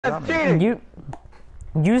That's cheating!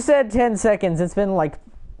 You said 10 seconds. It's been like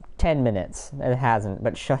 10 minutes. It hasn't,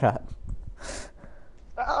 but shut up.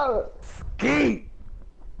 Ski!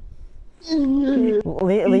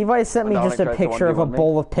 Levi sent me just a tries to picture of a 1v1 me.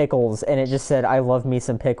 bowl of pickles, and it just said, "I love me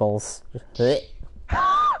some pickles." Did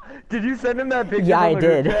you send him that picture? Yeah, from I the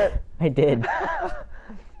group did. chat? I did.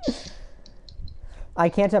 I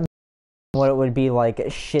can't imagine what it would be like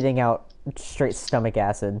shitting out straight stomach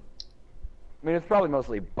acid. I mean, it's probably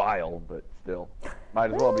mostly bile, but still.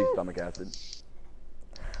 Might as well be stomach acid.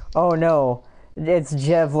 Oh no. It's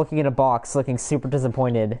Jev looking in a box, looking super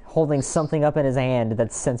disappointed, holding something up in his hand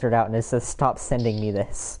that's censored out, and it says, "Stop sending me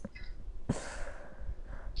this."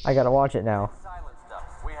 I gotta watch it now.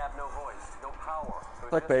 We have no voice, no power. We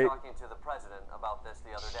were just Clickbait. talking to the president about this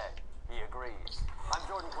the other day. He agrees. I'm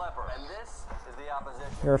Jordan Klepper, and this is the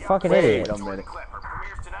opposition. You're a fucking Wait idiot. a minute.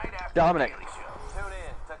 Dominic. Tune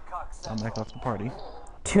in to Cuck Central. Dominic left the party.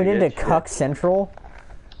 Tune into Shit. Cuck Central?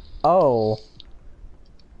 Oh.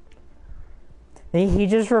 He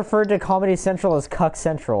just referred to Comedy Central as Cuck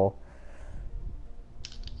Central.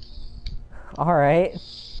 Alright.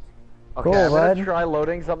 Okay, Cool, I'm bud. gonna try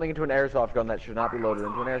loading something into an airsoft gun that should not be loaded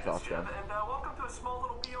into an airsoft gun. And welcome to a small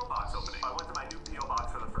little P.O. box opening. I went to my new P.O.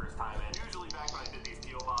 box for the first time, and usually back when I did these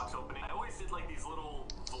P.O. box openings, I always did like these little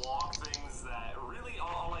vlog things that really,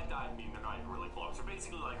 all like that, I mean, they're not even really vlogs. They're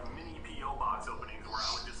basically like mini P.O. box openings where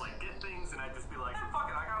I would just like get things and I'd just be like,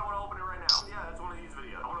 fuck it, I kinda wanna open it right now. Yeah, that's one of these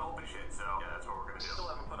videos. I wanna open shit, so yeah, that's what we're gonna do.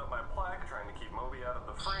 Still haven't put up my plaque, trying to keep Moby out of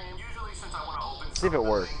the frame. Usually since I wanna open See if it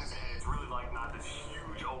works. things, and it's really like not this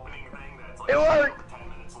huge opening thing that's like It worked! over 10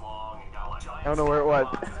 minutes long and got like I don't know where it was.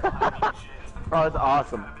 Oh, that's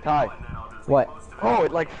awesome. Ty. What? Oh,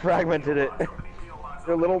 it like fragmented it.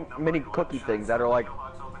 They're little mini cookie things that are like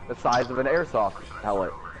the size of an airsoft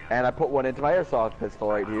pellet. And I put one into my airsoft pistol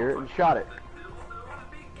right here and shot it.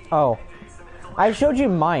 Oh. I showed you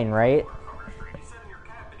mine, right?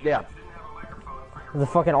 Yeah. The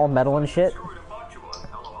fucking all metal and shit.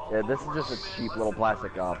 Yeah, this is just a cheap little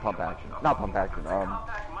plastic pump action. Not pump action,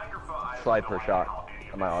 slide per shot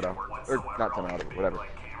on my auto. Or not on my auto, whatever.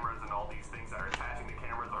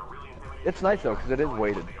 It's nice though, because it is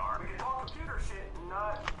weighted.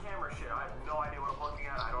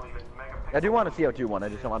 I do want a CO2 one, I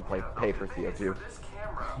just don't want to pay for CO2.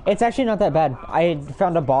 It's actually not that bad. I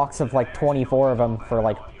found a box of like 24 of them for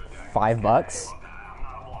like $5.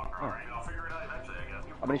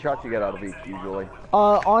 How many shots you get out of each usually?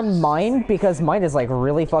 On mine, because mine is like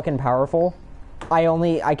really fucking powerful, I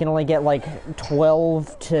can only get like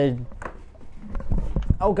 12 to...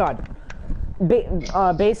 Oh god.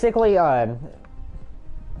 Basically,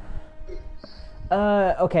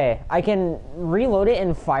 okay, I can reload it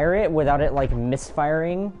and fire it without it like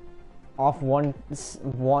misfiring off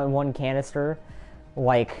one canister.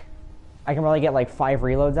 Like, I can probably get like 5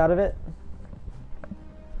 reloads out of it.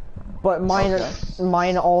 But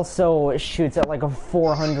mine also shoots at like a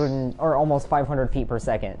 400 or almost 500 feet per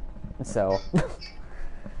second. So,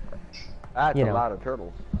 That's You a know. lot of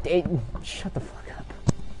turtles. Shut the fuck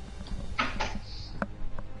up.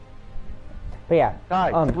 But yeah,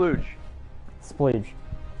 Ty, splooge. splooge.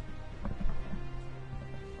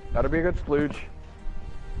 Gotta be a good splooge.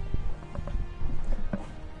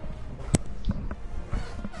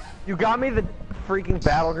 You got me the freaking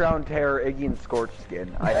Battleground Terror Iggy and Scorch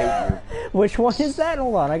skin. I hate you. Which one is that?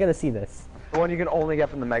 Hold on, I gotta see this. The one you can only get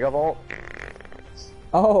from the Mega Vault.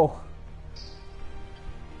 Oh,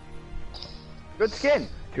 Good skin.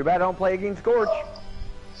 Too bad I don't play Iggy and Scorch.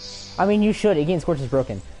 I mean you should. Again, Scorch is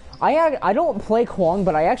broken. I don't play Kwong,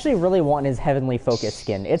 but I actually really want his Heavenly Focus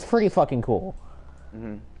skin. It's pretty fucking cool.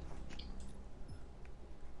 Mm-hmm.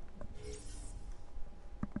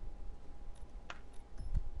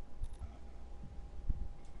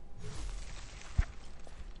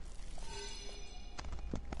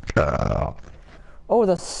 Oh,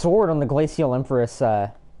 the sword on the Glacial Empress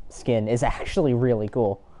skin is actually really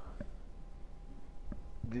cool.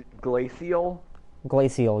 Glacial?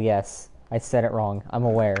 Glacial, yes. I said it wrong. I'm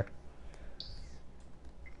aware.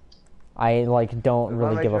 I, like, don't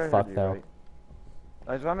really give a fuck, though. Right.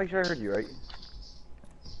 I just want to make sure I heard you right.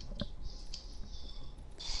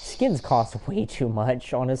 Skins cost way too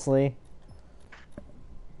much, honestly.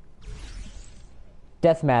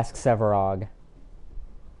 Death Mask Sevarog.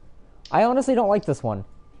 I honestly don't like this one.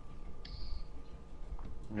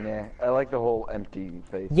 Nah, I like the whole empty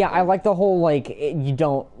face. Yeah, I like the whole, like, he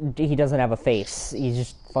doesn't have a face. He's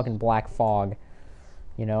just fucking black fog.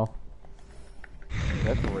 You know?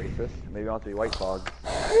 That's racist. Maybe I want to be white fog.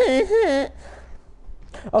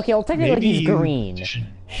 Okay, well, technically Maybe he's you green. should-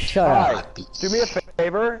 Shut up. Alright, do me a favor.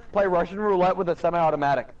 favor, play Russian roulette with a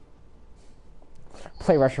semi-automatic.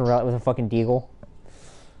 Play Russian roulette with a fucking deagle.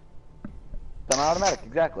 Semi-automatic,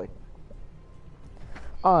 exactly.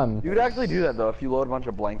 You could actually do that though if you load a bunch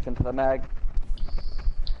of blanks into the mag.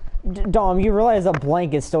 Dom, you realize a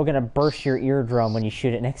blank is still gonna burst your eardrum when you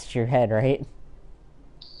shoot it next to your head, right?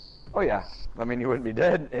 Oh yeah. I mean, you wouldn't be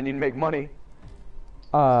dead, and you'd make money.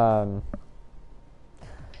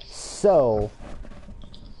 So,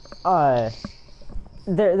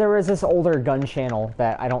 there was this older gun channel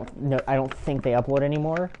that I don't think they upload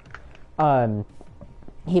anymore.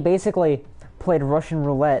 He basically played Russian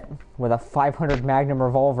roulette with a 500 Magnum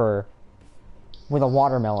revolver with a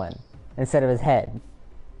watermelon instead of his head.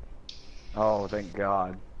 Oh, thank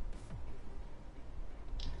God.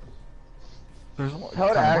 There's only, That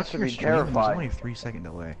would actually be There's terrifying. only a 3-second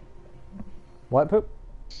delay. What, Poop?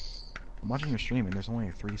 I'm watching your stream and there's only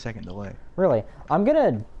a 3-second delay. Really? I'm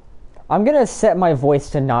gonna set my voice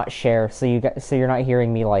to not share so you're not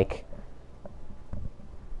hearing me like,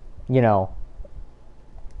 you know.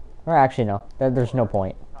 Or actually no, there's no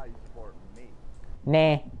point.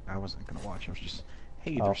 Nah. I wasn't gonna watch. I was just,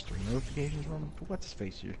 hey, Oh. there's 3 notifications from what's his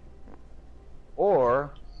face here.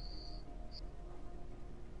 Or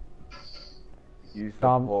you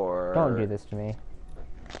Dom, support don't do this to me.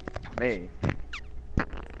 me.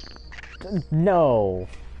 No.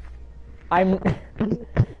 I'm...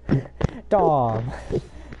 Dom.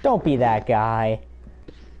 Don't be that guy.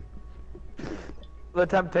 The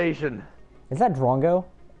temptation. Is that Drongo?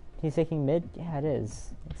 He's taking mid? Yeah, it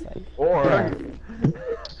is. It's like... Or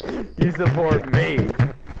you support me.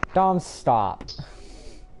 Dom, stop.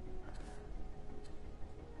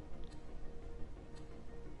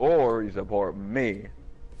 Or you support me.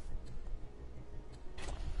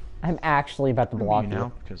 I'm actually about to block you.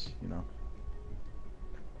 now, because, you know.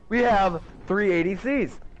 We have 3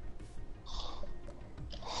 ADCs.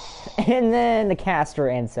 And then the caster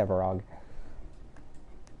and Sevarog.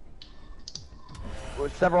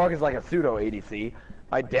 Which Sevarog is like a pseudo ADC.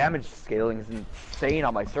 My damage scaling is insane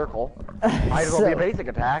on my circle. Might as well be a basic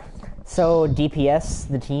attack. So DPS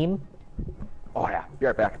the team. Oh yeah, be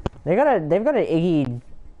right back. They've got an Iggy.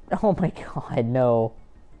 Oh my God, no.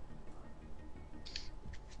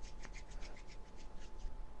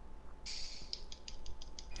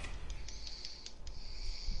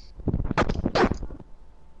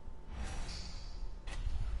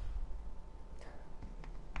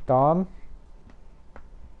 Dom.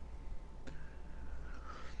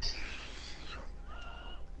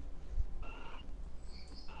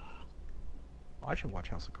 I should watch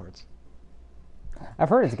House of Cards. I've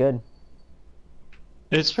heard it's good.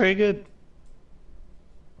 It's pretty good.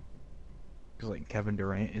 Because, like, Kevin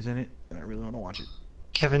Durant is in it, and I really want to watch it.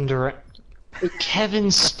 Kevin Durant. Kevin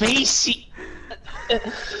Spacey.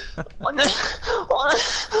 One is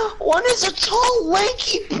a tall,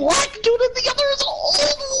 lanky black dude, and the other is an old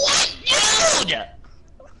white dude.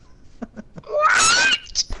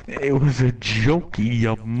 What? It was a jokey,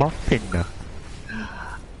 you muffin.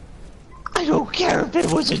 I don't care if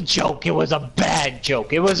it was a joke. It was a bad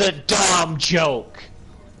joke. It was a dumb joke.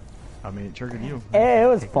 I mean, it triggered you. It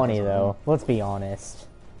was funny though. Let's be honest.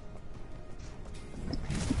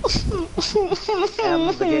 And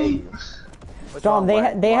the game. What's Dom,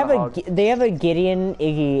 wrong, they have Black? a Gideon,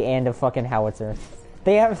 Iggy, and a fucking howitzer.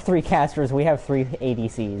 They have 3 casters. We have 3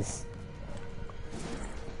 ADCs.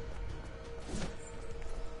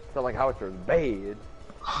 So like howitzers bad.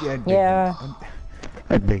 Yeah. Yeah.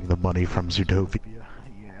 I'd make the money from Zootopia.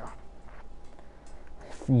 Yeah.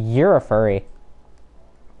 You're a furry.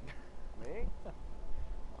 Me?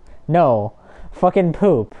 No, fucking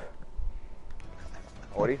poop.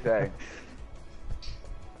 What'd he say?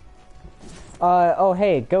 Oh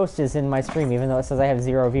hey, Ghost is in my stream even though it says I have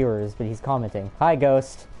 0 viewers, but he's commenting. Hi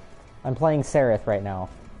Ghost. I'm playing Seraph right now.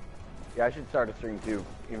 Yeah, I should start a stream too,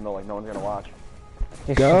 even though like no one's gonna watch.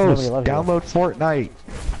 Just 'cause nobody Ghost, loves you. download Fortnite.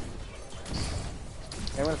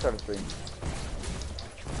 I'm gonna start a stream.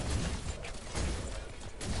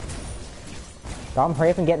 Dom, hurry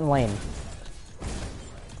up and get in lane.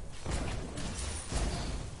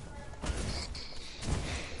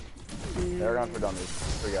 Paragon for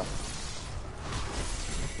dummies. Here we go.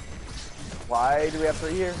 Why do we have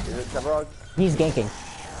 3 here? Is it Sevarog? He's ganking.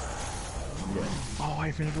 Oh,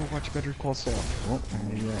 I've never watched Better Call Saul. Well,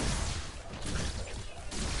 maybe that.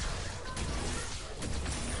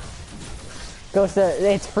 Ghost,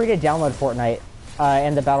 it's free to download Fortnite,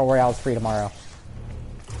 and the Battle Royale is free tomorrow.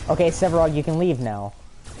 Okay, Sevarog, you can leave now.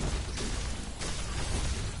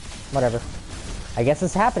 Whatever. I guess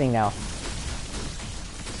it's happening now.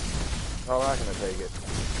 Oh, I'm not gonna take it.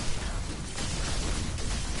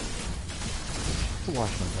 to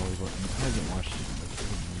wash my belly button. I haven't washed it in like 10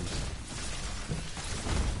 years.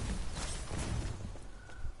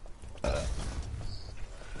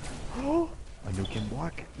 A new Kim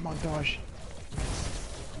Block montage.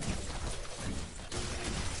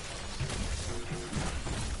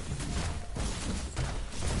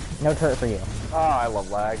 No turret for you. Oh, I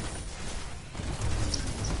love lag.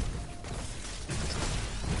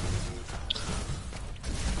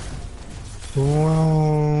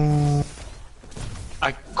 Whoa.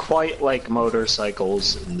 I quite like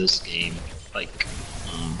motorcycles in this game. Like,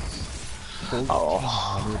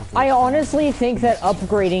 oh. I honestly think that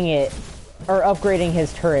upgrading it, or upgrading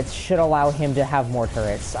his turrets, should allow him to have more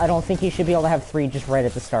turrets. I don't think he should be able to have 3 just right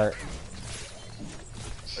at the start.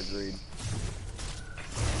 Agreed.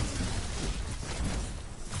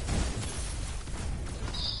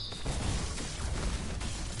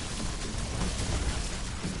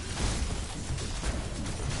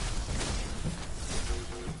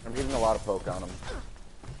 I'm getting a lot of poke on him.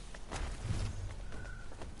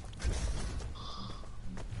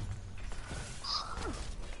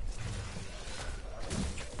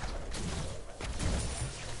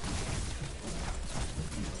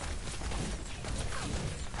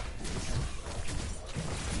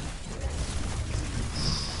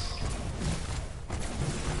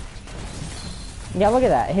 Yeah, look at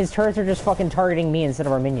that. His turrets are just fucking targeting me instead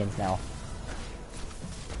of our minions now.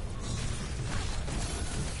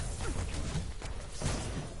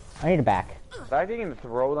 I need a back. I think you can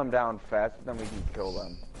throw them down faster than we can kill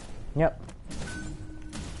them. Yep.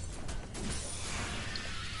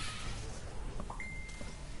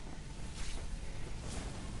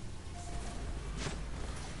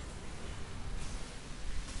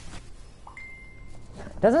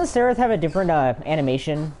 Doesn't Seraph have a different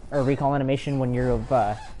animation or recall animation when you're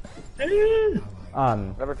Never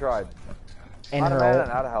tried. in Out of her mana ult?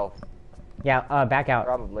 and out of health. Yeah, back out.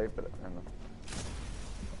 Probably, but I don't know.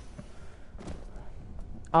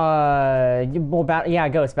 Well, yeah,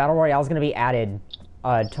 Ghost Battle Royale is gonna be added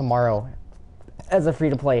tomorrow as a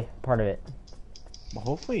free-to-play part of it. Well,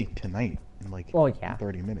 hopefully tonight in like Well, yeah.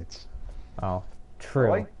 30 minutes. Oh,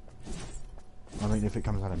 true. Really? I mean, if it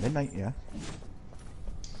comes out at midnight, yeah.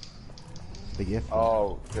 Big if.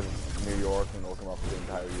 Oh, because New York and it'll come up to the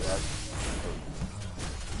entire U.S.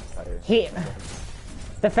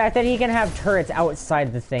 The fact that he can have turrets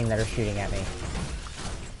outside the thing that are shooting at me.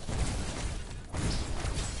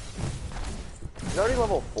 He's already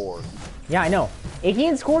level 4. Yeah, I know. Icky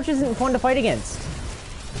and Scorch isn't fun to fight against.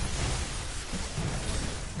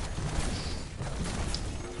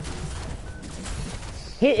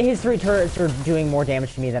 His 3 turrets are doing more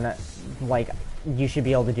damage to me than, like, you should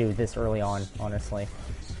be able to do this early on, honestly.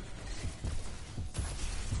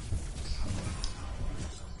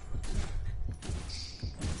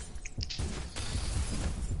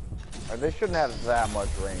 They shouldn't have that much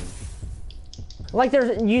range. Like,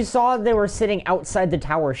 you saw they were sitting outside the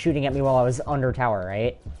tower shooting at me while I was under tower,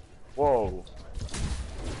 right? Whoa.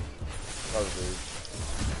 That was rude.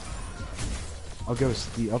 Oh,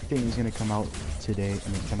 Ghost, the update is gonna come out today, I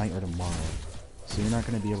mean tonight or tomorrow. So you're not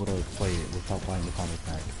gonna be able to play it without buying the founder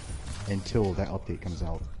pack until that update comes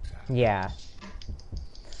out. Yeah.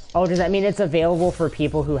 Oh, does that mean it's available for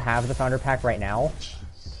people who have the founder pack right now?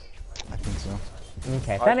 I think so.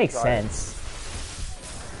 Okay, that makes sense.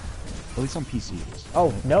 At least on PC it is.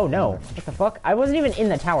 Oh, no. What the fuck? I wasn't even in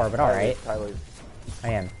the tower, but alright. Tyler. I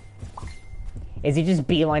am. Is he just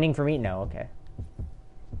beelining for me? No, okay.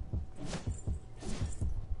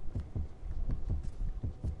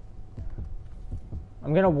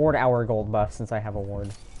 I'm gonna ward our gold buff since I have a ward.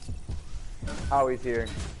 Oh, he's here.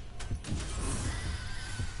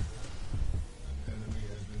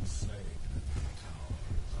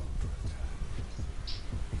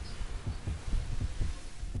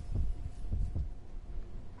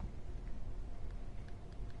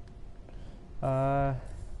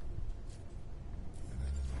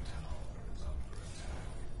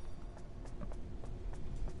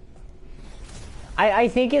 I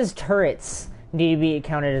think his turrets need to be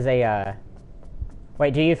counted as a,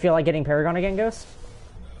 Wait, do you feel like getting Paragon again, Ghost?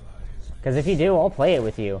 Because if you do, I'll play it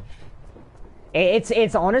with you.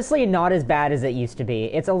 It's honestly not as bad as it used to be.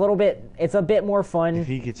 It's a bit more fun. If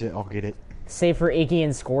he gets it, I'll get it. Save for Icky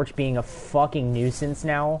and Scorch being a fucking nuisance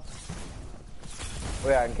now. Oh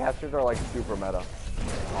yeah, and casters are like super meta.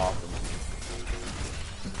 Awesome.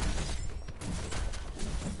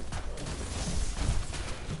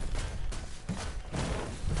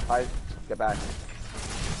 Guys, get back.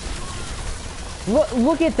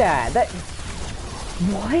 Look at that.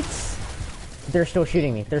 What? They're still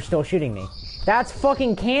shooting me. That's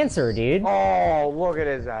fucking cancer, dude. Oh, look at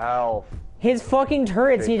his health. His fucking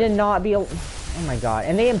turrets need to not be. Oh my god!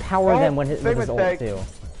 And they empower them when with his ult too.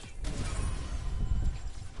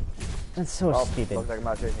 That's so stupid. Looks like I'm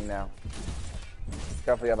not chasing now.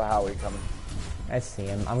 Definitely have a Howie coming. I see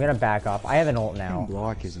him. I'm gonna back off. I have an ult now.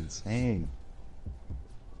 Block is insane.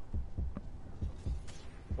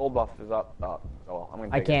 Gold buff is up. Oh, well, I'm gonna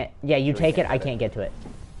I take can't. it. Yeah, you take it. I can't get to it.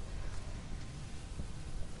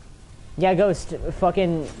 Yeah, Ghost.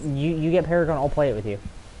 Fucking. You get Paragon. I'll play it with you.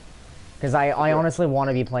 Because I honestly want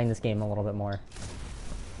to be playing this game a little bit more.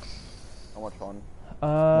 How much fun?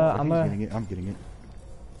 I'm getting it. I'm getting it.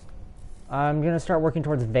 I'm gonna start working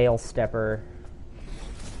towards Veil Stepper.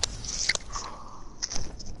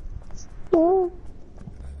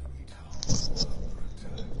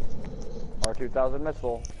 R2000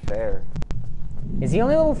 missile. There. Is he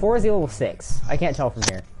only level 4 or is he level 6? I can't tell from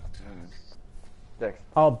here. 6.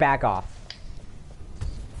 Oh, back off.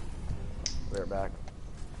 We're back.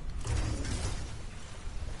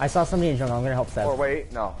 I saw somebody in jungle. I'm gonna help Seth. Or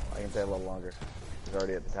wait, no. I can stay a little longer. He's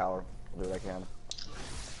already at the tower. I'll do what I can.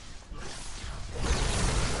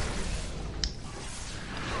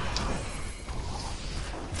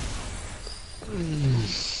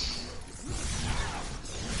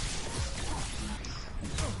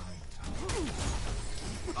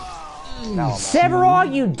 Now I'm out.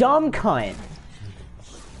 Severog, you dumb cunt!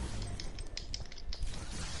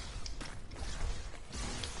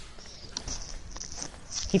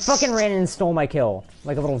 He fucking ran in and stole my kill.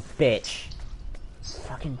 Like a little bitch.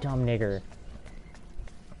 Fucking dumb nigger.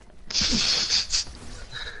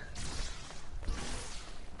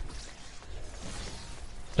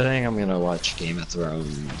 I think I'm gonna watch Game of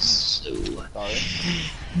Thrones. So. Sorry.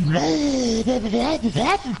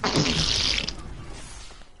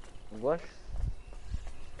 English?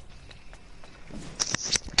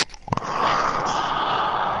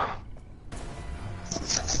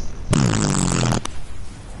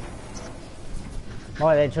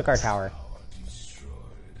 Oh, they took our tower.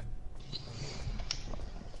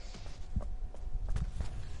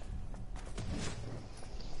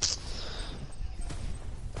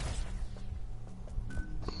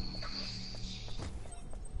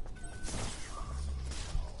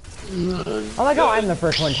 I like how I'm the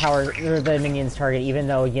first one or the minions target, even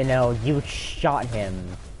though, you know, you shot him.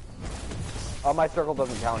 Oh, my circle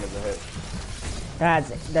doesn't count as a hit.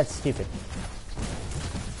 That's stupid.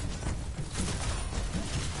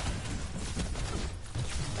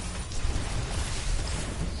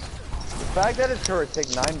 The fact that his turrets take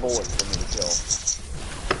 9 bullets for me to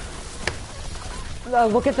kill.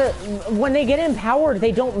 Look at the... When they get empowered,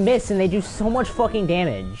 they don't miss, and they do so much fucking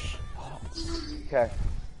damage. Okay.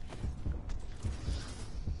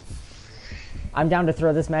 I'm down to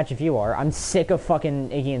throw this match if you are. I'm sick of fucking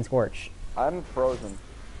Iggy and Scorch. I'm frozen.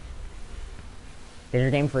 Did your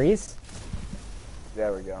game freeze?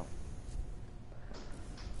 There we go.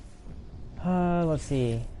 Let's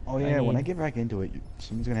see. Oh yeah, when I get back into it,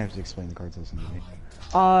 someone's gonna have to explain the card system to me.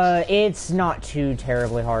 It's not too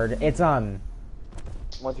terribly hard. It's, Once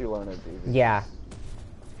you learn it, it's easy. yeah.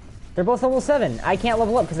 They're both level 7. I can't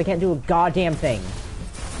level up because I can't do a goddamn thing.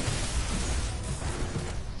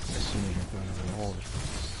 As soon as you're done with it all,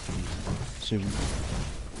 soon.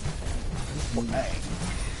 Hey.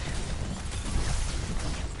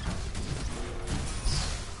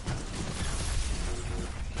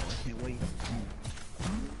 Can't wait.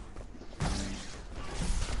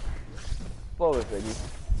 Slow this, Iggy.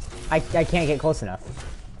 I can't get close enough.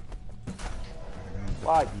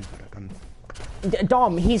 Why?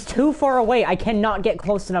 Dom, he's too far away. I cannot get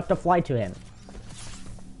close enough to fly to him.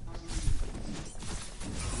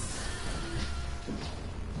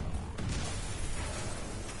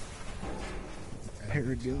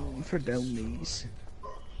 Paragon for dummies.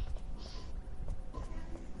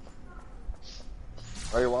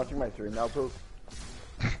 Are you watching my stream now, Poop?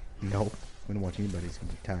 No, I'm gonna watch anybody's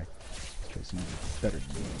gonna be tired. Because he's better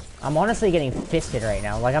than me. I'm honestly getting fisted right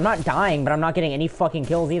now. Like, I'm not dying, but I'm not getting any fucking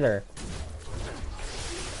kills either.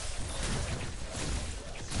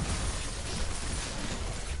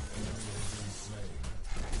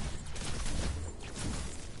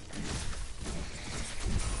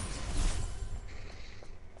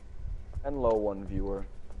 And low one viewer.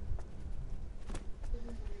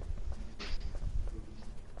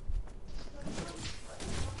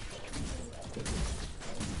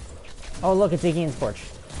 Oh, look, it's Iggy and Scorch.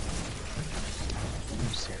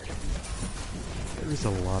 There's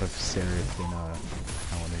a lot of Seraph in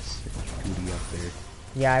Alanis Goody up there.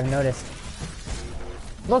 Yeah, I've noticed.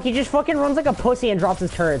 Look, he just fucking runs like a pussy and drops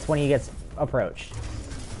his turrets when he gets approached.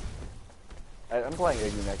 I'm playing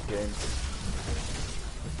Iggy next game.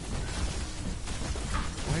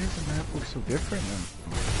 Why does the map look so different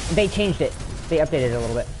then? They changed it. They updated it a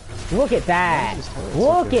little bit. Look at that.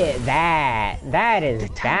 Why Look at that. That is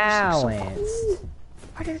towers look so balanced.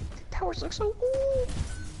 Why do the towers look so cool?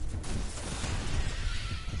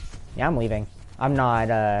 Yeah, I'm leaving. I'm not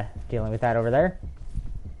dealing with that over there.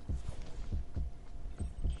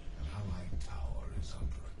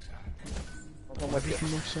 Everything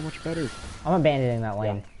looks so much better. I'm abandoning that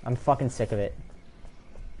lane. I'm fucking sick of it.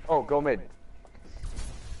 Oh, go mid.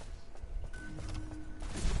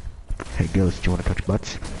 Hey, Ghost, do you want to touch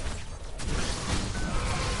butts?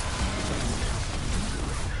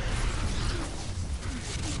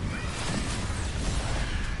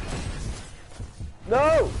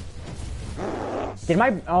 No! Did my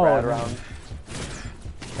Rad round.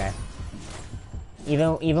 Okay.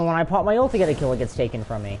 Even when I pop my ult to get a kill, it gets taken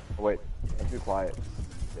from me. Oh, wait, I'm too quiet.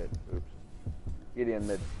 Shit, oops. Gideon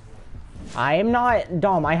mid. I am not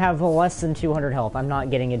Dom. I have less than 200 health. I'm not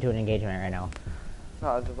getting into an engagement right now. No,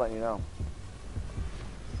 I was just letting you know.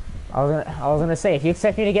 I was gonna say, if you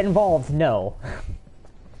expect me to get involved, no.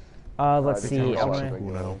 Let's see. I'm I'm gonna- gonna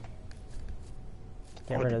Cool now.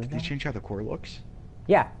 get rid of Did you that. change how the core looks?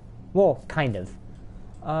 Yeah. Well, kind of.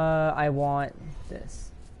 I want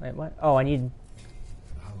this. Wait, what? Oh, I need.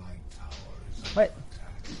 What?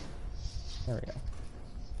 There we go.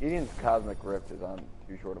 Gideon's Cosmic Rift is on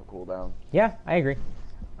too short of cooldown. Yeah, I agree.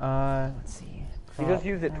 Let's see. He just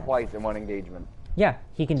used it twice in one engagement. Yeah,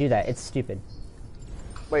 he can do that. It's stupid.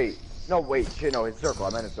 Wait, no, wait, shit, no, his circle. I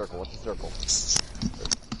meant his circle. What's his circle?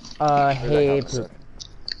 Hey, Cosmic poop.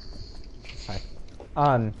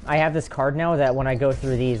 Hi. I have this card now that when I go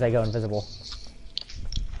through these, I go invisible.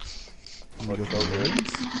 When you go through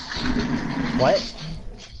what? What?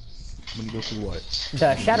 When you go through what?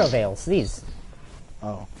 The shadow veils. These.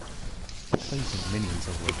 Oh. I thought you said minions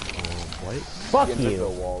of like, what? Fuck The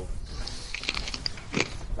invisible you. walls.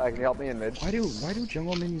 Can you help me in mid? Why do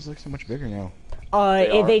jungle minions look so much bigger now? They are.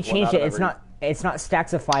 They One changed out it. of It's not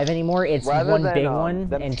stacks of 5 anymore. It's Rather one than, big one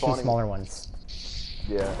them and 2 spawning- smaller ones.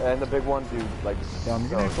 Yeah, and the big one, dude, like... Dom, you're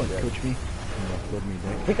gonna have to like yeah. coach me and upload me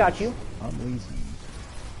a deck. We got you. I'm lazy.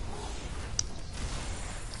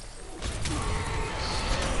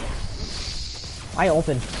 I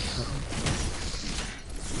open.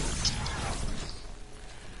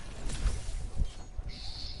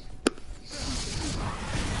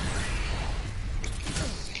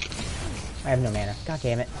 I have no mana. God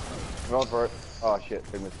damn it. I'm going for it. Oh, shit,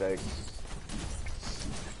 big mistake.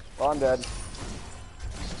 Well, I'm dead.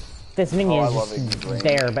 This minion I is love just Iggy's range.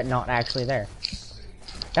 there, but not actually there.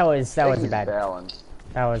 That was a Iggy's bad. balanced.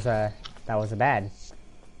 That was a bad.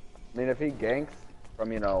 I mean, if he ganks from,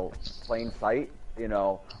 plain sight, I'm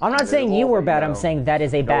not saying you invisible, were but, bad. I'm saying that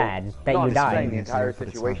is a bad that no, you I'm just saying died. the entire But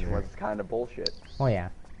it's not situation there. was kind of bullshit. Oh yeah.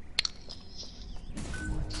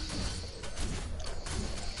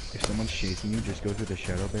 If someone's chasing you, just go through the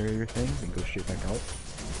shadow barrier thing and go straight back out.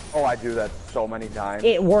 Oh, I do that so many times.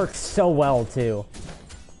 It works so well too.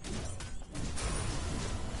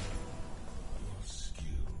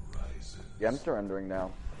 Yeah, I'm surrendering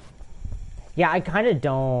now. Yeah, I kind of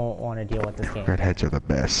don't want to deal with this game. Redheads are the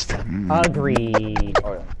best. Agreed.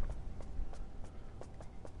 Oh,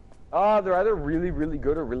 yeah. They're either really, really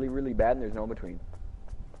good or really, really bad, and there's no in between.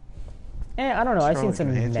 I don't know. I've seen Scarlett some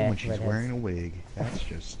meh Johansson when she's redheads. wearing a wig. That's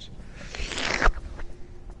just.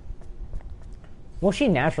 Well, she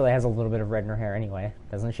naturally has a little bit of red in her hair anyway,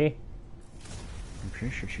 doesn't she? I'm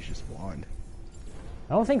pretty sure she's just blonde.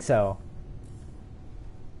 I don't think so.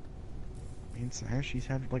 I mean, it's her she's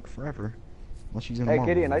had like forever. Unless she's in a Hey,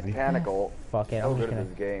 Marvel Gideon, nice movie. panic ult. Fuck it. So I'm just good gonna. at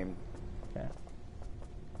this game. Okay.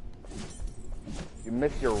 You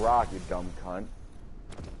missed your rock, you dumb cunt.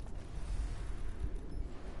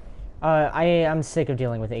 I'm sick of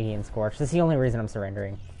dealing with Iggy and Scorch. That's the only reason I'm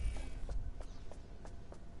surrendering.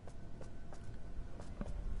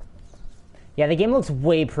 Yeah, the game looks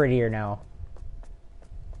way prettier now.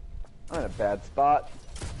 I'm in a bad spot.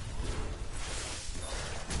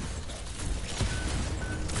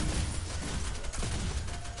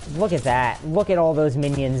 Look at that. Look at all those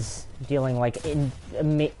minions dealing like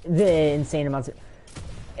the insane amounts of...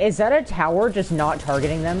 Is that a tower just not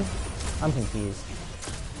targeting them? I'm confused.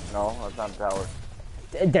 No, that's not a tower.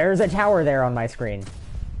 There's a tower there on my screen.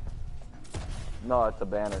 No, it's a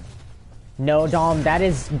banner. No, Dom, that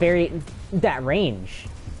is that range.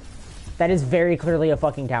 That is very clearly a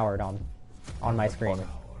fucking tower, Dom. On my screen.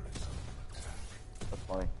 That's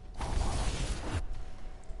funny.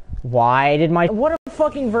 Why did my... What a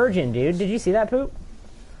fucking virgin, dude. Did you see that poop?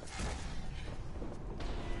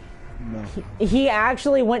 No. He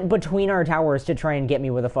actually went between our towers to try and get me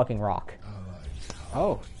with a fucking rock.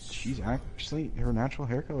 Oh. She's actually, her natural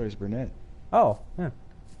hair color is brunette. Oh, yeah.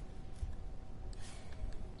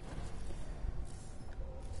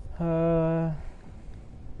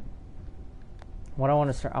 What I want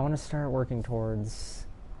to start? I want to start working towards.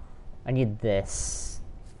 I need this.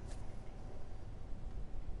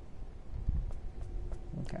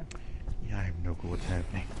 Okay. Yeah, I have no clue what's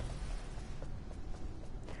happening.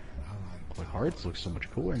 The hearts look so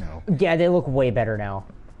much cooler now. Yeah, they look way better now.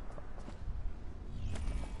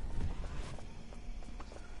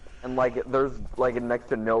 And like, there's like next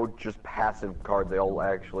to no just passive cards. They all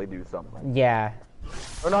actually do something. Yeah.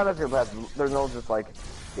 Or not necessarily passive. There's no just like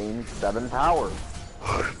gain 7 power.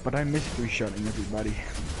 But I miss 3-shotting everybody.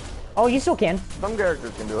 Oh, you still can. Some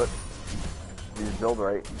characters can do it. You just build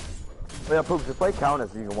right. But yeah, Poop, just play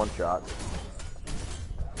Countess and you can one-shot.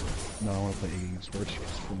 No, I want to play against Scorch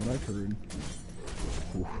because from what I've heard.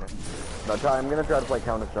 Oof. No, I'm gonna try to play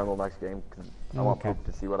Countess jungle next game because I want Okay. Poop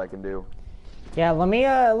to see what I can do. Yeah, let me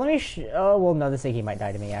oh, well, no, this Iggy might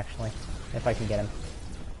die to me, actually. If I can get him.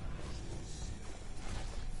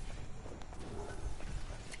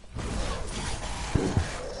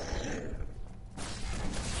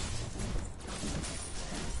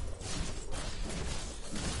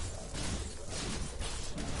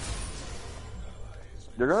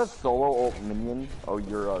 You're gonna solo ult minion? Oh,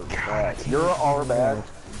 you're a bad. You're a R bad.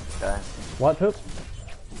 Okay. What, Poop?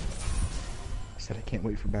 I said I can't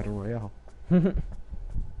wait for Battle Royale.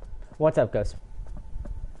 What's up, Ghost?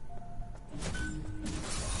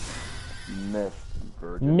 Miss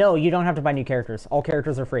virgin. No, you don't have to buy new characters. All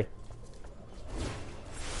characters are free.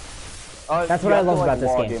 That's You what I have to, love like, about this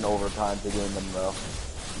log game. in overtime to gain them though.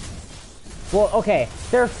 Well, okay,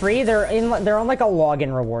 they're free. They're on like a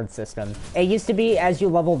login reward system. It used to be as you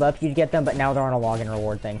leveled up, you'd get them, but now they're on a login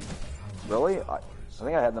reward thing. Really? I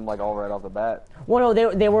think I had them like all right off the bat. Well,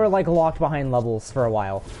 no, they were like locked behind levels for a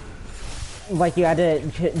while. Like you had to,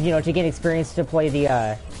 you know, to get experience to play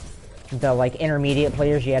the like intermediate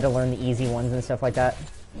players, you had to learn the easy ones and stuff like that.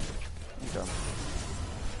 Okay.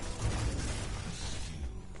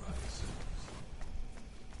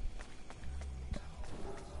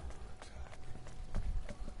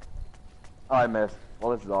 Oh, I missed.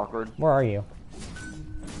 Well, this is awkward. Where are you?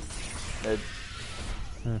 Mid.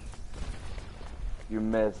 You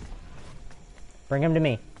missed. Bring him to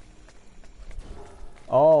me.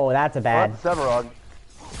 Oh, that's a bad. Oh, Severog.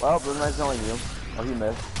 Well, it was nice knowing you. Oh, he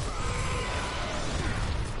missed.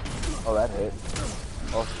 Oh, that hit.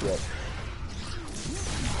 Oh, shit.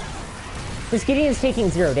 This Gideon's taking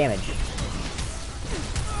 0 damage.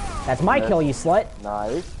 That's my kill, you slut.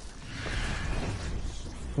 Nice.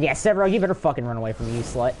 Yeah, Severog, you better fucking run away from me, you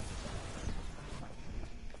slut.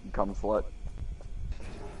 Come slut.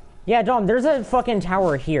 Yeah, Dom, there's a fucking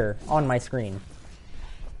tower here on my screen.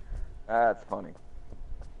 That's funny.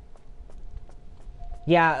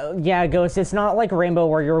 Yeah, Ghost, it's not like Rainbow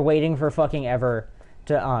where you're waiting for fucking ever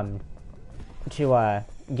to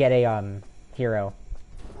get a, hero.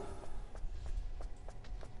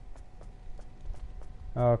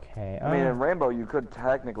 Okay, I mean, in Rainbow, you could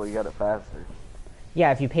technically get it faster.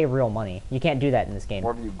 yeah, if you pay real money. You can't do that in this game.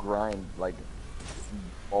 Or if you grind, like,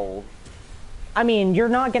 old. I mean, you're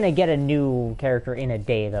not gonna get a new character in a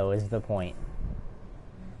day, though, is the point.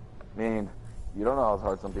 I mean, you don't know how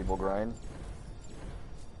hard some people grind.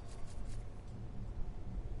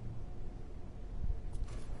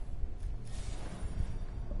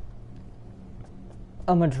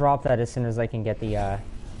 I'm gonna drop that as soon as I can get the,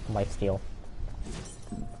 lifesteal.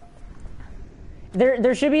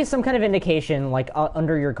 There should be some kind of indication, like,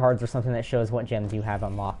 under your cards or something that shows what gems you have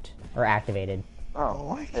unlocked or activated.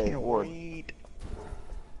 Oh, I hey, can't Ward. wait.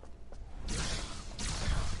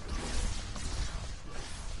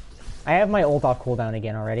 I have my ult off cooldown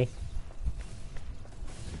again already.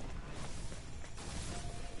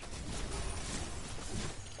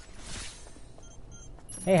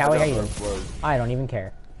 Hey, Howie, how you doing? I don't even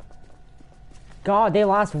care. God, they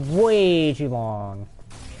last way too long.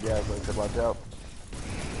 Yeah, so good watch out.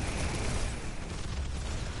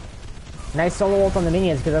 Nice solo ult on the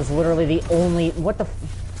minions, because that's literally the only... What the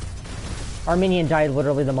Our minion died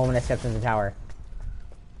literally the moment I stepped in the tower.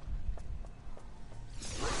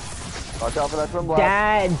 Watch out for that twin blast.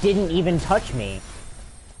 That didn't even touch me.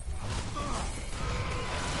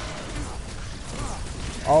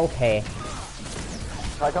 Okay.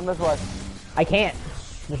 Try come this way. I can't.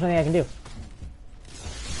 There's nothing I can do.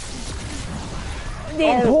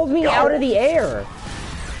 It pulled me out of the air.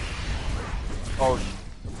 Oh,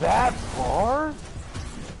 that far?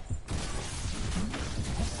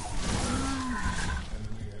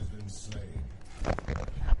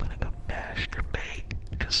 I'm gonna go masturbate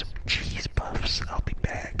to some cheese puffs. I'll be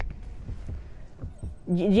back.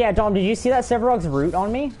 Yeah, Dom, did you see that Severog's root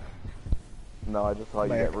on me? No, I just saw you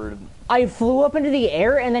get rooted. I flew up into the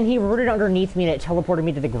air, and then he rooted underneath me, and it teleported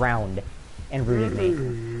me to the ground. And rooted me.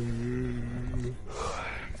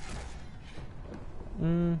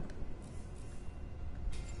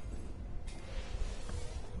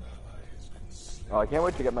 Oh, I can't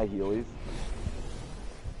wait to get my Heelys.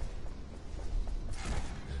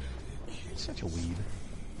 Such a weeb.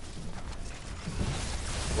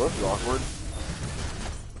 Well, this is awkward.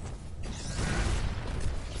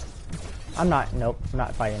 Nope, I'm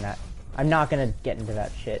not fighting that. I'm not gonna get into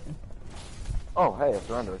that shit. Oh, hey, I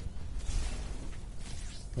surrendered.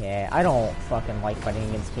 Yeah, I don't fucking like fighting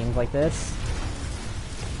against teams like this.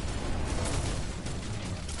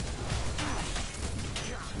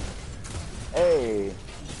 Hey.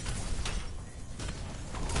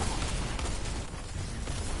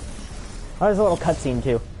 Oh, there's a little cutscene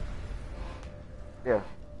too. Yeah.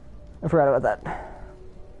 I forgot about that.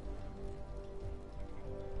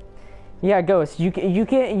 Yeah, Ghost, you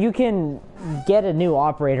can get a new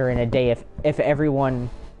operator in a day if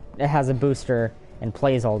everyone has a booster and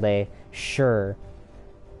plays all day, sure.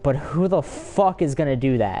 But who the fuck is gonna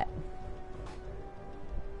do that?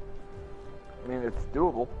 I mean, it's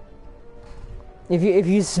doable.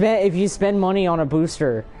 If you spend money on a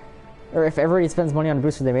booster, or if everybody spends money on a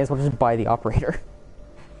booster, they may as well just buy the operator.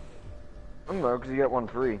 No, because you get one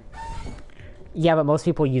free. Yeah, but most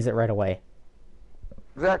people use it right away.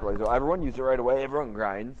 Exactly. So everyone uses it right away. Everyone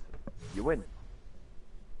grinds. You win.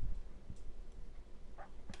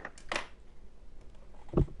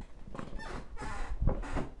 I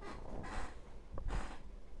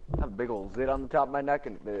have a big old zit on the top of my neck,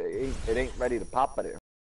 and it ain't ready to pop, but it.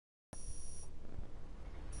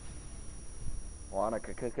 Wanna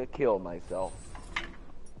kill myself.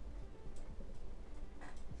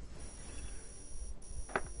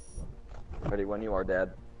 Ready when you are,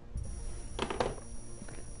 Dad.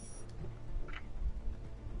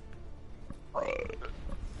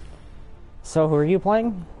 So who are you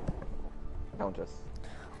playing? Countess.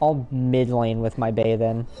 I'll mid lane with my Bay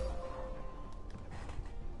then.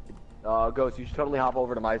 Ghost, you should totally hop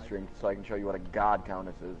over to my stream so I can show you what a god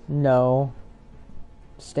Countess is. No.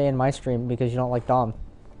 Stay in my stream because you don't like Dom.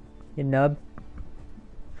 You nub.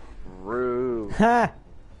 Rude. Ha!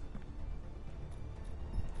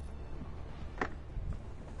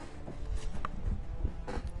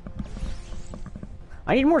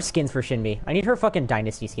 I need more skins for Shinbi. I need her fucking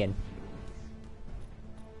Dynasty skin.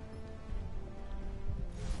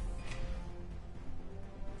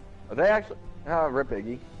 Are they actually? Rip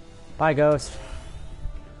Iggy. Bye, Ghost.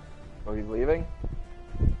 Oh, he's leaving?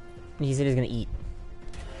 He said he's gonna eat.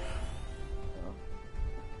 Oh.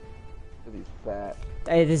 'Cause he's fat.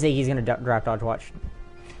 It is he's gonna draft Dodge Watch.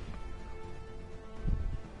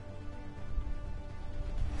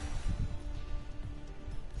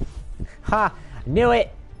 Ha! Knew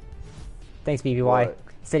it! Thanks, BBY. What?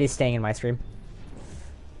 Said he's staying in my stream.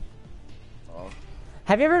 Oh.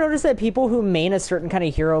 Have you ever noticed that people who main a certain kind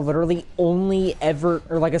of hero literally only ever,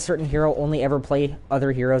 or like a certain hero only ever play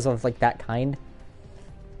other heroes of like that kind?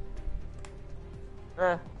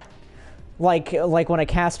 Like when a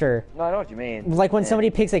caster, No, I know what you mean. like when Yeah. somebody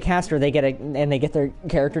picks a caster, they get their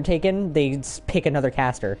character taken, they pick another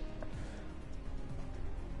caster.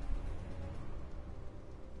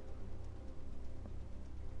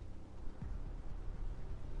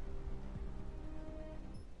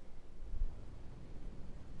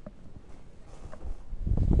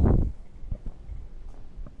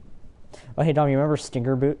 Oh, hey Dom, you remember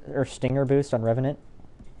Stinger Boost on Revenant?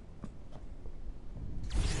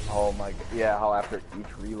 Oh my god. Yeah, how after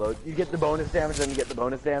each reload, you get the bonus damage, then you get the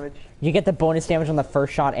bonus damage. You get the bonus damage on the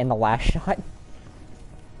first shot and the last shot.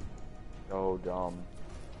 So dumb.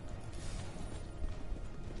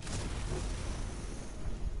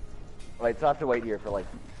 Wait, so I have to wait here for like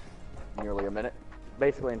nearly a minute.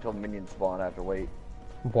 Basically until minions spawn, I have to wait.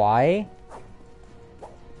 Why?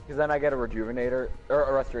 Because then I get a rejuvenator, or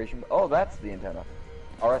a restoration. Oh, that's the antenna.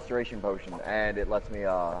 A restoration potion, and it lets me,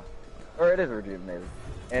 or it is a rejuvenator.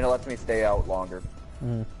 And it lets me stay out longer.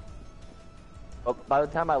 Mm. But by the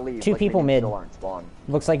time I leave, Two like, people minions mid. still aren't spawned.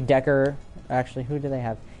 Looks like Decker. Actually, who do they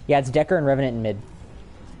have? Yeah, it's Decker and Revenant in mid.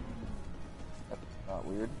 That's not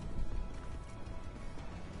weird.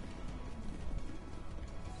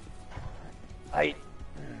 Aight.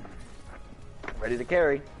 Ready to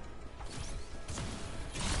carry.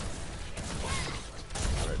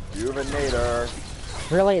 Rejuvenator.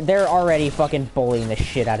 Really, they're already fucking bullying the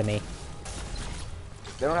shit out of me.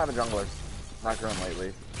 They don't have a jungler. Not grown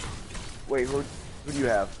lately. Wait, who do you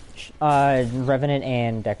have? Revenant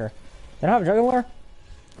and Decker. They don't have a juggler?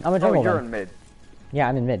 I'm a Oh, jungle you're then. in mid. Yeah,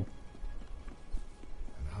 I'm in mid.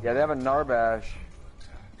 Yeah, they have a Narbash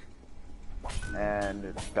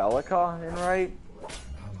and Bellica in right.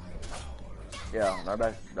 Yeah,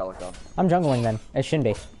 Narbash, Bellica. I'm jungling then. It shouldn't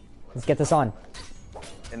be. Let's get this on.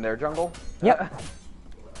 In their jungle? Yep.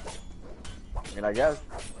 I mean, I guess.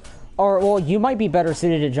 Or, well, you might be better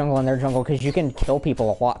suited to jungle in their jungle because you can kill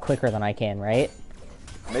people a lot quicker than I can, right?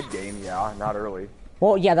 Mid game, yeah, not early.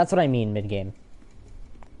 Well, yeah, that's what I mean, mid game.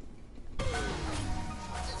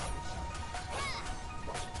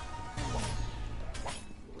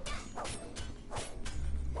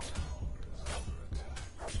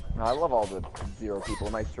 No, I love all the 0 people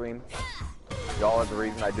in my stream. Y'all are the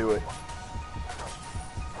reason I do it.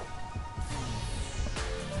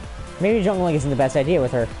 Maybe jungling isn't the best idea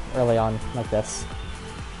with her early on like this.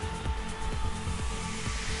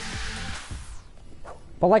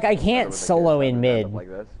 But like, I can't solo in mid like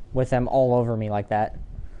this. with them all over me like that.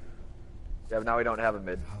 Yeah, but now we don't have a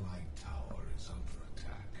mid.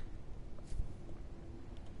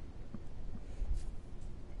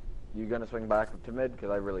 You gonna swing back to mid? Because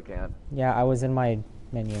I really can't. Yeah, I was in my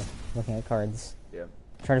menu looking at cards. Yeah.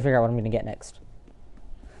 Trying to figure out what I'm going to get next.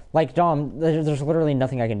 Like, Dom, there's literally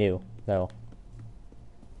nothing I can do, though.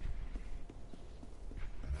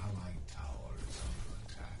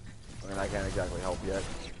 I mean, I can't exactly help yet.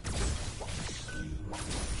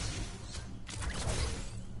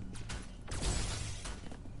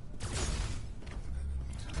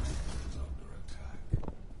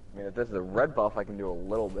 I mean, if this is a red buff, I can do a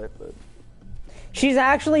little bit, but... She's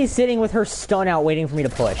actually sitting with her stun out waiting for me to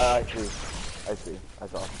push. I see. I see. I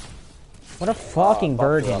saw. What a fucking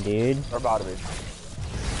virgin, dude. Or about to be.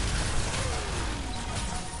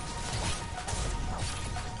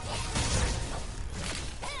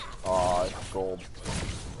 Aw, it's gold.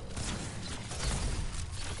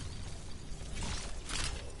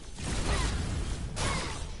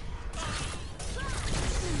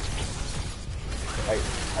 Hey,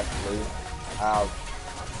 actually. Ouch.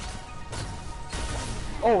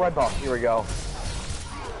 Oh, red buff. Here we go.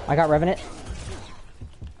 I got Revenant.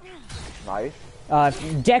 Nice.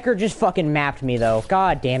 Decker just fucking mapped me, though.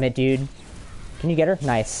 God damn it, dude. Can you get her?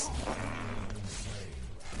 Nice.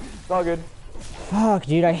 It's all good. Fuck,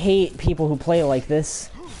 dude, I hate people who play like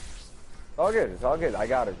this. It's all good. It's all good. I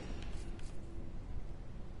got her.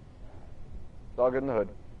 It's all good in the hood.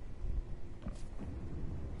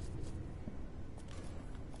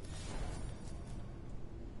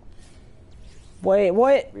 Wait,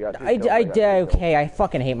 what? We got two kills, we got two Okay, I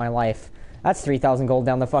fucking hate my life. That's 3,000 gold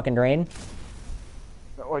down the fucking drain.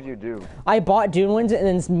 What'd you do? I bought Dunelands and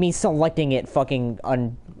then me selecting it fucking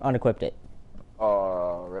unequipped it.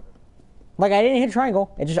 Rip. Like, I didn't hit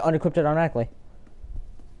triangle. It just unequipped it automatically.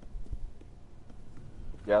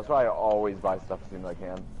 Yeah, that's why I always buy stuff as soon as I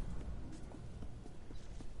can.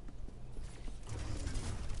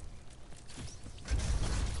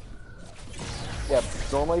 Yeah,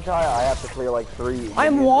 normally, Ty, I have to clear like 3 minions I'm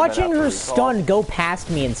and then watching have to her recall. stun go past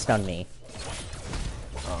me and stun me.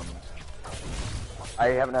 I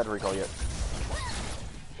haven't had to recall yet.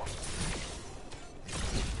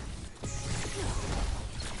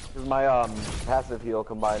 Because my passive heal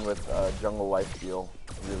combined with jungle life steal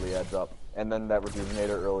really adds up. And then that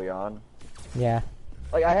rejuvenator early on. Yeah.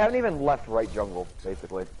 Like, I haven't even left right jungle,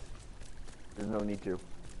 basically. There's no need to.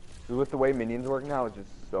 So with the way minions work now, it's just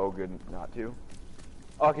so good not to.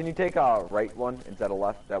 Oh, can you take right one instead of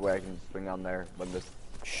left? That way I can swing on there when this...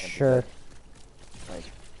 Sure. Nice.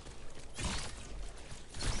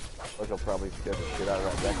 Which will probably scare the shit out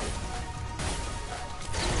of that deck.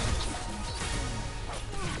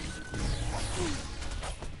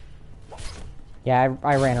 Yeah,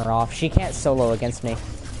 I ran her off. She can't solo against me.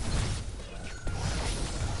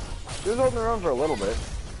 She was holding her own for a little bit.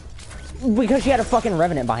 Because she had a fucking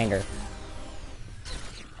Revenant behind her.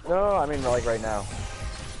 No, I mean like right now.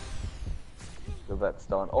 So that's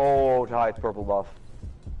done. Oh, Ty, it's purple buff.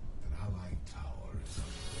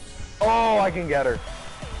 Oh, I can get her.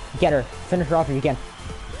 Get her. Finish her off if you can.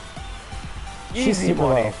 She's Easy super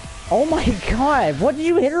money. low. Oh my god, what did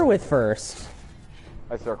you hit her with first?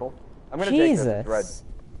 I circle. I'm gonna take this red. Jesus.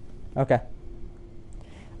 Okay.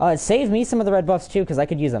 Save me some of the red buffs too, because I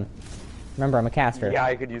could use them. Remember, I'm a caster. Yeah,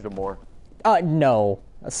 I could use them more. No.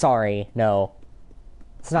 Sorry, no.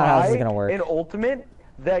 It's not how this is gonna work. An ultimate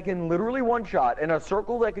that can literally one-shot, and a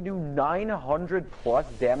circle that can do 900 plus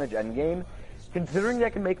damage endgame, considering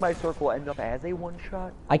that can make my circle end up as a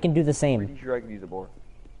one-shot, I can do the same. pretty sure I could use it more.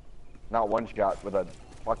 Not one-shot, with a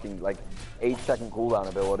fucking, like, 8-second cooldown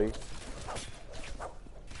ability.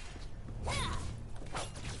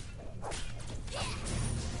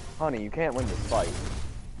 Honey, you can't win this fight.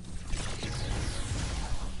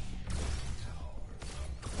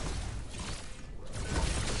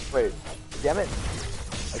 Wait, damn it.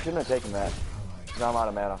 I shouldn't have taken that. Now I'm out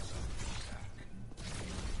of mana.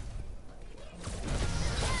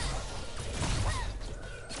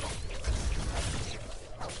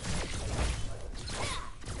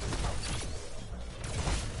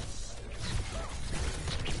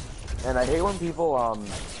 And I hate when people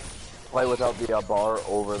play without the bar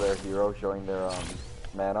over their hero showing their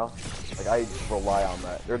mana. Like I rely on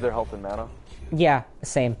that. Or their health and mana. Yeah,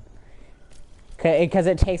 same. Because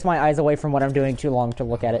it takes my eyes away from what I'm doing too long to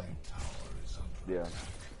look at it. Yeah.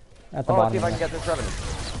 At the Let's bottom. see if I can get this revenue.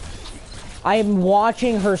 I'm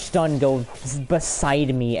watching her stun go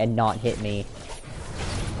beside me and not hit me.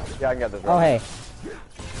 Yeah, I can get this Oh, revenue. hey.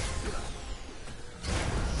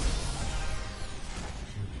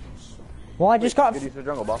 Well, I just got... Good use of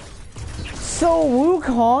jungle buff. So,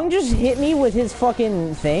 Wukong just hit me with his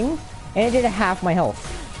fucking thing, and it did half my health.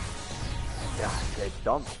 Yeah, it's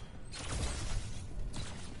dumb.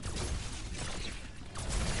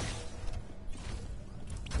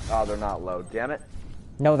 Oh, they're not low. Damn it.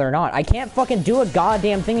 No, they're not. I can't fucking do a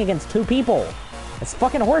goddamn thing against two people. It's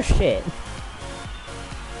fucking horse shit.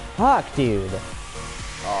 Fuck, dude.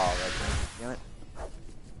 Oh, that's damn it.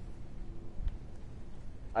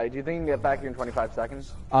 Do you think you can get back here in 25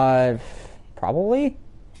 seconds? Probably?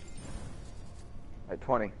 At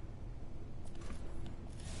 20.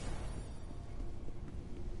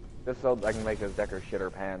 Just so I can make this Decker shit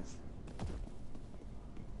her pants.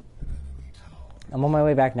 I'm on my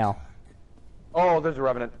way back now. Oh, there's a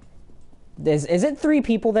Revenant. Is it 3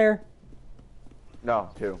 people there? No,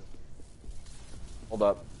 2. Hold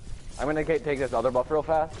up. I'm gonna take this other buff real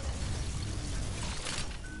fast.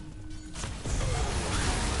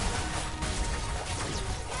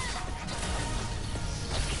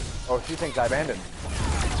 Oh, she thinks I abandoned.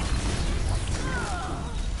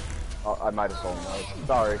 Oh, I might have stolen those.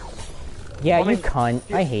 Sorry. Yeah, Well, I you mean-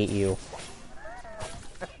 cunt. I hate you.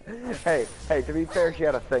 Hey, to be fair, she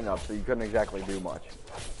had a thing up, so you couldn't exactly do much.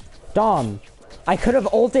 Dom, I could have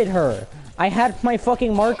ulted her. I had my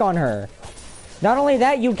fucking mark on her. Not only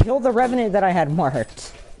that, you killed the Revenant that I had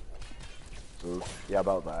marked. Ooh, yeah,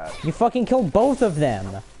 about that. You fucking killed both of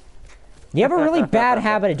them. You have a really bad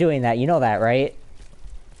habit of doing that. You know that, right?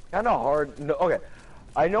 Kind of hard. No, okay,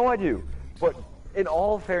 I know I do, but in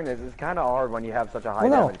all fairness, it's kind of hard when you have such a high Well,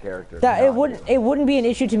 no. damage character. That, Not do. it wouldn't be an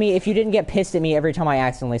issue to me if you didn't get pissed at me every time I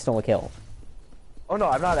accidentally stole a kill. Oh no,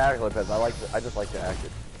 I'm not actually pissed. I just like to act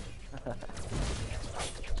it.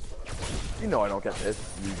 You know I don't get this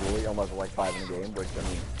usually, unless it's like 5 in the game. Which I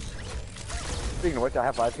mean, speaking of which, I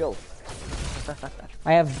have 5 kills.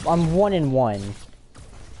 I'm 1 in 1.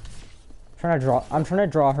 I'm trying to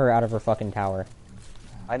draw her out of her fucking tower.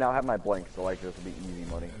 I now have my blink, so like this will be easy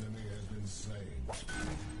money.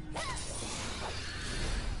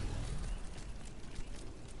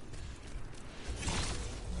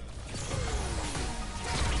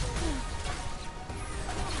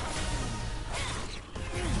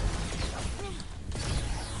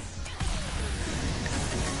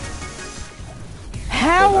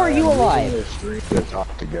 How are you alive?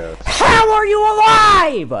 To go. How are you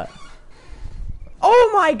alive?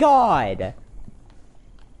 Oh my god!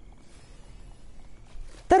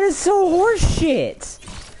 That is so horseshit!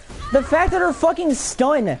 The fact that her fucking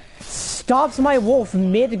stun stops my wolf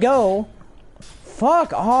mid-go.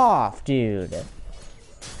 Fuck off, dude.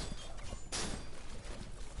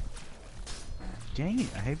 Dang it,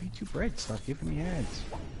 I have YouTube Red. Stop giving me ads.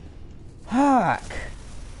 Fuck.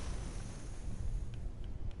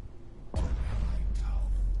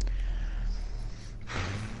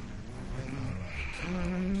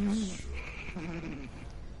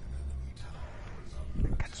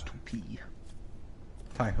 That's 2p.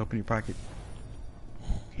 Fine, open your pocket.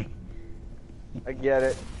 I get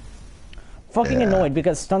it. Fucking annoyed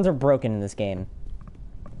because stuns are broken in this game.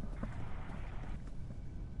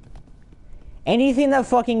 Anything that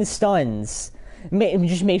fucking stuns,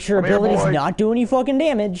 just make sure Come here, abilities boy. not do any fucking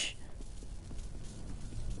damage.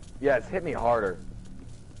 Yes, hit me harder.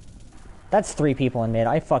 That's 3 people in mid.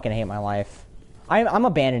 I fucking hate my life. I'm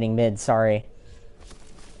abandoning mid, sorry.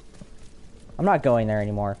 I'm not going there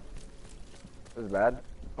anymore. This is bad.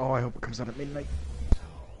 Oh, I hope it comes out at midnight.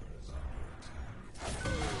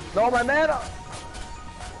 No, my mana!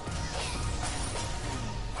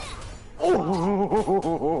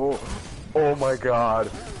 Oh, oh my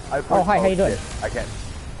god. Oh, hi, how you doing? Shit.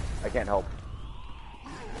 I can't help.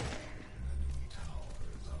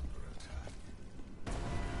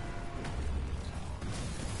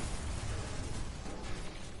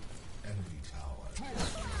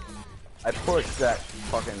 I pushed that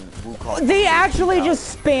fucking Wukong. They actually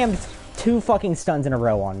just spammed 2 fucking stuns in a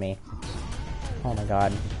row on me. Oh my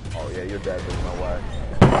god. Oh yeah, you're dead. There's no way.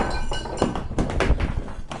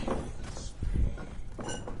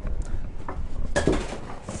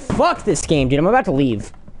 Fuck this game, dude. I'm about to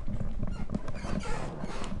leave.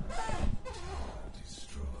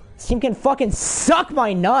 This team can fucking suck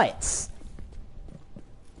my nuts.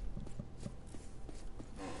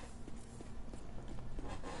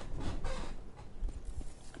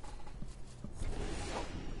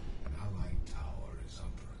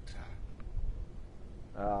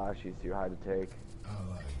 Ah, she's too high to take.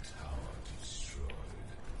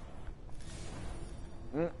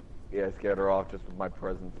 Yeah, I scared her off just with my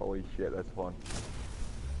presence. Holy shit, that's fun.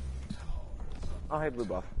 Oh, hey, blue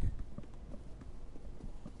buff.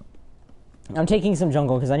 I'm taking some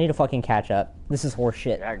jungle because I need to fucking catch up. This is horse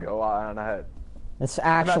shit. Yeah, go on ahead. It's I'm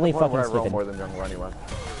at the actually point fucking where I roam stupid. more than jungle anyway.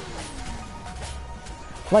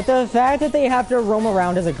 Like, the fact that they have to roam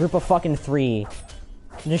around as a group of fucking 3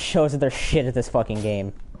 just shows that they're shit at this fucking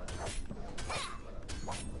game.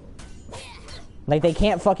 Like, they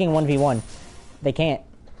can't fucking 1v1. They can't.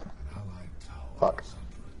 Fuck.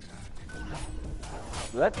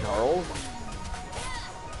 Is that Charles?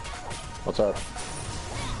 What's up?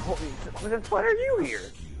 Then why are you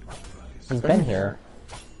here? He's been here.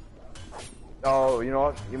 Oh, you know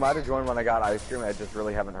what? You might have joined when I got ice cream. I just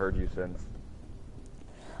really haven't heard you since.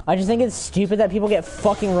 I just think it's stupid that people get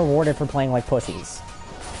fucking rewarded for playing like pussies.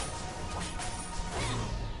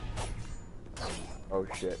 Oh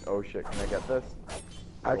shit, oh shit, can I get this?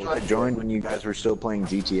 Actually, I joined when you guys were still playing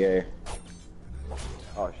GTA.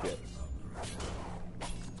 Oh shit.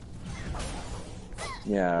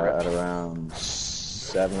 Yeah, at around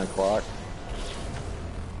 7 o'clock.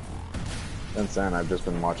 Since then, I've just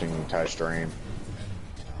been watching Ty stream.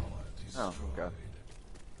 Oh, okay.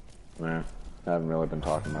 Yeah, I haven't really been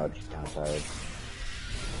talking much. Kind of tired.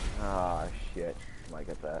 Ah, shit. Might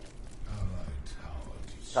get that.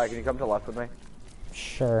 Ty, can you come to left with me?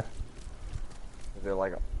 Sure. Is there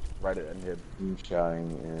like right at end?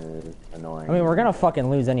 Shouting is annoying. I mean, we're gonna fucking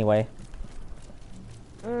lose anyway.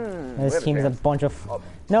 This team's a bunch of...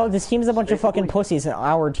 No, this team's a bunch of fucking pussies, and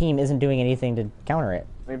our team isn't doing anything to counter it.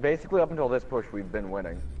 I mean, basically up until this push, we've been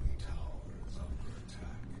winning.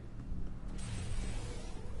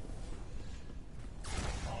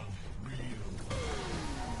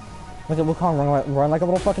 Look at Wukong run like a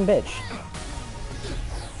little fucking bitch.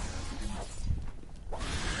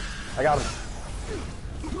 I got him.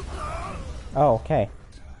 Oh, okay.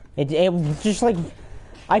 It just like...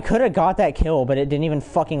 I could have got that kill, but it didn't even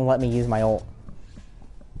fucking let me use my ult.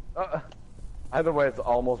 Either way, it's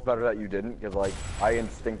almost better that you didn't, because like I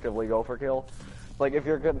instinctively go for kill. Like if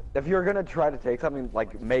you're gonna try to take something,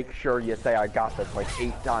 like make sure you say I got this like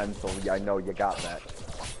 8 times so I know you got that.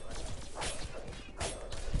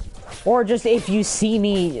 Or just if you see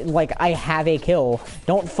me, like, I have a kill,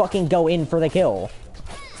 don't fucking go in for the kill.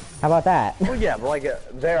 How about that? Well, yeah, but like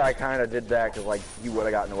there I kind of did that because like you would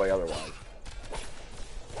have gotten away otherwise.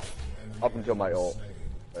 Up until my ult.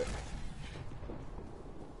 But,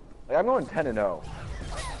 like, I'm going 10-0.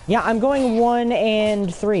 Yeah, I'm going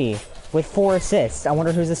 1-3 with 4 assists. I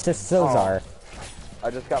wonder whose assists those are.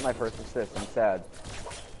 I just got my first assist. I'm sad.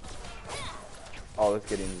 Oh, this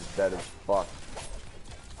Gideon is dead as fuck.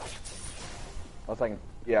 Unless I can...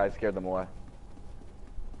 Yeah, I scared them away.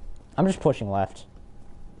 I'm just pushing left.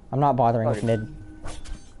 I'm not bothering with mid.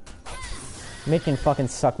 Mid can fucking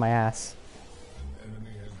suck my ass.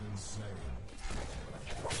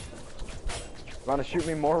 You wanna shoot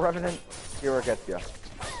me more, Revenant? Here it gets ya.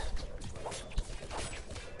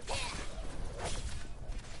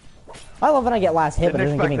 I love when I get last hit, but it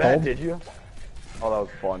doesn't give me gold. Did you? Oh, that was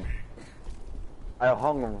fun. I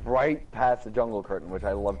hung right past the jungle curtain, which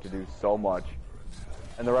I love to do so much.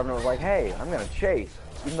 And the Revenant was like, hey, I'm gonna chase.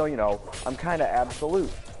 Even though, you know, I'm kinda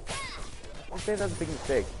absolute. I'll say that's a big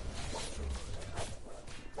mistake.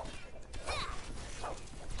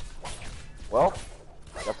 Well,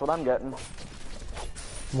 that's what I'm getting.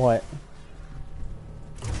 What?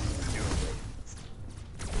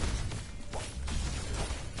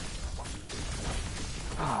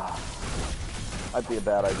 Might be a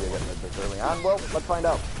bad idea getting it this early on. Well, let's find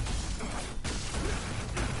out.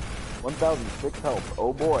 1,006 health.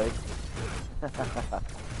 Oh boy.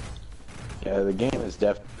 Yeah, the game has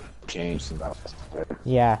definitely changed since I was there.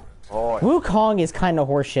 Yeah. Oh, Wukong is kind of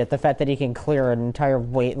horseshit. The fact that he can clear an entire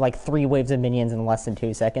wave, like 3 waves of minions in less than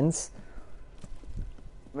 2 seconds.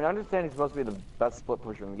 I mean, I understand he's supposed to be the best split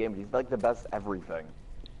pusher in the game, but he's like the best everything.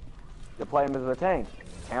 You play him as a tank,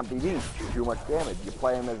 can't be beat, too much damage. You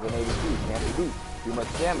play him as an ADC, can't be beat, too much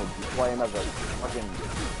damage. You play him as a fucking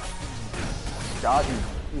dodgy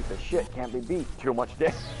piece of shit, can't be beat, too much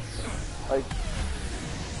damage. Like,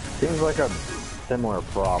 Seems like a similar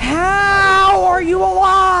problem. How are you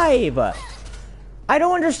alive? I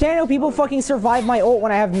don't understand how people fucking survive my ult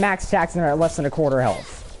when I have max stacks and they're at less than a quarter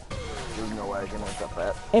health. There's no way I can accept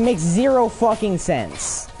that. It makes zero fucking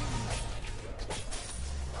sense.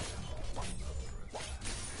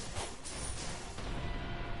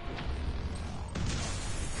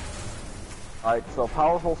 Alright, so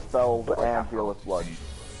powerful spells and fearless blood.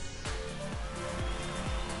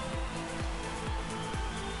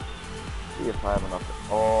 See if I have enough.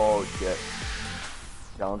 Oh shit.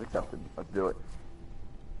 Challenge accepted. Let's do it.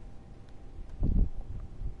 Come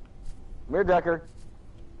here, Decker.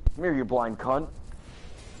 Come here, you blind cunt.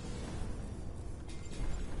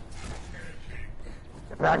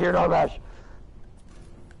 Get back here, Nomesh.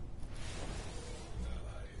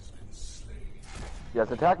 Yes,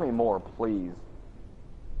 attack me more, please.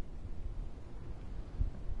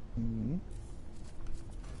 Mm-hmm.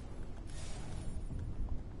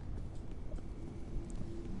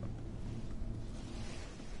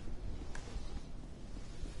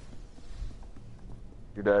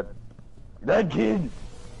 You're dead. You're dead, kid!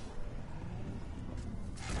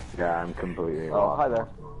 Yeah, I'm completely Oh, lost hi there.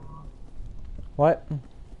 What?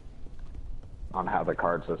 on how the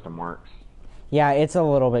card system works. Yeah, it's a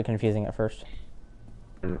little bit confusing at first.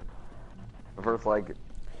 The first, like...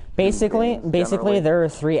 Basically, generally. there are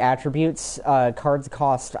 3 attributes. Cards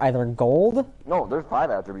cost either gold. No, there's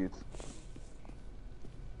 5 attributes.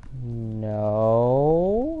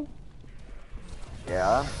 No.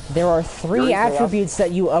 Yeah. There are 3 Fury attributes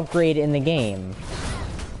that you upgrade in the game.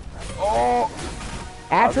 Oh!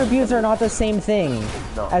 Attributes are not the same thing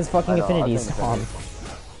No, as fucking I know, affinities, I Tom.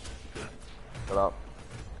 think Shut up.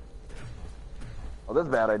 Oh, that's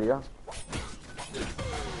a bad idea.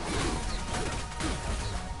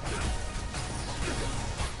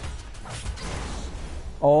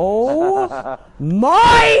 Oh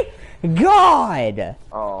my god!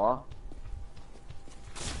 Aw.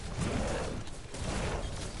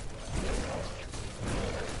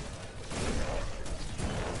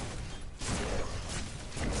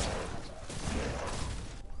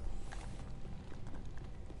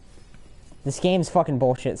 This game's fucking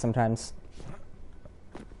bullshit sometimes.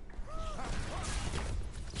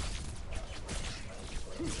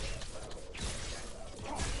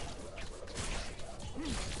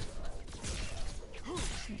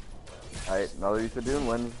 Alright, another use of Dune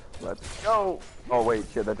wins. Let's go! Oh wait,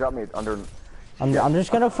 shit, that dropped me under... I'm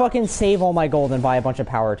just gonna fucking save all my gold and buy a bunch of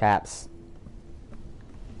power taps.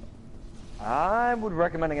 I would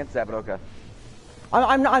recommend against that, but okay.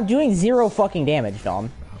 I'm doing 0 fucking damage,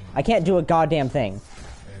 Dom. I can't do a goddamn thing.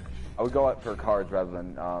 I would go out for cards rather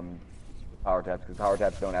than power taps, because power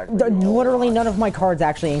taps don't actually... Literally none of my cards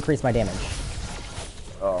actually increase my damage.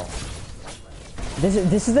 Oh.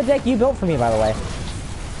 This is the deck you built for me, by the way.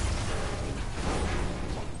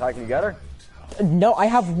 Ty, can you get her? No, I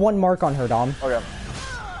have 1 mark on her, Dom. Okay.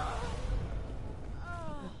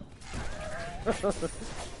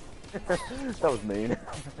 That was mean.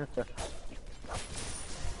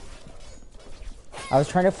 I was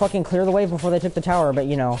trying to fucking clear the wave before they took the tower, but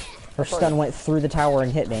you know, her stun went through the tower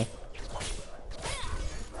and hit me.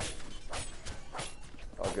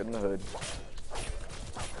 Oh, good in the hood.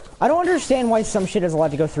 I don't understand why some shit is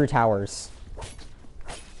allowed to go through towers.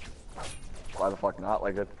 Why the fuck not?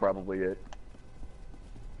 Like, that's probably it.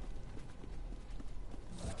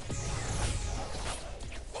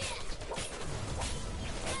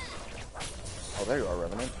 Oh, there you are,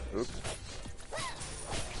 Revenant. Oops.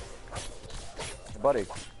 Hey, buddy.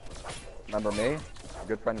 Remember me? Your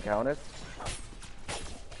good friend Countess?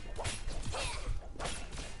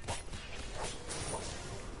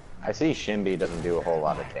 I see Shimby doesn't do a whole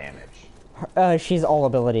lot of damage. She's all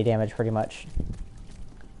ability damage, pretty much.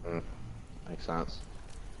 Makes sense.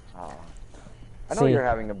 Oh. I know See. you're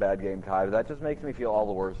having a bad game, Ty, but that just makes me feel all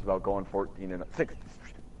the worse about going 16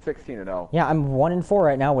 and 0. Yeah, I'm 1-4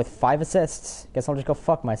 right now with 5 assists. Guess I'll just go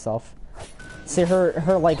fuck myself. See her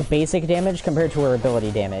like basic damage compared to her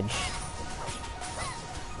ability damage.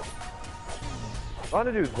 I want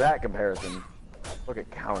to do that comparison. Look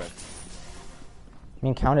at Countess. I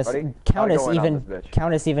mean, Countess Ready? I'll go in on this bitch.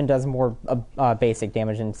 Countess even does more basic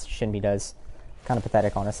damage than Shinbi does. Kind of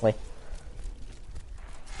pathetic, honestly.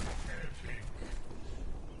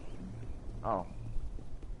 Oh.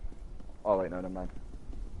 Oh, wait, no, never mind.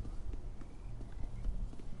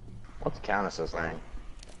 What's Countess's thing?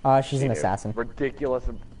 She's an assassin.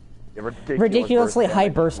 Ridiculously High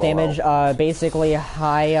burst low damage. health. Basically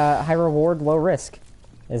high reward, low risk,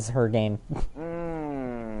 is her game.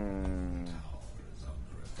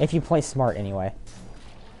 If you play smart, anyway.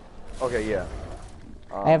 Okay, yeah.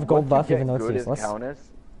 I have gold what buff could even get though it's good as useless. Countess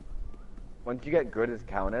once you get good as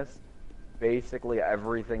Countess, basically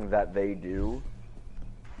everything that they do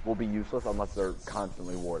will be useless unless they're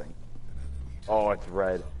constantly warding. Oh, it's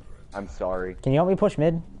red. I'm sorry. Can you help me push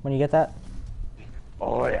mid when you get that?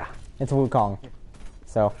 Oh yeah. It's Wukong.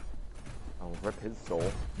 So. I'll rip his soul.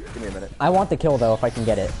 Give me a minute. I want the kill though if I can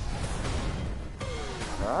get it.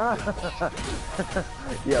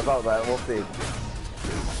 Yeah, about that. We'll see.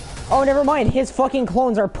 Oh, never mind. His fucking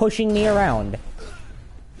clones are pushing me around.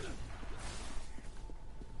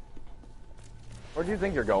 Where do you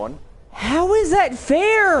think you're going? How is that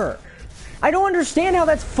fair? I don't understand how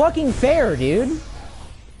that's fucking fair, dude.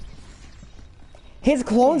 His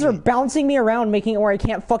clones are bouncing me around, making it where I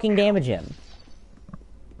can't fucking damage him.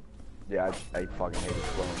 Yeah, I fucking hate his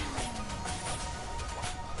clone.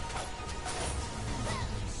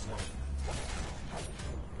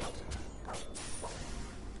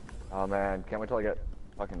 Oh man, can't wait till I get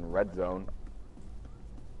fucking red zone.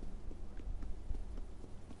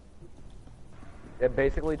 It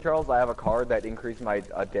basically, Charles, I have a card that increases my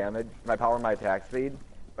damage, my power, and my attack speed,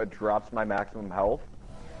 but drops my maximum health.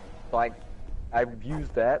 So I've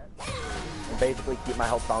used that and basically keep my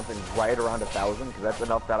health bouncing right around 1,000 because that's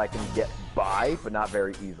enough that I can get by, but not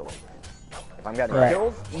very easily. If I'm getting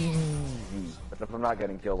kills, easy. But if I'm not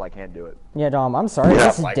getting kills, I can't do it. Yeah, Dom, I'm sorry.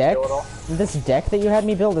 Yeah, This deck that you had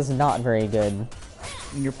me build is not very good.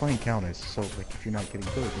 And you're playing Countess, so like if you're not getting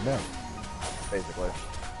killed, you're dead. Basically.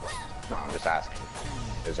 No, I'm just asking.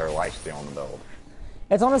 Is there lifesteal on the build?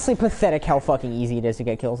 It's honestly pathetic how fucking easy it is to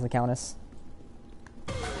get kills with the Countess.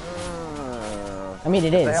 I mean,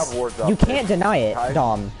 it is. You can't deny it,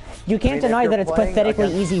 Dom. You can't deny that it's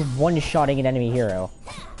pathetically easy one-shotting an enemy hero.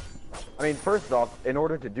 I mean, first off, in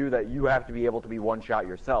order to do that, you have to be able to be one-shot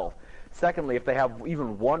yourself. Secondly, if they have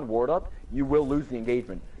even one ward up, you will lose the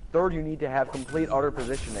engagement. Third, you need to have complete utter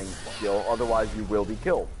positioning skill, otherwise you will be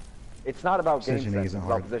killed. It's not about game sense, it's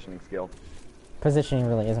about positioning skill. Positioning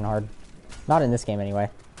really isn't hard. Not in this game,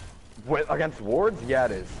 anyway. Against wards? Yeah,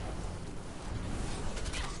 it is.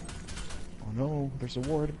 Oh no, there's a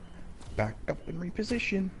ward. Back up and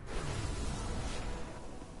reposition.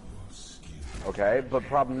 Okay, but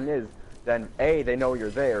problem is, then A, they know you're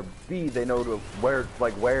there. B, they know where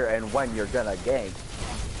and when you're gonna gank.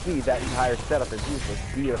 C, that entire setup is useless.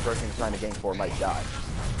 D, the person you're trying to gank for might die.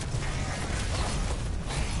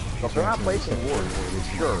 So if they're not placing wards,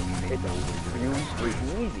 sure, it's really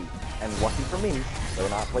freaking easy. And lucky for me, they're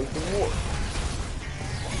not placing wards.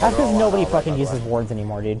 That's because nobody fucking uses wards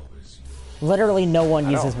anymore, dude. Literally no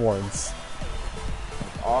one uses wards.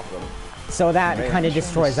 Awesome. So that kind of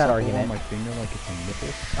destroys that argument. My finger like it's a nipple.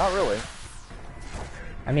 Not really.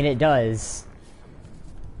 I mean, it does.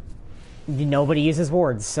 Nobody uses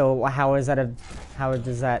wards, so how is that how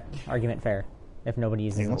does that argument fare if nobody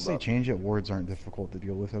uses Unless wards? they change it, wards aren't difficult to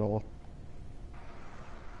deal with at all.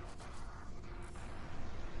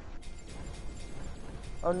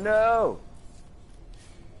 Oh no!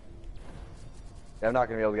 Yeah, I'm not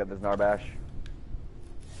gonna be able to get this Narbash.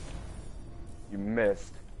 You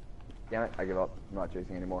missed. Damn it, I give up. I'm not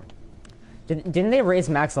chasing anymore. Didn't they raise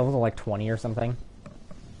max level to like 20 or something?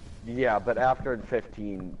 Yeah, but after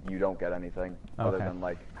 15, you don't get anything other than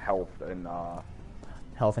like health and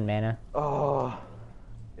Health and mana. Oh,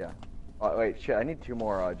 yeah. Wait, shit. I need 2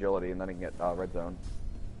 more agility, and then I can get red zone.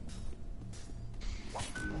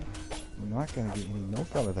 I'm not gonna get any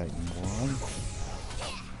milk out of that, you moron.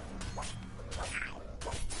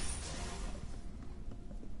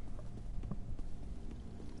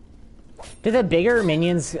 Do the bigger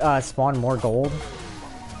minions spawn more gold?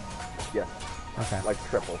 Yes. Okay. Like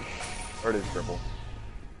triple. Or it is triple.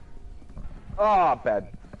 Ah, bad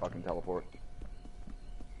fucking teleport.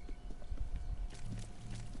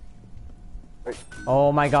 Wait.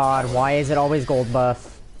 Oh my god, why is it always gold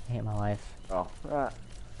buff? I hate my life. Oh.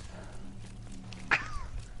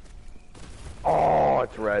 Oh,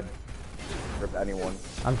 it's red. Rip anyone.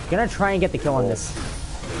 I'm gonna try and get the kill on this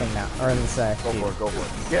thing now. Or in this, Go for it, go for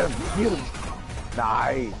it. Get him! Get him!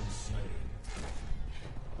 Nice!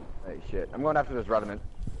 Hey, shit. I'm going after this Revenant.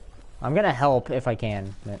 I'm gonna help if I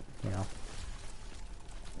can, but, you know.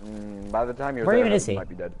 By the time you're Where there, even is he? Might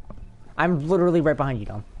be dead. I'm literally right behind you,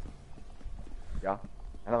 Dom. Yeah?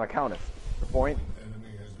 And I'm a Countess. The point?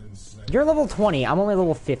 You're level 20, I'm only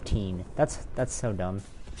level 15. That's so dumb.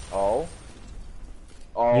 Oh?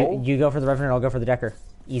 Oh? You go for the Revenant, I'll go for the Decker.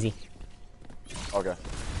 Easy. Okay.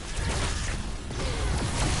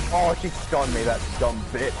 Oh, she stunned me, that dumb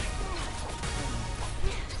bitch.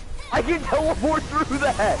 I can teleport through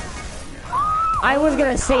that! I was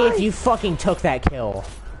gonna say if you fucking took that kill.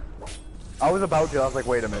 I was about to, I was like,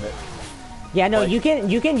 wait a minute. Yeah, no, Like, you can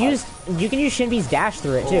use Shinbi's dash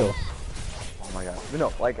through it too. Oh my god.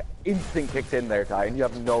 No, like, instinct kicked in there, Ty, and you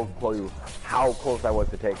have no clue how close I was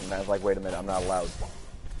to taking that. I was like, wait a minute, I'm not allowed.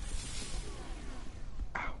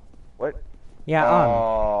 What? Yeah,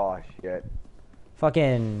 Oh, shit.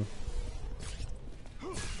 fucking...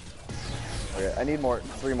 Okay, I need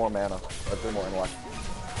 3 more mana. Or 3 more intellect.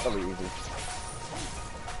 That'll be easy.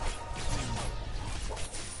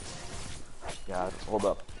 God, hold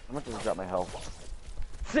up. How much does it drop my health?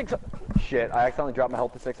 6. Shit, I accidentally dropped my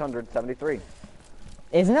health to 673.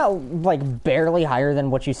 Isn't that, like, barely higher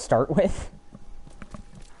than what you start with?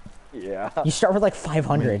 Yeah. You start with, like,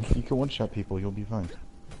 500. You can one-shot people, you'll be fine.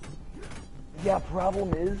 Yeah,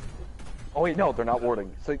 problem is... Oh wait, no, they're not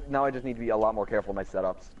warding. So now I just need to be a lot more careful with my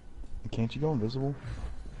setups. Can't you go invisible?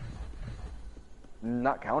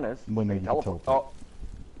 Not Countess. When I you can can teleport. Oh.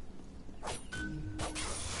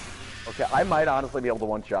 Okay, I might honestly be able to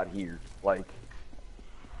one-shot here. Like...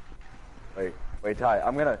 Wait, Ty,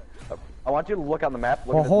 I'm gonna... I want you to look on the map.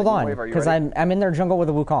 Look Well, at hold this on, wave. Are you because ready? I'm in their jungle with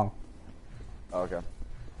a Wukong. Oh, okay.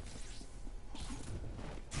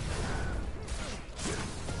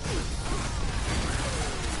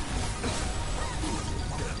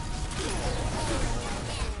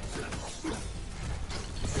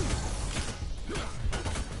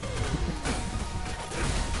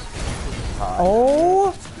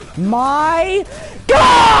 Oh my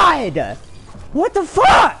god! What the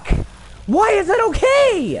fuck? Why is that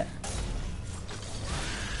okay?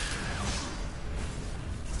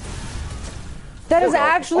 That is no.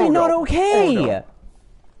 actually Oh, not no. okay! Oh, no.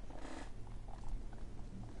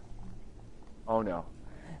 Oh no.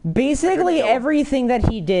 Basically kill him. everything that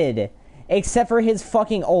he did, except for his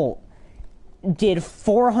fucking ult, did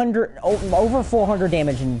over 400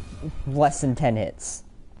 damage in less than 10 hits.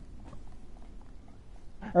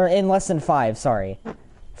 Or in less than 5, sorry.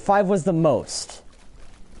 5 was the most.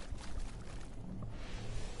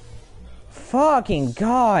 Fucking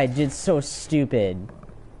god, it's so stupid.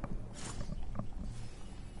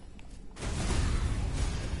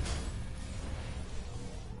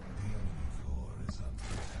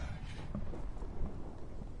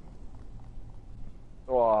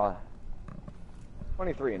 So,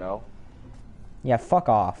 23, no? Yeah, fuck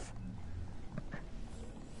off.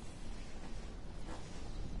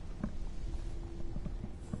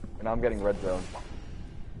 And now I'm getting red zone.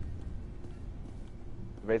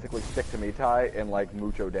 Basically stick to me, Ty, and like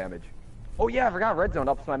mucho damage. Oh yeah, I forgot red zone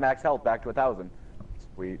ups my max health back to 1,000.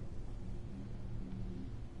 Sweet.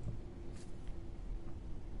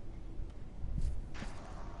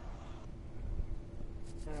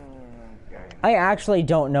 Okay. I actually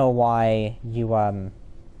don't know why you,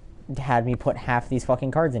 had me put half these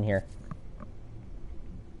fucking cards in here.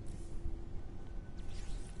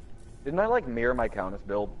 Didn't I like mirror my Countess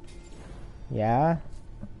build? Yeah?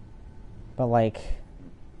 But, like...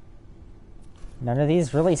 none of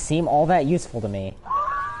these really seem all that useful to me.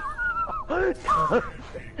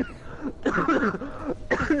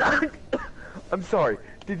 I'm sorry.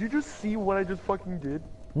 Did you just see what I just fucking did?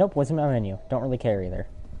 Nope, wasn't my menu. Don't really care either.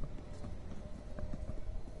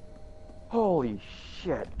 Holy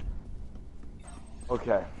shit.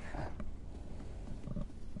 Okay.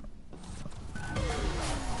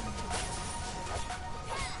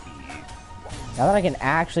 Now that I can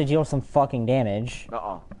actually deal some fucking damage...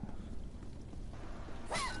 Uh-uh.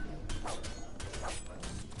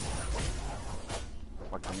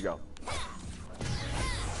 Fuck, you go.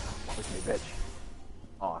 Look at me, bitch.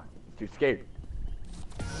 Aw, too scared.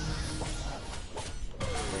 Wait,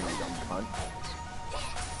 you dumb cunt.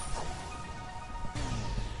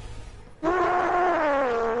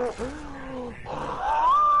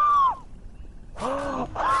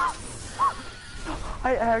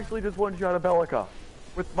 I actually just one-shot a Bellica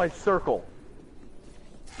with my circle.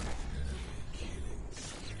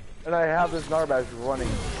 And I have this Narbash running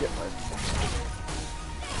shitless.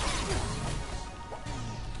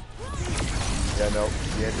 Yeah, no,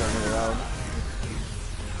 he ain't turning around.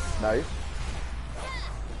 Nice.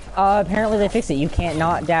 Apparently they fixed it. You can't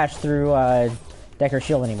not dash through, Decker's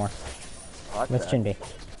shield anymore. Watch With that. Shinbi.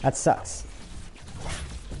 That sucks.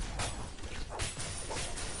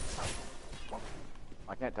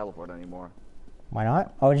 I can't teleport anymore. Why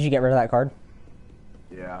not? Oh, did you get rid of that card?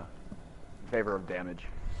 Yeah. In favor of damage.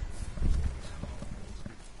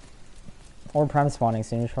 Or Prime spawning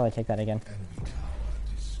soon. We should probably take that again.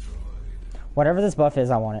 Whatever this buff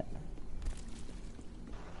is, I want it.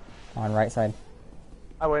 On right side.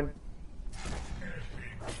 I win.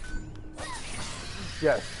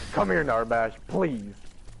 Yes. Come here, Narbash, please.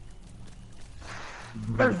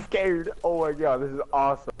 They're scared. Oh my god, this is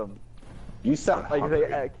awesome. You sound Like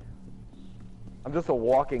hungry. I'm just a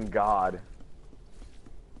walking god.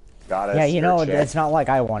 Goddess, Yeah, you you're know, a chick. it's not like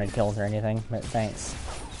I wanted kills or anything, but thanks.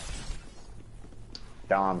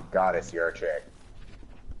 Dom, goddess, you're a chick.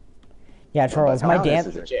 Yeah, Charles, my Goddess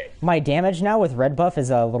is a chick. my damage now with red buff is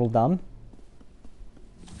a little dumb.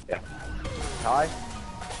 Yeah. Hi.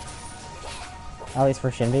 At least for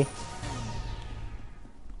Shinbi.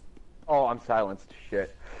 Oh, I'm silenced.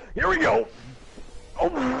 Shit. Here we go. Oh.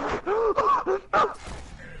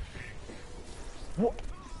 What?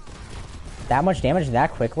 That much damage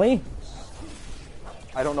that quickly?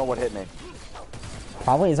 I don't know what hit me.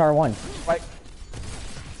 Probably is R1. Like,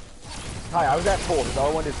 hi, I was at full. His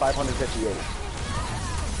R1 did 558.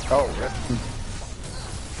 Oh,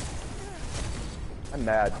 I'm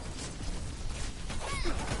mad.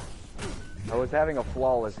 I was having a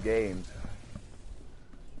flawless game.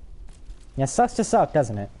 Yeah, sucks to suck,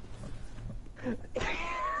 doesn't it?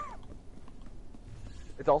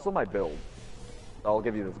 It's also my build. I'll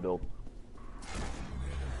give you this build.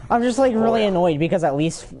 I'm just like really yeah. annoyed because at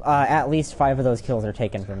least 5 of those kills are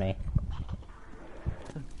taken from me.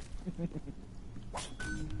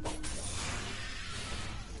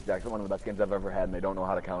 It's actually one of the best games I've ever had, and they don't know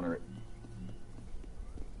how to counter it.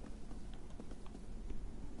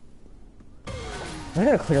 They're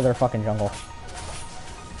gonna clear their fucking jungle.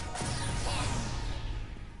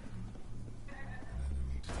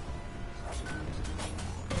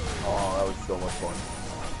 Oh, that was so much fun.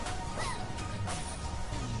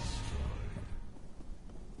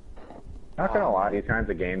 not gonna lie, these kinds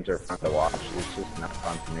of games are fun to watch. It's just not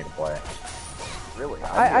fun for me to play. Really?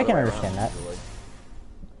 I can understand that.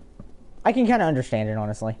 I can kind of understand it,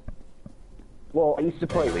 honestly. Well, I used to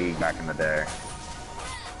play League back in the day.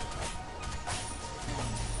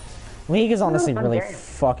 League is honestly fun really game.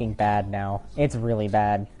 fucking bad now. It's really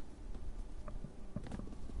bad.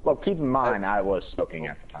 Well, keep in mind, I was soaking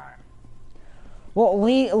at the time. Well,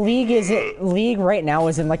 League right now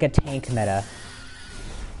is in like a tank meta.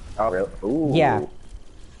 Oh, really? Ooh. Yeah.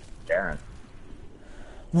 Darren.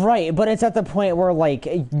 Right, but it's at the point where like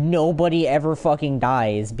nobody ever fucking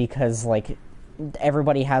dies because like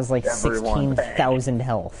everybody has like Everyone's 16,000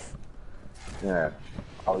 health. Yeah.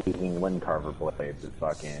 I was using wind carver blades as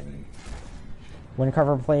fucking... When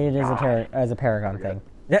cover played as a Paragon thing.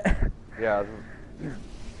 Yeah.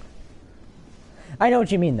 I know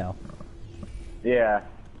what you mean though. Yeah.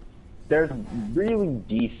 There's a really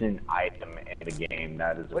decent item in the game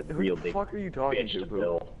that is a What? Who real the big fuck are you talking bitch to, to Poop?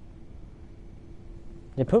 build.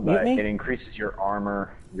 Did Poop mute But me? it increases your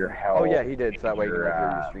armor, your health, Oh, yeah, he did, so that way you your can hear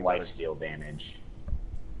your stream better. lifesteal damage.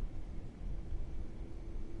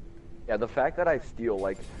 Yeah, the fact that I steal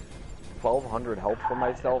like 1,200 health from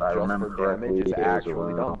myself If I just remember for damage correctly, is it was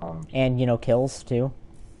actually dumb. around, And you know kills too.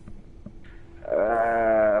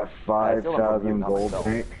 5,000 not gold myself.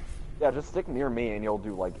 tank. Yeah, just stick near me and you'll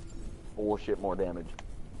do like bullshit more damage.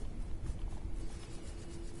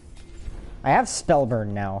 I have Spellburn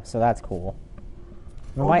now, so that's cool.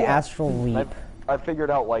 Oh, My yeah. Astral Leap. I figured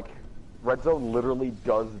out like Red Zone literally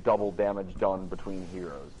does double damage done between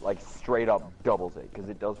heroes. Like straight up doubles it because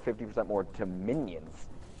it does 50% more to minions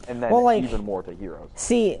and then Well, like- even more to heroes.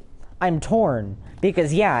 See, I'm torn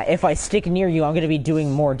because yeah, if I stick near you, I'm gonna be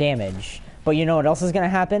doing more damage. But you know what else is gonna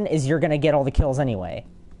happen? Is you're gonna get all the kills anyway.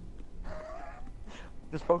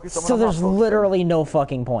 Just focus on So what I'm not there's focusing. literally no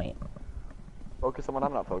fucking point. Focus on what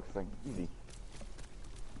I'm not focusing. Easy.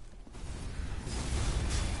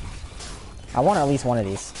 I want at least one of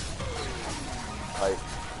these. Like,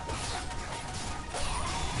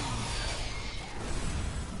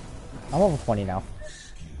 I'm level 20 now.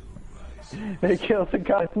 They killed the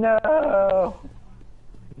guys. No!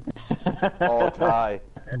 oh, tie.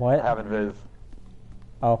 I What? haven't viz.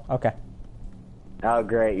 Oh, okay. Oh,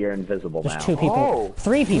 great, you're invisible There's now. 2 people. Oh,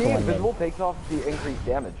 3 people being in mid. invisible takes off the increased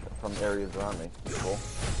damage from areas around me. Cool.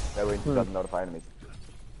 That way it doesn't notify enemies.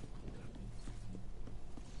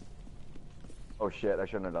 Oh shit, I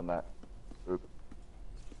shouldn't have done that. Oop.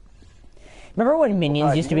 Remember when minions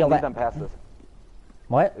Alright, used to you be can able lead them to... past this.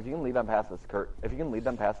 What? If you can lead them past this if you can lead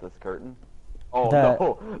them past this curtain. Oh The-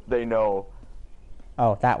 no, they know.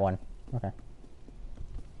 Oh, that one. Okay.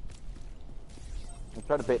 Let's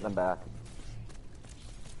try to bait them back.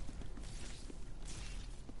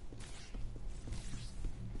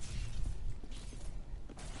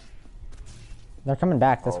 They're coming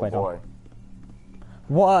back this Oh way, boy. though.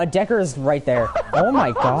 Whoa, Decker's right there. Oh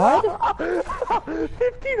my god!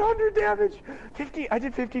 1,500 damage! 15, I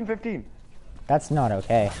did 15. That's not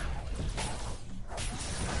okay.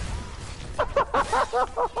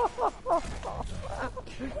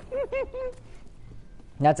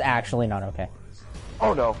 That's actually not okay.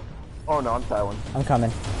 Oh no. Oh no, I'm silent. I'm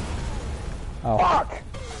coming. Oh. Fuck!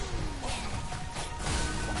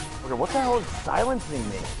 Decker, what the hell is silencing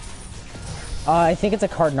me? I think it's a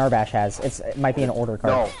card Narbash has. It might be an order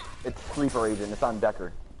card. No, it's Sleeper Agent. It's on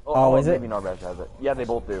Decker. Oh, is it? Maybe Narbash has it. Yeah, they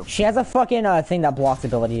both do. She has a fucking thing that blocks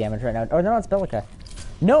ability damage right now. Oh, no, it's Bellica.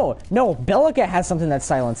 No, Bellica has something that's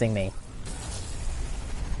silencing me.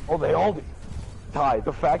 Oh, they all do. Ty,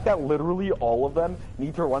 the fact that literally all of them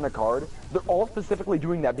need to run a card, they're all specifically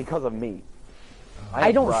doing that because of me.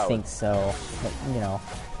 I don't think so, but, you know.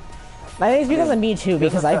 I think it's because of me too,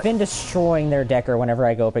 because I've been destroying their Decker whenever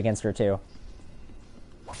I go up against her too.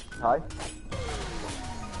 Ty?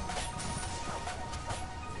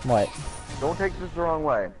 What? Don't take this the wrong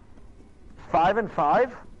way. 5 and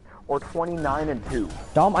 5 or 29 and 2?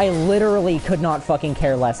 Dom, I literally could not fucking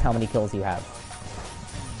care less how many kills you have.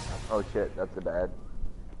 Oh shit, that's a bad.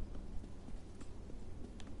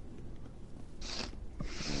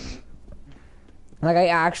 Like, I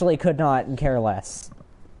actually could not care less.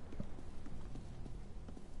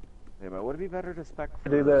 Hey, but would it be better to spec for...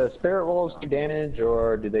 Do the spirit wolves do damage,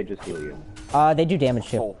 or do they just heal you? They do damage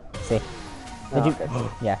too. Oh. See? They do... Okay.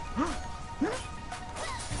 Yeah.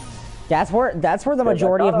 That's where the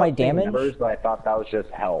majority of my damage... Numbers, but I thought that was just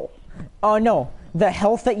health. Oh, no. The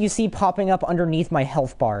health that you see popping up underneath my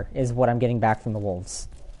health bar is what I'm getting back from the wolves.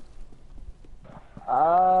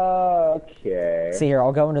 Okay. See here,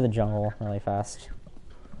 I'll go into the jungle really fast.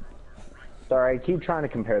 Sorry, I keep trying to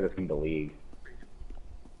compare this thing to League.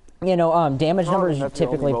 You know, damage numbers that's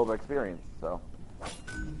typically... the only world experience, so...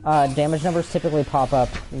 damage numbers typically pop up,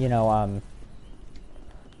 you know,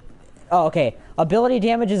 Oh, okay. Ability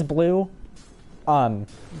damage is blue.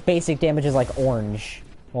 Basic damage is like orange.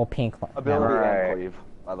 Well, pink. Ability Right. and cleave,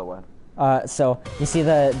 by the way. So, you see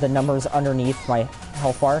the numbers underneath my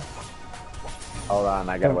health bar? Hold on,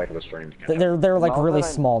 I gotta wait for the stream to catch up. They're like Not really that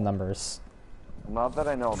I- small numbers. Not that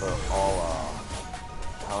I know, they're all,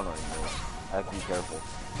 countering me. I have to be careful.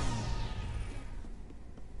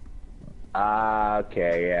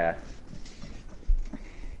 Okay, yeah.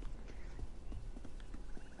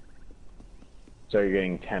 So you're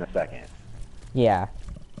getting 10 a second. Yeah.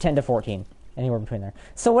 10 to 14. Anywhere between there.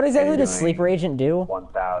 So what exactly you're does doing- Sleeper Agent do?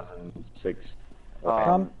 1,006.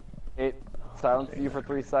 It silences you for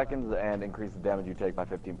 3 seconds and increases the damage you take by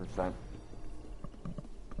 15%.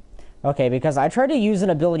 Okay, because I tried to use an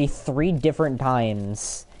ability 3 different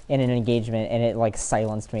times in an engagement, and it, like,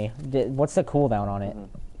 silenced me. What's the cooldown on it?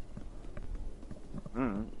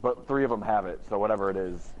 But 3 of them have it, so whatever it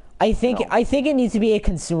is. I think No. it needs to be a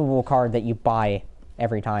consumable card that you buy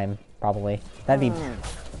every time, probably. That'd be...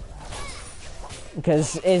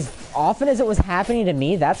 Because as often as it was happening to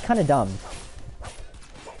me, that's kind of dumb.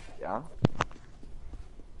 Yeah?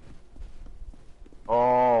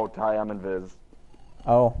 Oh, Ty, I'm invis.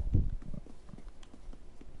 Oh.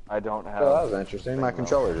 I don't have... Oh, that was interesting. My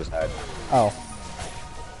controller just died. Oh.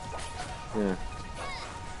 Yeah.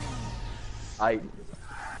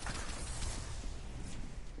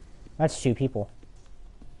 That's 2 people.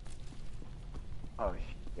 Oh,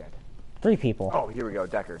 shit. 3 people. Oh, here we go,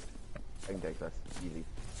 Decker. I can take this. Easy.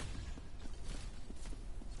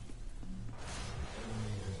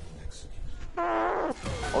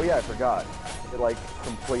 Oh yeah, I forgot. It like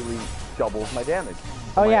completely doubles my damage.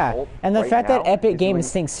 Oh My yeah, ult and the right fact that now Epic is Games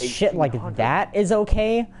doing thinks shit like 1800. that is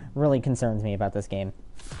okay really concerns me about this game.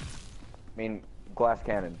 I mean, glass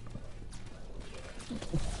cannon.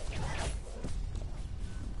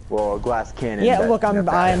 Well, glass cannon. Yeah, that- look,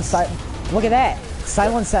 that- look at that.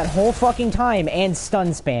 Silence that whole fucking time and stun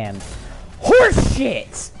spam. Horse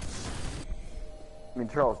shit! I mean,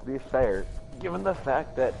 Charles, to be fair, given the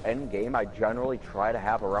fact that end game I generally try to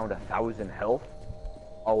have around 1,000 health,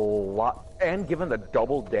 a lot, and given the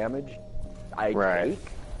double damage I Right.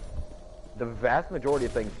 take, the vast majority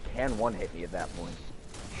of things can one-hit me at that point.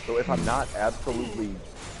 So if I'm not absolutely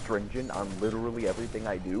stringent on literally everything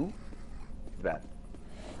I do, that.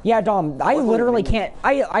 Yeah, Dom, I Luckily, literally we- can't.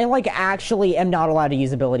 I like actually am not allowed to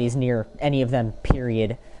use abilities near any of them.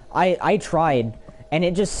 Period. I tried, and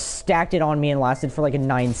it just stacked it on me and lasted for like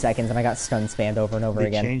 9 seconds, and I got stun spammed over and over They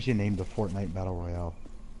again. changed the name to Fortnite Battle Royale.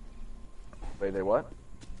 Wait, they what?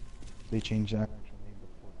 They changed that.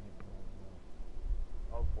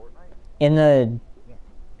 Oh, Fortnite? In the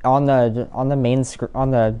on the main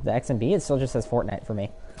on the XMB, it still just says Fortnite for me.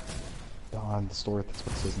 On the store, that's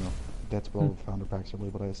what it says now. That's what all the founder packs are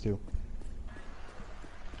labeled as too. I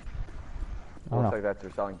don't Looks know. like that's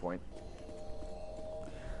their selling point.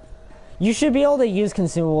 You should be able to use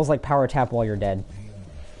consumables like Power Tap while you're dead.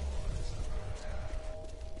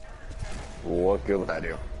 What good would that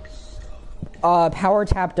do? Power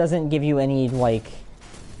Tap doesn't give you any, like,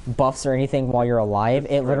 buffs or anything while you're alive.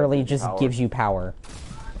 It literally just power. gives you power.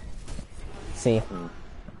 See?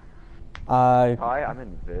 Hi, I'm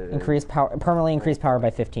invis. Increase power, permanently increase power by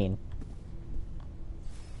 15.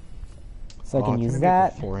 So I can use it be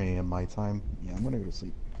that. at 4 a.m. my time? Yeah, I'm gonna go to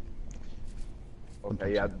sleep.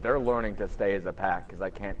 Okay, yeah, they're learning to stay as a pack because I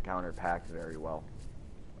can't counter packs very well.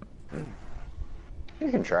 You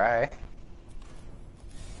can try.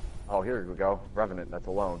 Oh, here we go. Revenant, that's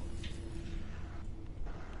alone.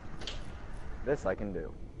 This I can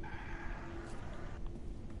do.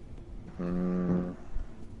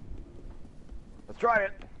 Let's try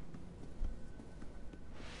it.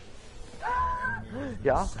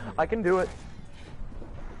 Yeah, I can do it.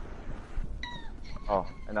 Oh,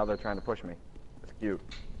 and now they're trying to push me. It's cute.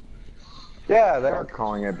 Yeah, they're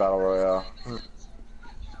calling it Battle Royale.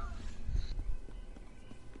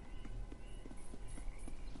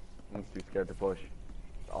 I'm too scared to push.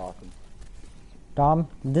 It's awesome. Dom,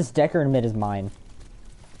 this Decker in mid is mine.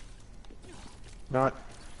 Not.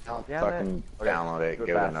 Yeah, Fucking download it. Do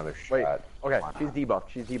Give fast. it another Wait, shot. okay, Why she's not? debuffed.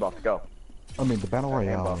 She's debuffed. Go. I mean, the Battle Okay,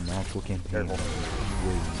 Royale buff. and the actual campaign Careful. is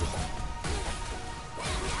way different.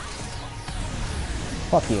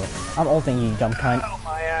 Fuck you. I'm ulting you, dumb cunt. Oh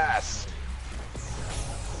my ass!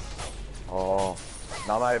 Oh,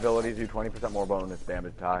 now my abilities do 20% more bonus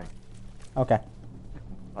damage tie. Okay.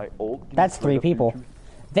 I ult. That's 3 people.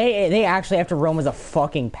 They actually have to roam as a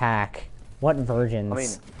fucking pack. What virgins? I mean,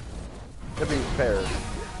 to be fair,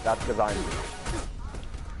 that's because I'm.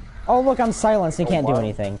 Oh look, I'm silenced and can't do wow.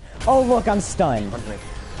 anything. Oh look, I'm stunned. Punch me.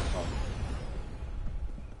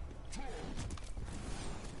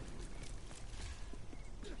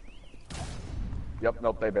 Yep,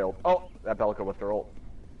 nope, they bailed. Oh, that Belka with their ult.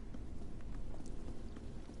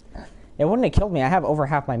 It wouldn't have killed me. I have over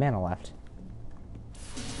half my mana left.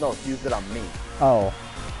 No, she used it on me. Oh.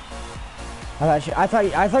 I thought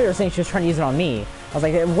you were saying she was trying to use it on me. I was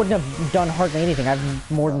like, it wouldn't have done hardly anything. I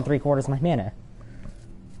have more than 3/4 of my mana.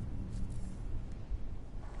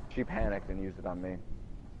 She panicked and used it on me.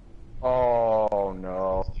 Oh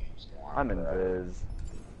no. I'm invis.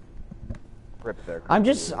 Rip there. I'm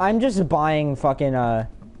just buying fucking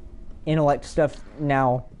intellect stuff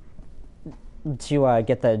now to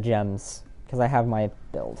get the gems because I have my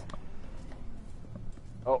build.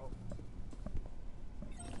 Oh.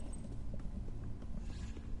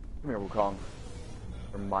 Come here, Wukong.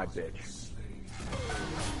 You're my bitch.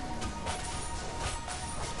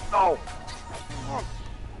 Oh!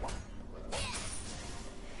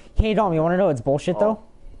 Hey Dom, you want to know what's bullshit though?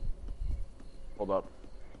 Hold up.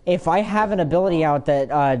 If I have an ability out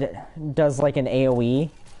that does like an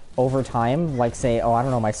AoE over time, like say, oh I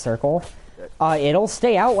don't know, my circle, it'll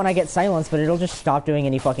stay out when I get silenced, but it'll just stop doing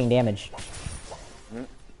any fucking damage.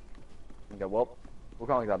 Okay, well,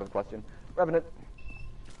 Wukong's out of the question. Revenant.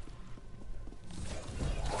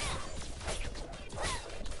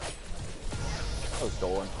 That was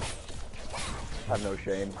stolen. I have no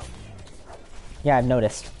shame. Yeah, I've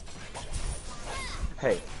noticed.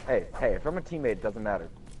 Hey, if I'm a teammate, it doesn't matter.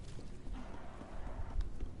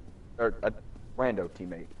 Or a rando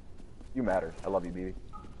teammate. You matter. I love you, BB.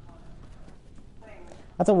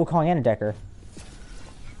 That's a Wukong and a Decker.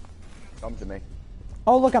 Come to me.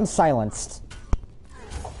 Oh look, I'm silenced.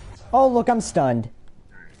 Oh look, I'm stunned.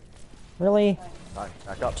 Really? Alright,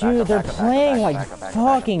 back up. Dude, they're playing like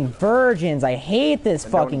fucking virgins. I hate this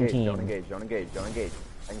fucking team. Don't engage.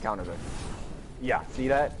 I can counter this. Yeah, see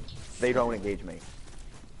that? They don't engage me.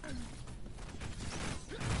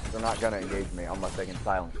 They're not gonna engage me unless they can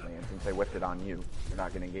silence me, and since they whipped it on you, they're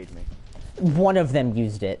not gonna engage me. One of them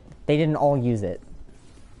used it. They didn't all use it.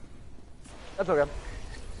 That's okay.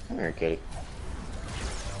 Come here, Kitty.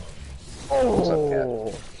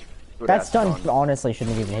 Oh! That stun honestly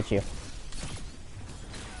shouldn't have even hit you.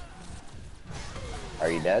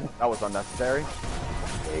 Are you dead? That was unnecessary.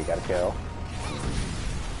 Yeah, you got a kill.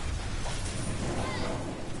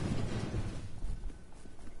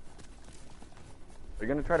 Are you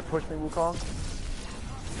gonna try to push me, Wukong?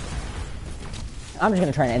 I'm just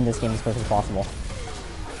gonna try and end this game as quick as possible.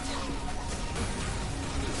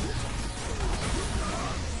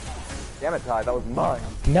 Damn it, Ty, that was mine.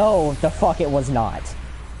 No, the fuck it was not.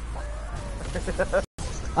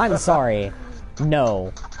 I'm sorry.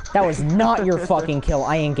 No. That was not your fucking kill.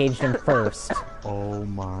 I engaged him first. Oh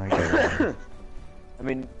my god. I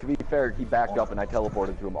mean, to be fair, he backed up and I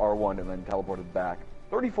teleported to him R1 and then teleported back.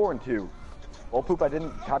 34 and 2. Well, Poop, I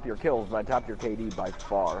didn't top your kills, but I topped your KD by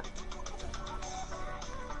far.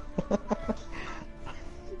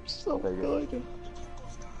 So There you go. good.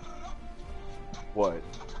 What?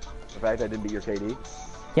 The fact I didn't beat your KD?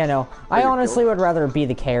 Yeah, no. I your honestly kills? would rather be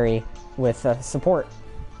the carry with support.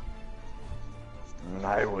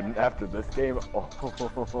 I wouldn't after this game.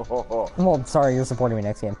 Oh. Well, sorry, you're supporting me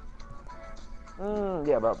next game.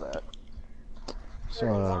 Yeah, about that. So,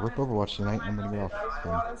 rip Overwatch tonight, I'm gonna get off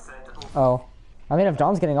then. Oh. I mean, if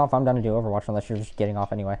Dawn's getting off, I'm down to do Overwatch unless you're just getting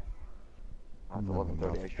off anyway. It's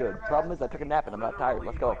 11:30. I should. Problem is, I took a nap and I'm not tired.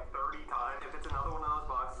 Let's go. 30 times. If it's another one of those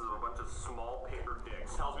boxes of a bunch of small paper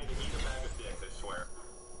dicks, tells me to eat a bag of dicks, I swear.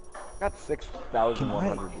 Got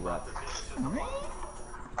 6,100 left.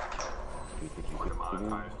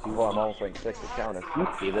 Well, I'm almost rank 6 is counting. You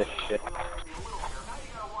see this shit? Now you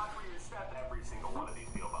gotta watch where you step. Every single one of these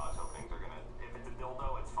PO box openings are gonna. If it's a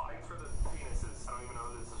dildo, it's fine. Thanks for the penises. I don't even know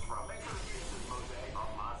who this is from. Thanks for the penises, Mosaic.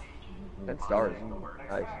 Mozzie. 10 stars.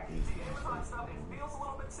 Nice. Amazon stuff. It feels a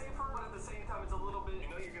little bit safer, but at the same time, it's a little bit. You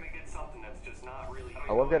know, you're gonna get something that's just not really.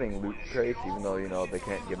 I love getting loot crates, even though, you know, they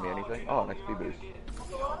can't give me anything. Oh, an XP boost.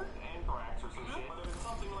 Anthrax or some shit. But if it's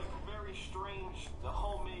something like very strange, the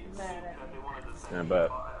homemade soup that they wanted to send. Yeah,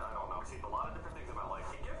 but I don't know. See, a lot of different things about like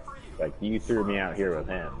a gift for you. like you threw me out here with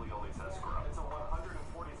him. It's a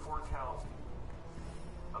 144 count.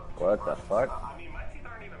 What the fuck? I mean, my teeth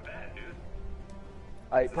aren't even bad, dude.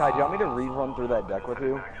 Ty, do you want me to rerun through that deck with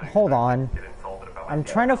you? Hold on. Get insulted about my I'm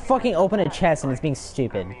trying to fucking open a chest and it's being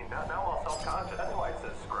stupid. Now I'm all self-conscious. That's why it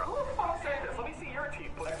says scrub. Who the fuck said this? Let me see your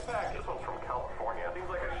teeth. Next back. This one's from California. Seems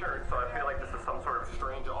like a shirt, so I feel like this is some sort of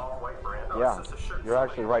strange off-white brand. Oh, Yeah, it's just a shirt. you're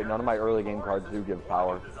actually right. None of my early game cards do give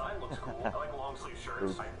power. The design looks cool. I like long sleeve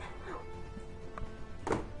shirts.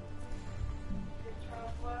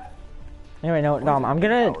 Anyway, no, I'm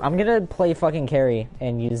gonna play fucking carry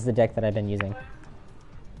and use the deck that I've been using.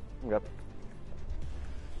 Yep.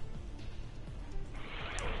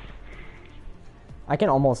 I can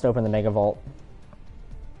almost open the Mega Vault.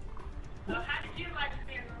 How did you like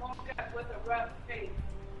being woke up with a rough face?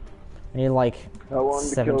 I need like How long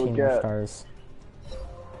to kill a 17 more cat? stars.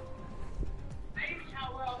 Maybe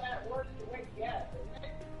how well that works to wake you up, isn't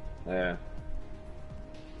it? Yeah.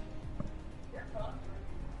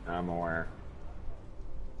 I'm aware.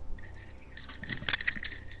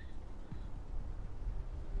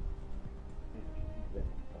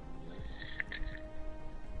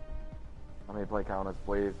 Let me play Countess,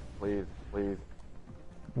 please, please, please.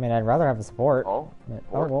 I mean, I'd rather have a support. Oh?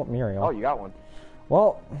 Oh, well, Muriel. Oh, you got one.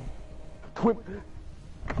 Well,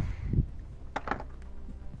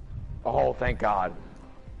 Oh, thank God.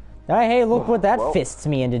 hey, look what that Well. fists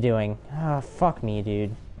me into doing. Ah, fuck me,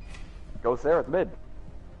 dude. Go Sarah mid.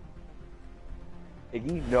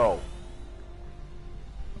 Iggy, no.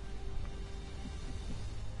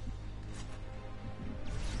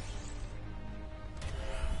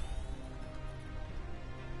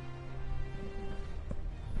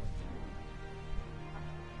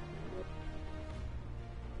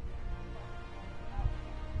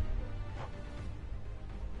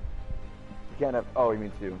 You can't have. Oh, you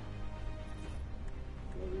mean two.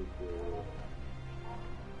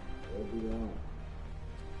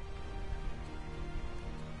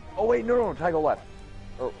 Oh wait, no, Ty, go left.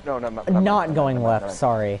 Oh no, Not going left,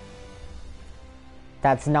 sorry.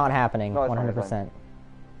 That's not happening, No, it's fine, 100%.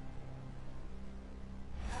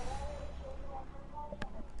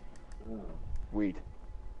 Wheat.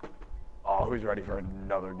 Oh, who's ready for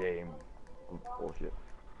another game? Bullshit.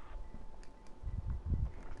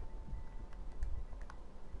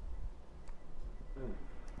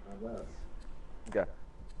 Okay.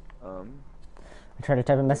 I tried to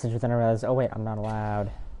type a message, but then I realized, oh wait, I'm not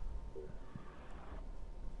allowed.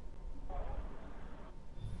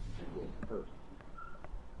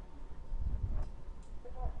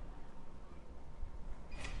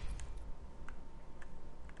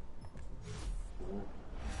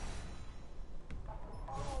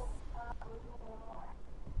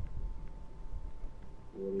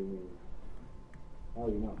 What do you mean? Oh,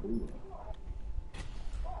 you're not bleeding.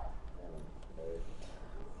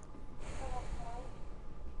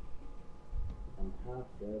 I'm half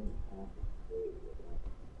dead and half asleep.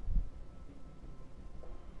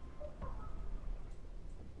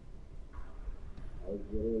 I was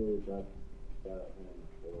literally just got him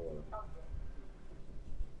for.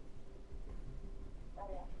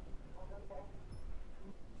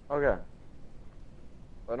 Okay.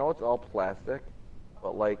 I know it's all plastic,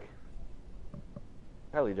 but like,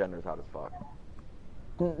 Kylie Jenner's hot as fuck.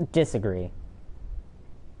 Disagree.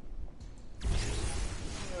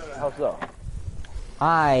 How so?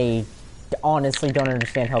 I honestly don't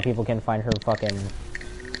understand how people can find her attractive.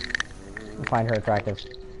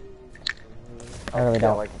 I really Yeah,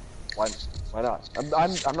 don't. like, why not?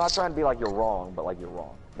 I'm not trying to be like you're wrong, but like you're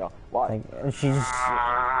wrong. No, why? Like, she just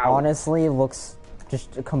honestly looks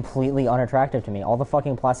just completely unattractive to me. All the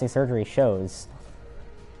fucking plastic surgery shows.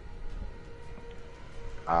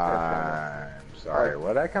 I'm sorry,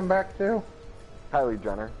 what'd I come back to? Kylie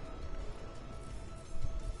Jenner.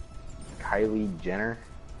 Kylie Jenner.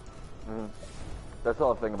 That's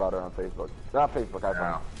all the thing about her on Facebook. Not Facebook, I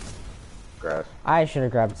found. Gross. I should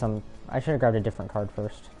have grabbed some. I should have grabbed a different card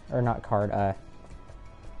first, or not card.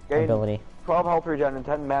 Gain Ability. 12 health regen and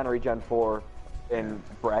 10 mana regen 4 in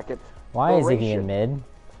brackets. Why is Iggy in mid?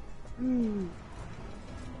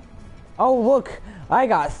 Oh look, I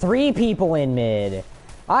got 3 people in mid.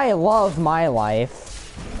 I love my life.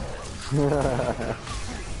 You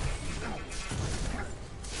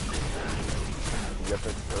get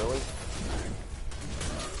this early?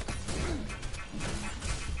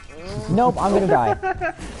 Nope, I'm gonna die.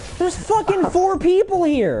 There's fucking 4 people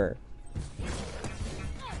here.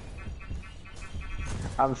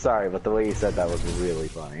 I'm sorry, but the way you said that was really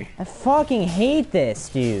funny. I fucking hate this,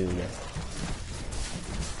 dude.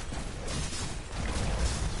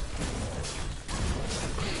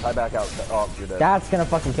 I back out. Oh, you're dead. That's gonna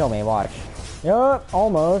fucking kill me, watch. Yup,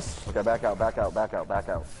 almost. Okay, back out, back out, back out, back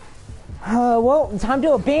out. Well, time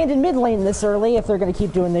to abandon mid lane this early if they're gonna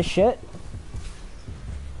keep doing this shit.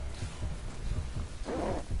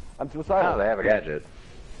 I'm suicidal. Oh, they have a gadget.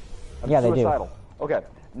 I'm Yeah, they do. suicidal. Okay,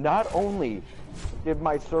 not only did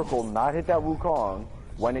my circle not hit that Wukong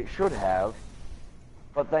when it should have,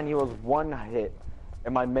 but then he was 1 hit,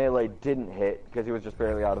 and my melee didn't hit because he was just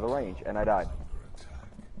barely out of the range, and I died.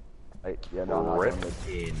 Yeah, no, I'm not Ripped doing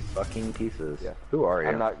this. in fucking pieces. Yeah. Who are you?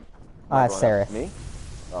 I'm not. going Sarah. after Me?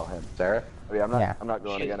 Oh, him. Sarah? Oh, yeah, I'm not. Yeah. I'm not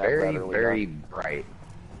going She's again. very, after that early very down. bright.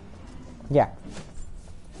 Yeah.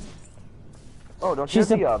 Oh, don't She's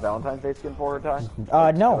you have the Valentine's Day skin for her,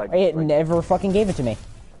 Ty? No, Like, it never fucking gave it to me.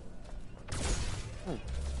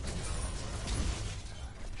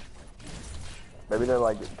 Maybe they're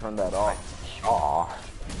like turn that off. Aw.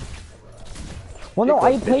 Well, no,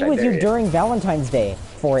 I Bitch, played I with you dare you. during Valentine's Day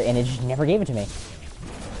for it, and it just never gave it to me.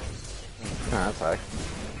 Oh, that's high.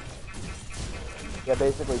 Yeah,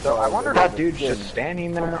 basically. So I wonder if that dude's skin. just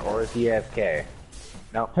standing there, or is he AFK?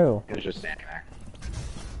 No. Who? He was just standing there.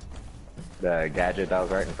 The gadget that was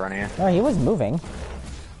right in front of you. No, he was moving.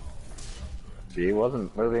 He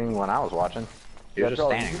wasn't moving when I was watching. He was just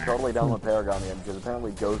standing he's there. totally down with Paragon again because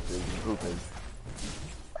apparently Ghost is pooping.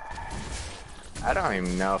 I don't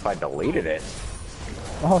even know if I deleted it.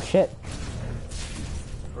 Oh shit.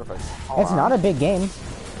 Perfect. It's not a big game.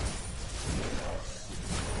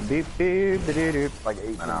 Doop, doop, doop, doop. Like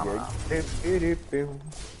 18 Phenomenal. gigs. Doop, doop, doop,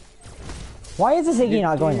 Why is this Iggy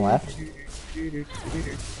not going left? doop.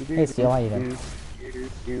 Hey, Steel, how you doing?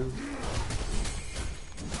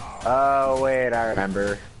 Oh, wait, I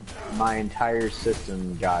remember. My entire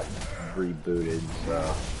system got rebooted,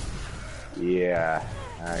 so... Yeah,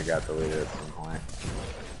 I got deleted at some point.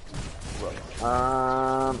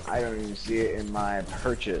 I don't even see it in my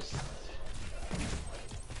purchase.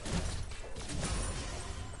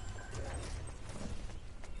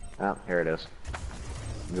 Oh, here it is.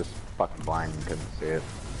 I'm just fucking blind and couldn't see it.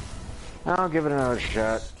 I'll give it another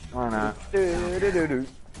shot. Why not?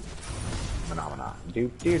 Phenomena.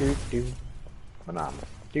 Do do do do. Phenomena.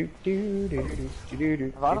 Do do do do do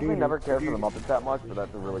do. I've honestly never cared for the Muppets that much, but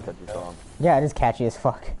that's a really catchy song. Yeah, it is catchy as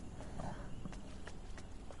fuck.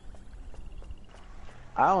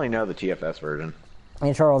 I only know the TFS version.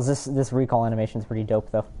 Hey, Charles, this recall animation is pretty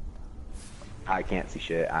dope, though. I can't see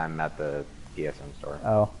shit. I'm at the PSN store.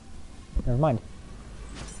 Oh. Never mind.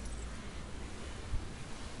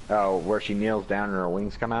 Oh, where she kneels down and her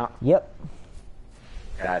wings come out? Yep.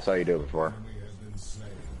 Yeah, I saw you do it before.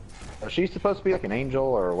 Was she supposed to be like an angel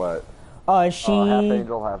or what? She... half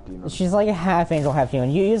angel, half demon. She's like a half angel, half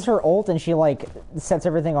human. You use her ult and she, like, sets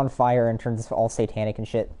everything on fire and turns all satanic and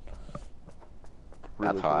shit.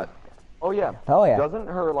 That's hot. Oh yeah. Oh, yeah. Doesn't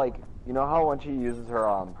her like you know how when she uses her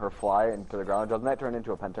her fly into the ground, doesn't that turn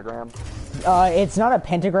into a pentagram? It's not a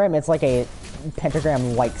pentagram, it's like a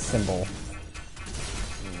pentagram-like symbol.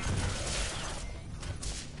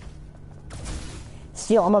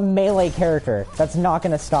 Steel, I'm a melee character. That's not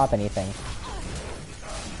gonna stop anything.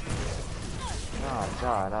 Oh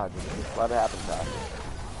god, just let it happen, Ty.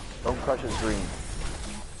 Don't crush his dream.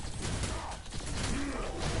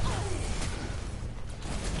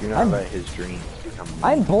 Do not let his dreams become...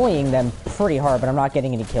 I'm bullying them pretty hard, but I'm not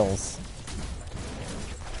getting any kills.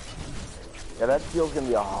 Yeah, that Steel's gonna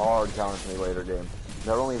be a hard challenge for me later game.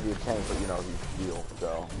 Not only is he a tank, but you know he's Steel,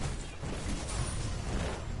 so.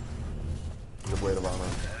 Good weight of armor.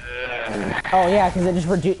 Oh yeah, because it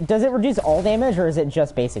just does it reduce all damage, or is it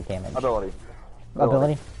just basic damage? Ability.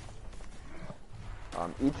 Ability?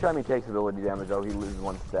 Each time he takes ability damage, though, he loses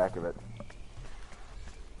 1 stack of it.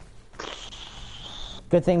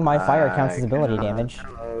 Good thing my fire counts as ability damage.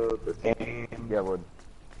 Yeah, it would.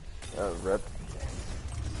 Rip.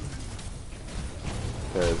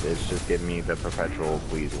 Because it's just giving me the perpetual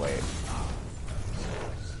please wait.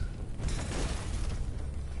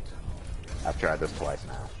 I've tried this twice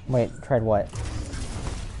now. Wait, tried what?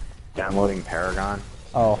 Downloading Paragon,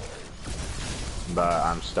 Oh. but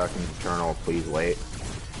I'm stuck in eternal please wait.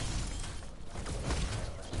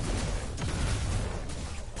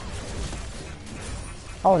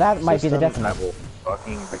 Oh, that might be the Systems death that will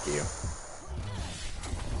fucking pick you.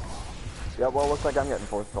 Yeah, well, looks like I'm getting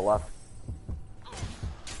forced to left.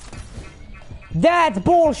 That's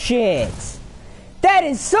bullshit! That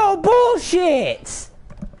is so bullshit!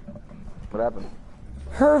 What happened?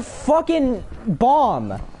 Her fucking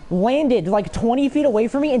bomb landed like 20 feet away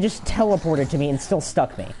from me and just teleported to me and still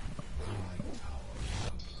stuck me.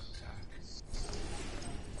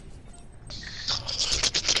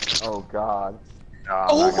 Oh god.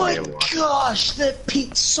 Oh my gosh, that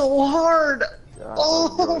peaked so hard! God,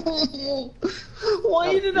 Oh,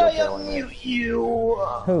 why did I unmute you?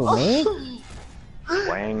 Who, me?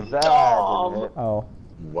 Wang, that Dom. didn't it? Oh.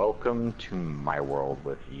 welcome to my world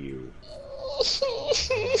with you.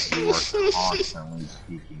 You are constantly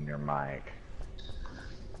speaking your mic.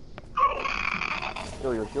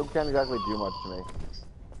 Still, your shield can't exactly do much to me.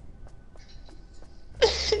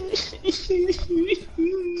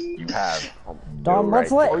 You have. Dom, no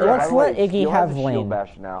let's right let to- Yeah, let's by the let way, Iggy Steel have has a shield lane.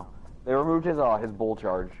 bash now. They removed his bull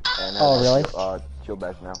charge and has Oh, really? shield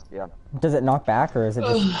bash now. Yeah. Does it knock back or is it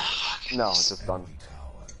just? No, it's just stun.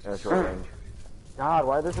 And it's short range. God,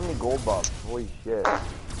 why are there so many gold buffs? Holy shit.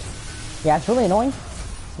 Yeah, it's really annoying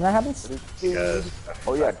when that happens. Because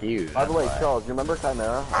Oh yeah. fuck you. By the way, that's why. Charles, you remember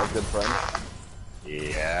Chimera, our good friend?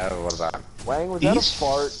 Yeah, what about him? Wang, was that a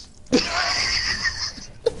fart?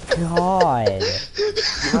 God. You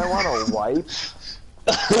might want to wipe.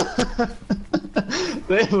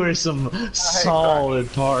 They were some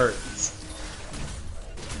solid parts.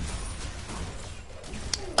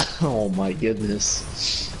 Oh my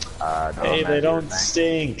goodness. Hey, they don't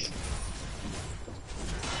stink.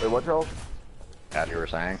 Wait, what, Charles? As you were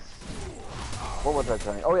saying? What was I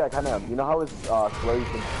saying? Oh yeah, Chimera. You know how his slurry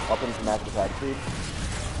can up into max attack speed?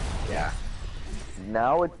 Yeah.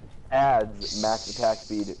 Now it adds max attack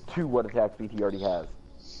speed to what attack speed he already has.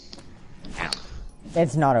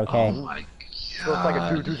 It's not okay. Oh my So it's like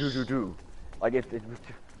a god. 2. Like it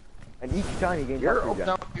and each time he gains You're up again.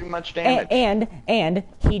 not too much damage. And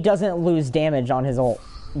he doesn't lose damage on his ult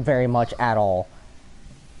very much at all.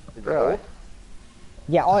 Really?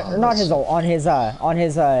 Yeah, not his ult, on his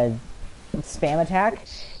spam attack,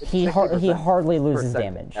 he hardly loses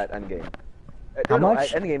damage. At endgame. How No,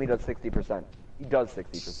 much? at endgame he does 60%. He does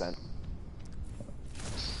 60%.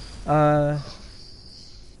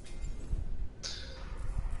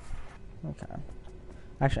 Okay.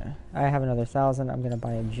 Actually, I have another 1,000. I'm gonna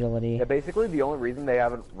buy agility. Yeah, basically the only reason they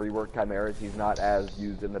haven't reworked Chimera is he's not as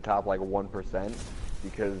used in the top like 1%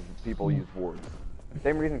 because people use wards.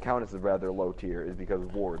 Same reason Countess is rather low tier is because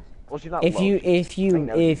of wards. Well, she's not If low.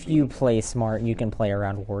 you She's play smart, you can play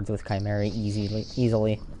around wards with Chimera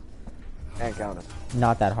easily. and Countess.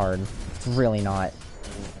 Not that hard. It's really not.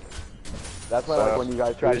 That's why like, when you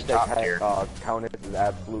guys try to who's say top tier? Countess is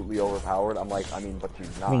absolutely overpowered, I'm like, I mean, but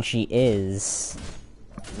she's not. I mean, she is.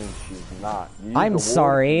 I mean, she's not. You use the I'm ward,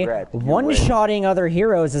 sorry. congrats, you win. One-shotting other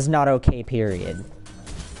heroes is not okay, period.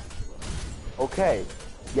 Okay,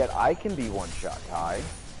 yet I can be one-shot, Ty.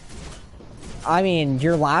 I mean,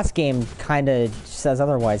 your last game kind of says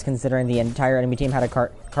otherwise, considering the entire enemy team had a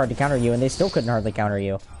card to counter you, and they still couldn't hardly counter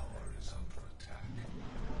you.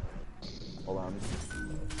 Hold on.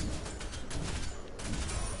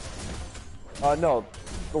 No,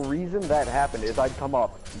 the reason that happened is I'd come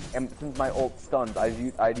up, and since my ult stuns,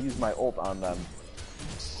 I'd use my ult on them.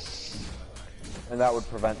 And that would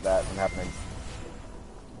prevent that from happening.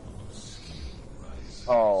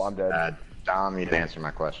 Oh, I'm dead. Dom, you didn't answer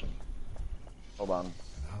my question. Hold on.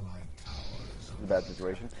 This is a bad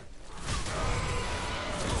situation.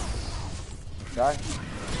 Die.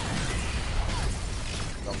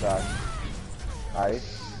 Don't die.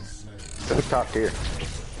 Nice. Who's top tier?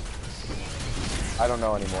 I don't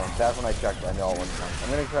know anymore. That's when I checked. I know all one time. I'm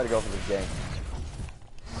gonna try to go for this game.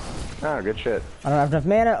 Oh, good shit. I don't have enough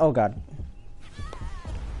mana. Oh god.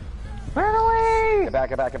 Run away! Get back,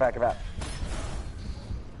 get back, get back, get back.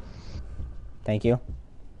 Thank you.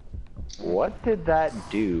 What did that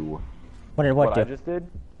do? What did What do? I just did?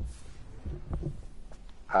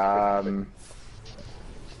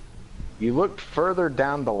 You looked further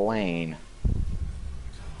down the lane.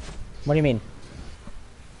 What do you mean?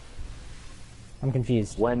 I'm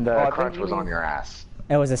confused. When Oh, I the think crunch you was on mean- your ass.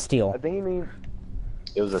 It was a steal. I think he means.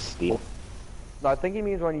 It was a steal. No, I think he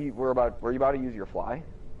means when you were you about to use your fly?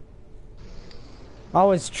 I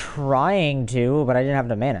was trying to, but I didn't have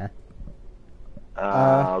the mana.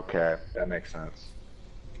 Okay, that makes sense.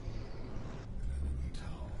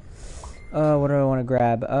 What do I want to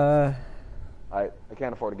grab? I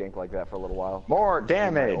can't afford a gank like that for a little while. More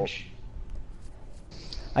damage.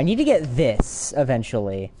 I need to get this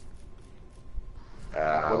eventually.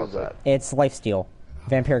 What is that? It's Lifesteal,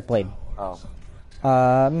 Vampiric Blade. Oh.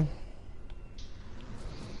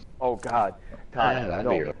 Oh God, Todd, Yeah, that'd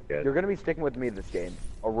no, be really good. you're gonna be sticking with me this game.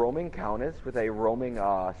 A roaming Countess with a roaming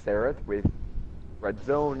Sereth with Red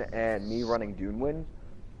Zone and me running Dunewind.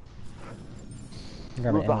 Grab Two an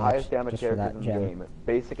of the Emerald highest damage just for characters that in the gem. game,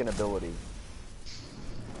 basic and ability.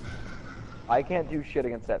 I can't do shit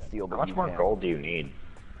against that steel, but How much you more can. gold do you need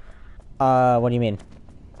What do you mean?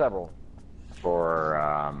 Several.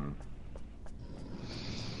 for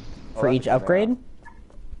For each upgrade?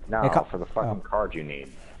 No, It co- for the fucking card you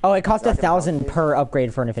need. Oh, it costs Not gonna 1,000 cost me. per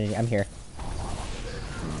upgrade for an Infinity. I'm here.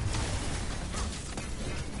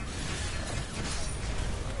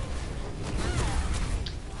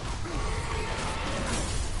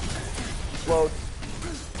 Float.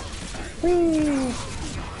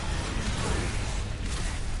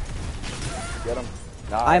 Get him.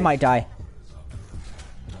 Nice. I might die.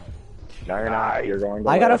 No, you're not. You're going to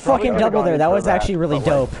I got a live. probably fucking could've double gone there. in That for was that, actually really but,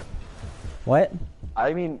 like- dope. What?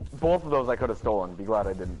 I mean, both of those I could have stolen. Be glad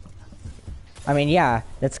I didn't. I mean, yeah,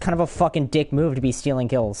 that's kind of a fucking dick move to be stealing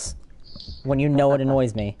kills. When you know it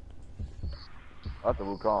annoys me. That's the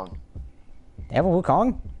Wukong. They have a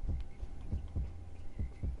Wukong?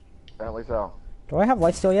 Apparently so. Do I have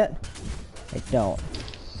lifesteal yet? I don't.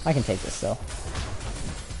 I can take this though.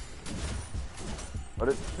 But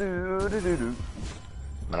it's do.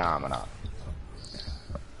 Phenomena.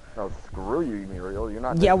 No, screw you, Muriel. You're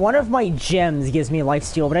not. Yeah, taking one that. of my gems gives me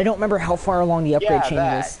lifesteal, but I don't remember how far along the upgrade Yeah, chain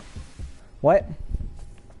that. is. What?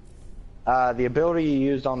 The ability you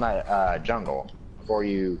used on that jungle before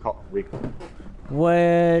you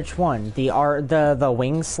Which one? The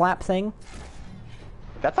wing slap thing?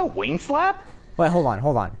 That's a wing slap? Wait, hold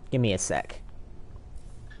on. Give me a sec.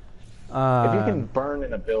 If you can burn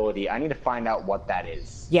an ability, I need to find out what that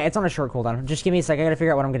is. Yeah, it's on a short cooldown. Just give me a sec. I gotta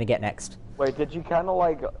figure out what I'm gonna get next. Wait, did you kind of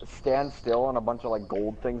like stand still and a bunch of like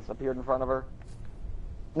gold things appeared in front of her?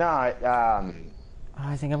 No,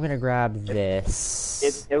 I think I'm gonna grab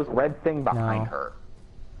this. it was red thing behind No. her.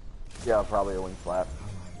 Yeah, probably a wing slap.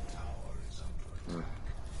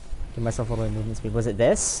 Give myself a little bit of movement speed. Was it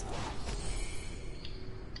this?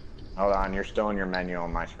 Hold on, you're still in your menu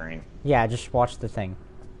on my screen. Yeah, just watch the thing.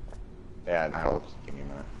 Yeah, no, just give me a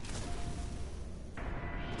minute.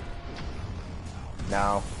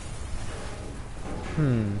 No.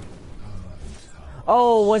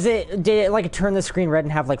 Oh, was it? Did it like turn the screen red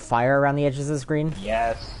and have like fire around the edges of the screen?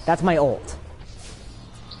 Yes. That's my ult.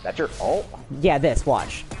 That's your ult? Yeah, this.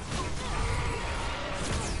 Watch.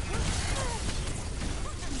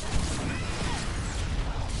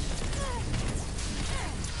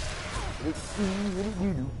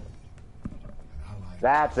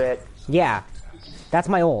 That's it. Yeah, that's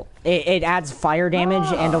my ult. It adds fire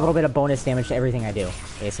damage and a little bit of bonus damage to everything I do,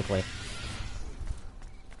 basically.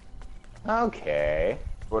 Okay.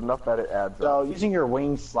 But enough that it adds up. So using your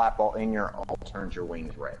wing slap ult in your ult turns your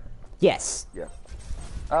wings red. Yes. Yes.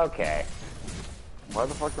 Okay. Why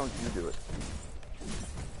the fuck don't you do it?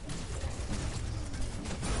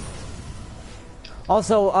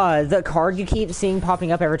 Also, the card you keep seeing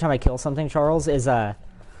popping up every time I kill something, Charles, is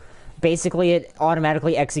basically it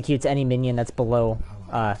automatically executes any minion that's below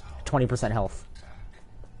 20% health.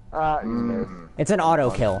 It's an auto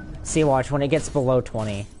kill. See, watch when it gets below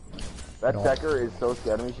 20. That Decker is so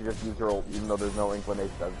scared of me, she just used her ult, even though there's no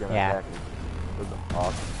inclination I was gonna Yeah. attack me. It was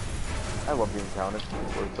awesome. I love being counted.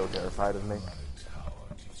 People are so terrified of me.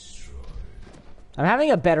 I'm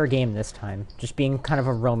having a better game this time, just being kind of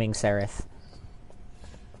a roaming Seraph.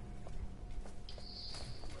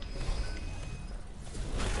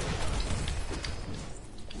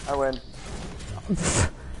 I win.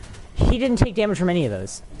 He didn't take damage from any of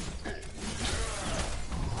those.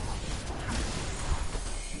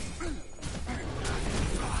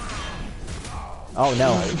 Oh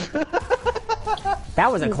no.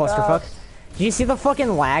 That was a clusterfuck. Did you see the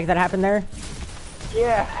fucking lag that happened there?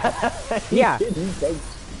 Yeah. Yeah.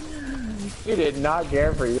 You did not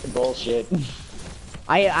care for your bullshit.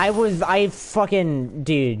 I fucking,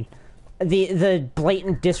 dude. The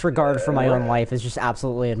blatant disregard for my own life is just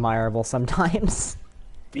absolutely admirable sometimes.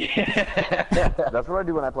 That's what I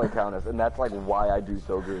do when I play Countess, and that's like why I do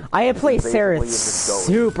so good. I play Basically, Sarah it's just going.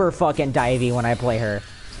 super fucking divey when I play her.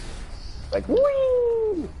 Like,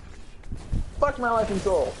 whee! Fuck my life and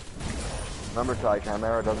soul. Remember, Ty,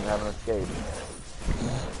 Chimera doesn't have an escape.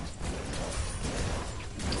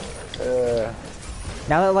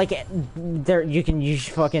 Now that like there you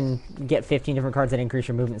fucking get 15 different cards that increase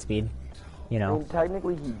your movement speed. You I know. mean,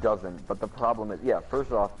 technically he doesn't, but the problem is, yeah,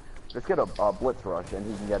 first off, let's get a blitz rush and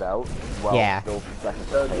he can get out. Well, Yeah. still second.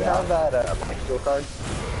 So do you have that pistol card?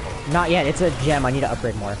 Not yet. It's a gem. I need to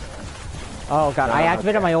upgrade more. Oh god, I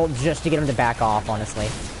activated my ult just to get him to back off. Honestly.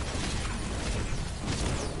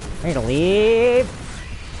 I need to leave.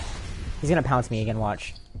 He's gonna pounce me again.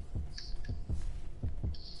 Watch.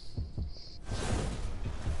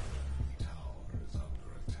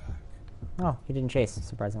 Oh, he didn't chase,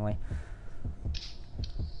 surprisingly.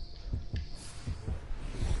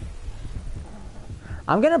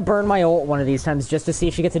 I'm gonna burn my ult one of these times just to see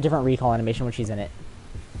if she gets a different recall animation when she's in it.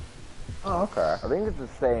 Oh, okay. I think it's the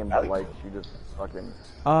same, but like she just fucking.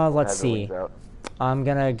 Let's has her see. wings out. I'm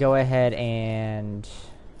gonna go ahead and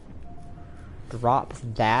drop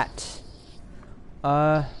that.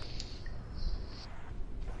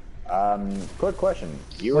 Quick question.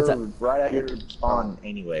 You What's were up? right at your spawn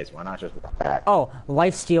anyways. Why not just walk back? Oh,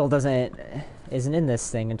 lifesteal isn't in this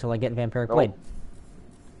thing until I get Vampiric Nope. Blade.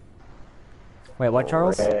 Wait, what,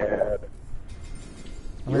 Charles? I'm You gonna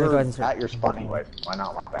go were ahead and start. at your spawn anyways. Why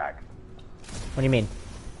not walk back? What do you mean?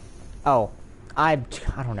 Oh, I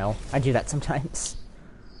don't know. I do that sometimes.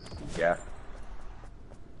 Yeah.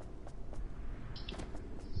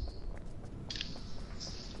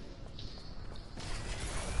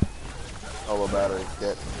 Solo battery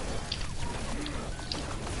kit.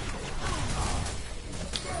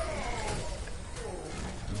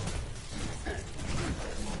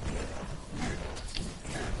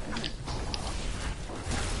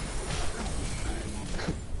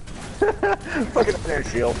 Fucking air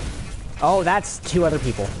shield. Oh, that's two other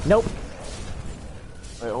people. Nope.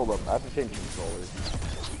 Wait, hold up. I have to change controllers.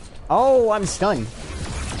 Oh, I'm stunned.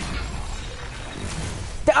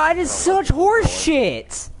 That is such horse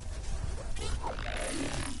shit.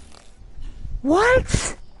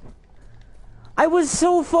 What? I was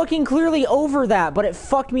so fucking clearly over that, but it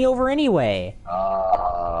fucked me over anyway.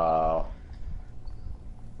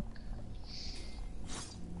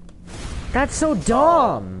 That's so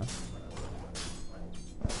dumb.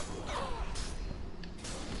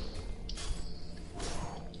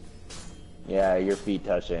 Yeah, your feet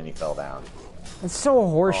touched it and you fell down. It's so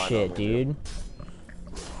horse I know shit, what you dude.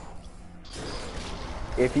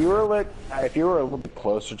 If you were a little bit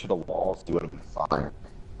closer to the walls, you would have been fine.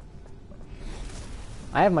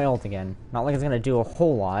 I have my ult again. Not like it's gonna do a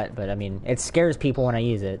whole lot, but I mean, it scares people when I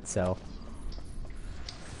use it, so.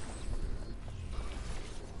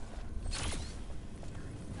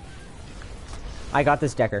 I got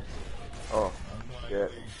this Decker. Oh,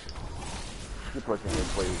 shit. Keep pushing me,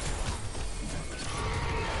 please.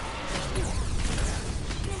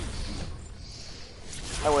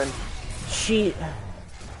 I win.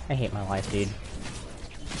 I hate my life, dude.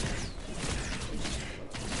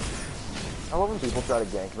 I love when people try to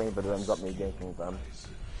gank me, but it ends up me ganking them.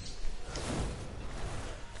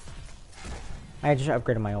 I just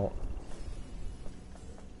upgraded my ult.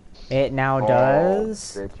 It now Oh,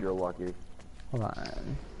 does... bitch, you're lucky. Hold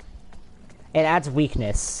on. It adds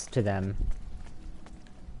weakness to them.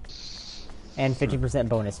 And 50%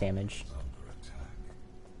 bonus damage.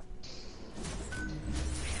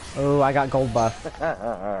 Oh, I got gold buff.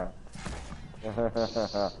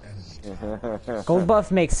 Gold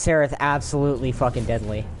buff makes Seraph absolutely fucking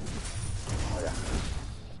deadly.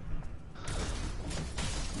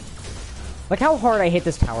 Look how hard I hit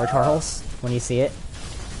this tower, Charles, when you see it.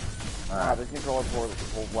 This controller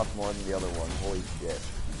pulls left more than the other one. Holy shit.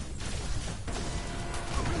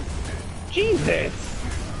 Jesus!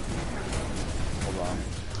 Hold on.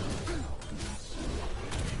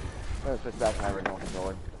 I'm gonna switch back to my original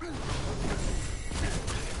controller.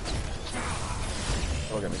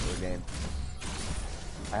 Look at me for the game.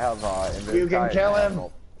 I have, You can kill him!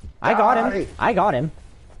 I got him. Die. I got him.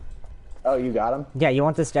 Oh, you got him? Yeah, you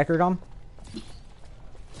want this Decker, Dom?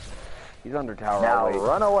 He's under tower. Now Wait.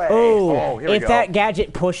 run away! Oh, here we if go. that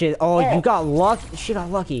gadget pushes... Oh, you got luck. She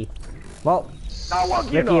got lucky. Well, Not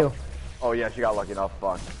lucky rip enough. you. Oh yeah, she got lucky enough.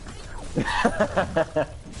 Fuck.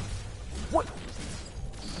 What?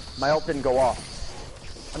 My ult didn't go off.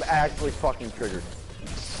 I'm actually fucking triggered.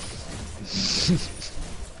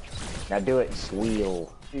 Now do it,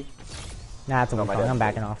 squeal. Nah, it's a No, Wukong. my dad's I'm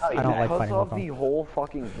backing off. Oh, I don't like because fighting of the Wukong. whole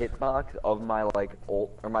fucking hitbox of my like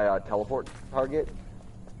ult or my teleport target,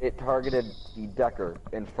 it targeted the Decker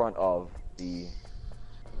in front of the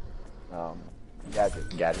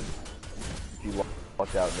gadget. Gadget. She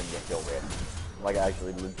lucked out and didn't get killed yet. Like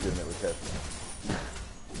actually legitimately pissed.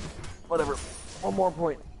 Whatever. One more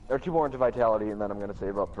point. There are 2 more into Vitality, and then I'm gonna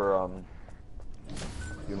save up for,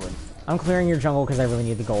 Humans. I'm clearing your jungle because I really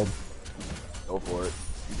need the gold. Go for it.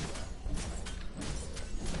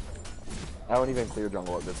 I don't even clear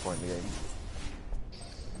jungle at this point in the game.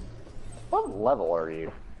 What level are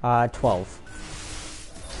you? 12.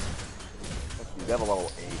 You have a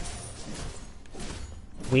level 8.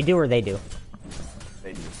 We do or they do?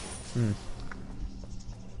 They do. Hmm.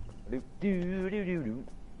 Do.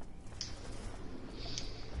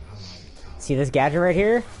 See this gadget right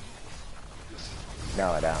here? No,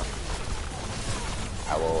 I don't.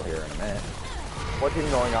 I will here in a minute. What's even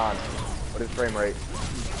going on? What is frame rate?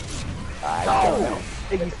 I don't know.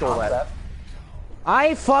 Iggy stole that.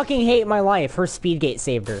 I fucking hate my life. Her speed gate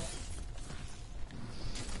saved her.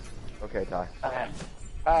 Okay, Ty.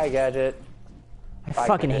 Hi, Gadget. I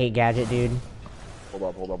fucking hate gadget, dude.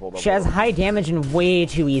 Hold up. She has high damage and way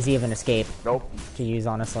too easy of an escape Nope. to use,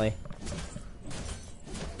 honestly.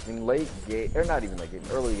 I mean, late game, or not even late game,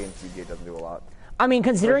 early game speed gate doesn't do a lot. I mean,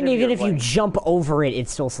 considering Especially if even you're if you playing. jump over it, it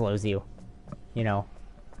still slows you. You know?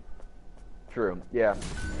 True, yeah.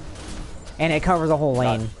 And it covers the whole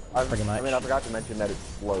lane, I pretty much. mean, I forgot to mention that it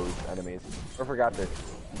slows enemies. I forgot to.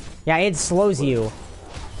 Yeah, it slows you.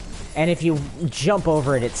 And if you jump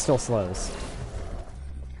over it, it still slows.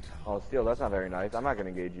 Oh, Steel, that's not very nice. I'm not gonna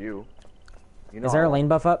engage you. You know Is there a I- lane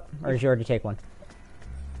buff up? Or did you already take one?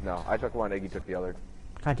 No, I took one, Iggy took the other.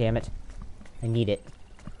 God damn it. I need it.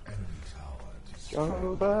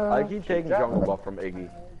 I keep taking jungle buff from Iggy.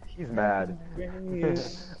 He's mad.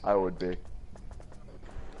 I would be.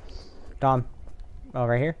 Dom. Oh,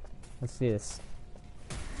 right here? Let's do this.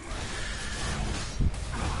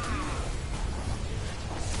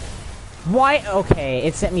 Why? Okay,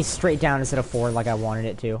 it sent me straight down instead of forward like I wanted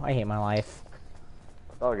it to. I hate my life.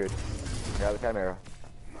 All good. Grab the Chimera.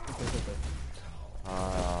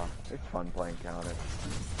 It's fun playing counter.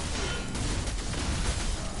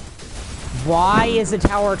 Why is the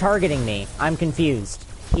tower targeting me? I'm confused.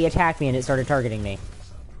 He attacked me and it started targeting me.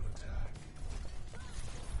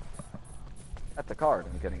 That's a card.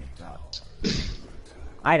 I'm kidding. It's not.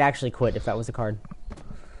 I'd actually quit if that was a card.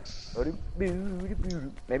 Maybe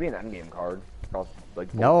an endgame card. Costs,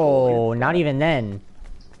 like, No, not even then.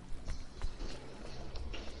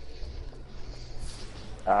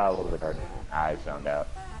 What was the card? I found out.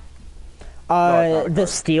 The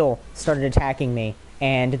steel started attacking me,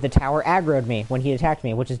 and the tower aggroed me when he attacked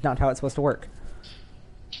me, which is not how it's supposed to work.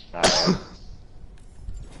 That's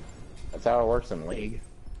how it works in League.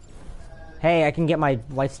 Hey, I can get my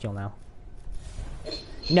lifesteal now.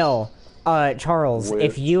 No, Charles, Which?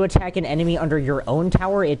 if you attack an enemy under your own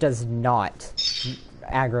tower, it does not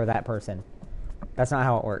aggro that person. That's not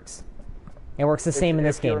how it works. It works the same in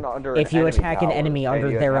this If you're game. not under If an you enemy attack an tower, enemy and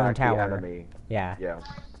under you their own attack the tower. enemy, Yeah. Yeah.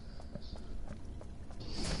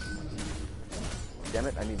 Damn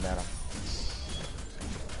it, I need mana.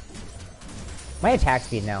 My attack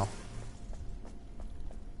speed now.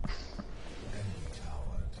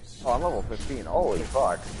 Oh, I'm level 15. Holy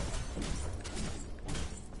fuck.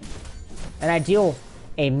 And I deal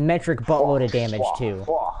a metric buttload of damage too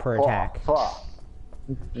per attack.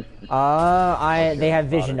 They have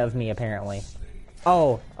vision of me apparently.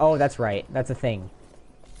 Oh, that's right. That's a thing.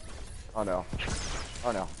 Oh no.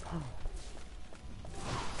 Oh no.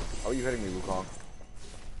 Oh, you hitting me, Wukong?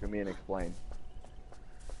 Give me and explain.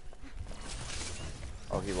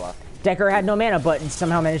 Oh, he left. Decker had no mana, but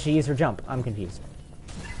somehow managed to use her jump. I'm confused.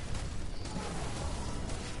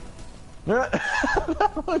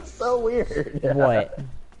 That looks so weird. What?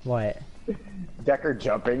 What? Decker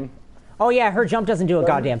jumping. Oh yeah, her jump doesn't do a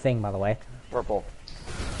goddamn thing, by the way. Purple.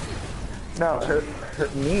 No, her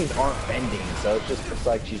knees aren't bending, so it's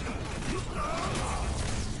like she's.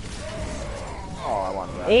 Oh, I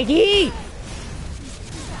wanted that. Iggy!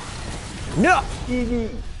 No! Iggy!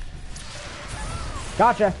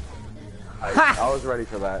 Gotcha. Ha! I was ready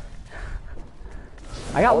for that.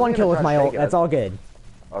 I got was one gonna kill with try my to ult. take it. That's all good.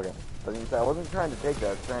 Okay. I wasn't trying to take that. I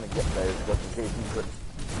was trying to get there just in case he couldn't.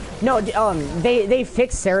 No, they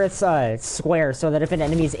fixed Sereth's square so that if an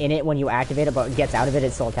enemy's in it when you activate it but gets out of it,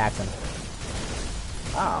 it still attacks him.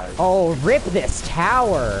 Oh, rip this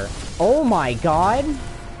tower! Oh my god!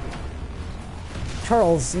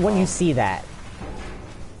 Charles, when you see that,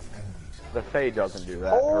 The Fae doesn't do that.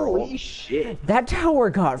 Holy shit! that tower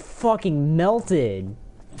got fucking melted.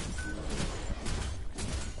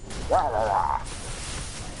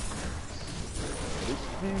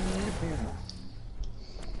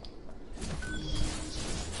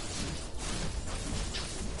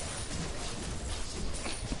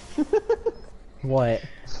 What?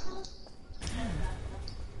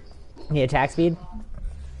 The attack speed?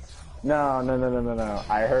 No.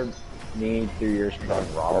 I heard me through your strong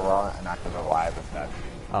rah, and I don't know why, but that.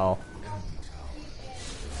 Oh.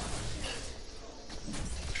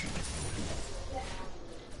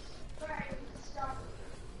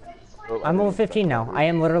 I'm level 15 now. I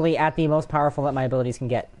am literally at the most powerful that my abilities can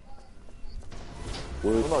get.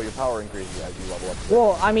 Well, no, your power increases as you level up.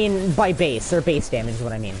 Well, I mean, by base, or base damage is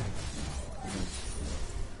what I mean.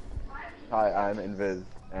 Hi, I'm Invis,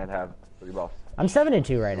 and have 3 buffs. I'm 7 and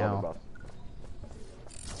 2 right 11 now. buffs.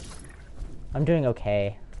 I'm doing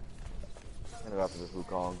okay. I'm gonna go after this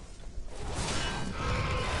Wukong.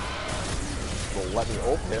 Well, let me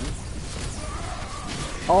ult him.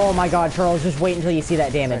 Oh my god, Charles, just wait until you see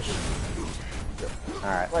that damage.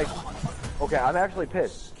 Alright. Like, okay, I'm actually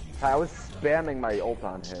pissed. I was spamming my ult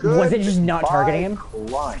on him. Was it just not targeting him?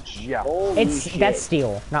 Crunch. Yeah. That's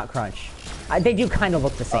steel, not crunch. They do kind of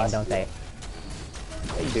look the same, don't they?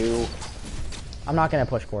 They do. I'm not gonna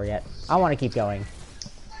push core yet. I want to keep going.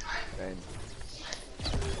 Same.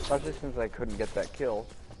 Especially since I couldn't get that kill,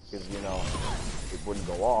 because, you know, it wouldn't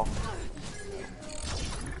go off.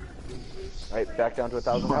 Alright, back down to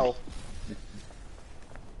 1,000 health.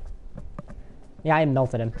 Yeah, I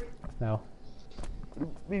melted him. No.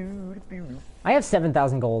 I have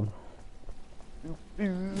 7,000 gold.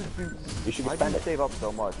 You should Why spend do you it. save up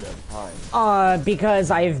so much at a time? Because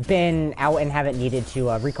I've been out and haven't needed to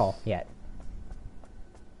recall yet.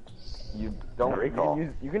 You don't Recall.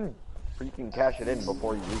 You can freaking cash it in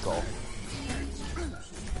before you recall.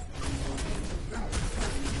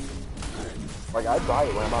 Like, I buy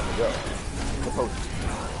it when I'm about to go. Supposed to.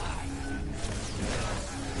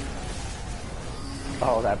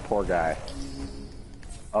 Oh, that poor guy.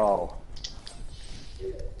 Oh.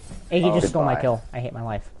 Iggy just stole my goodbye. kill. I hate my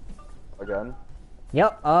life. Again?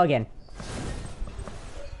 Yep, again.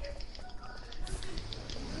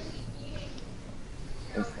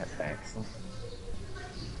 Thanks.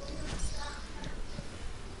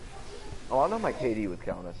 Oh, I know my KD with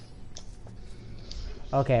Countess.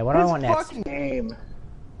 Okay, what do I want next? Fucking name.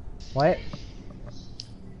 What?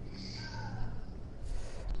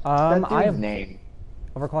 That I have dude's name.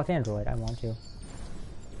 overclocked Android. I want to.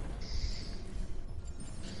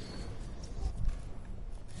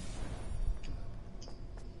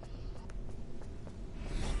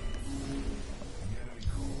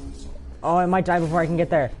 Oh, I might die before I can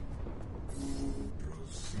get there.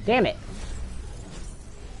 Damn it.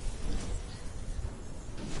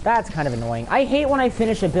 That's kind of annoying. I hate when I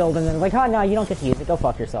finish a build and then like, oh no, you don't get to use it. Go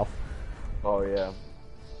fuck yourself. Oh, yeah.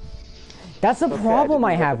 That's the Okay, problem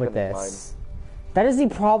I didn't get have the with finish this. That is the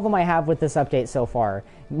problem I have with this update so far.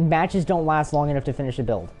 Matches don't last long enough to finish a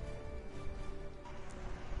build.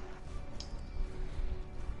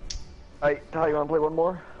 Alright, Ty, you wanna play one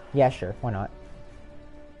more? Yeah, sure. Why not?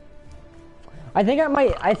 I think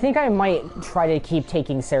I might try to keep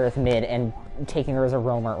taking Seraph mid and taking her as a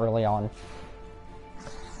roamer early on.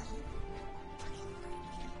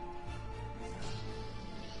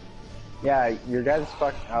 Yeah, your guy's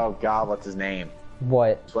fuck. Oh god, what's his name?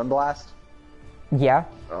 What? Swim Blast? Yeah?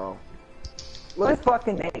 Oh. What's his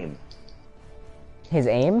fucking name? His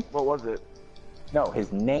aim? What was it? No,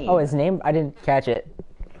 his name. Oh, his name? I didn't catch it.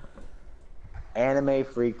 Anime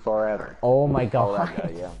Freak Forever. Oh my Oh, god. that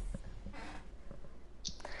guy, yeah.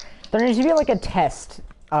 There needs to be like a test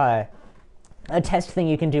thing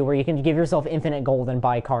you can do where you can give yourself infinite gold and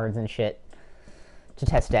buy cards and shit to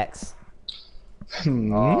test decks.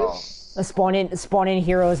 Oh. Spawn in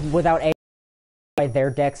heroes without a by their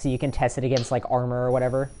deck so you can test it against like armor or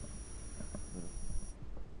whatever.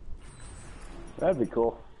 That'd be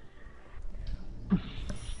cool.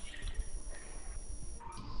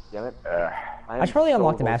 Damn it. I should probably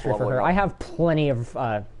unlock the mastery for her. I have plenty of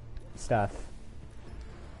stuff.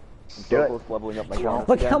 I'm Do so it. close to leveling up my Countess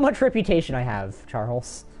Look again. how much reputation I have,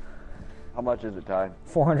 Charles. How much is it, Ty?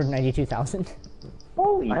 492,000.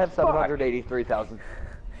 Holy I have fuck. 783,000.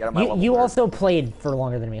 Get on my You level you third. also played for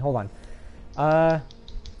longer than me. Hold on.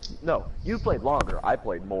 No, you played longer. I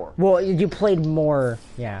played more. Well, you played more.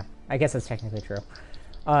 Yeah, I guess that's technically true.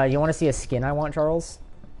 You want to see a skin I want, Charles?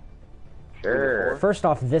 Sure. First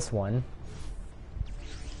off, this one.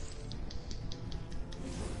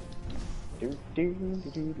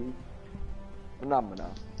 Phenomena.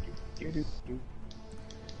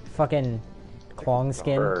 Fucking Kwong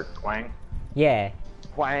skin. Or Twang. Yeah.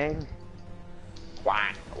 Quang.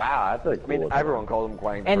 Quang. Wow, that's a cool. I mean, everyone calls him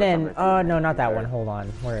Quang. And then, no, not that one. Hold on.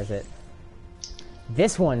 Where is it?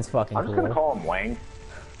 This one's fucking I'm just gonna cool. call him Wang.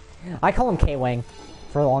 I call him K-Wang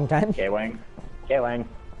for a long time. K-Wang. K-Wang.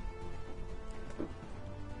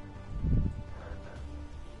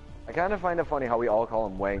 I kind of find it funny how we all call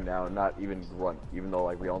him Wang now, and not even Grunt, even though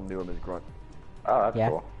like we all knew him as Grunt. Oh, that's Yeah.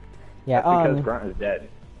 cool. Yeah. That's because Grunt is dead.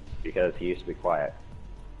 Because he used to be quiet.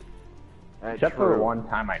 Except for true. one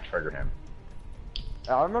time I triggered him.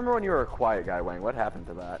 I remember when you were a quiet guy, Wang. What happened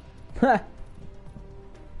to that?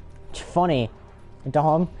 It's funny,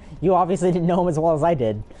 Dom. You obviously didn't know him as well as I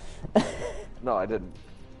did. No, I didn't.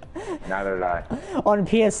 Neither did I. On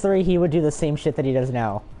PS3, he would do the same shit that he does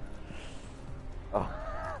now. Oh.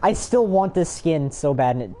 I still want this skin so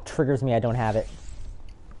bad, and it triggers me I don't have it.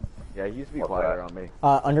 Yeah, he used to be What's quieter that? on me.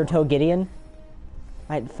 Undertow Gideon.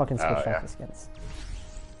 I fucking switched yeah. off the skins.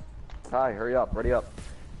 Hi, hurry up, ready up.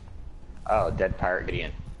 Oh, Dead Pirate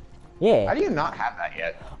Gideon. Yeah. How do you not have that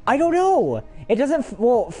yet? I don't know. It doesn't.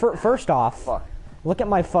 Well, first off, Fuck. look at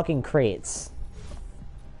my fucking crates.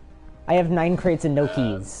 I have 9 crates and no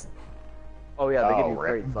keys. Oh yeah, they give you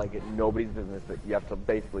rip. crates like it's nobody's business, but you have to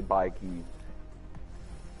basically buy keys.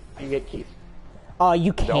 You get keys.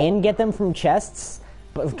 You can get them from chests,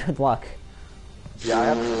 but good luck. Yeah, I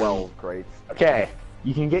have 12 crates. Okay,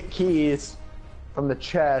 you can get keys from the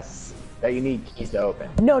chests that you need keys to open.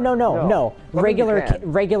 No. No. Well, Regular you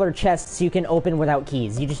can. regular chests you can open without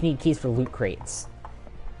keys. You just need keys for loot crates.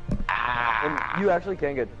 And you actually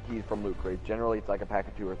can get keys from loot crates. Generally, it's like a pack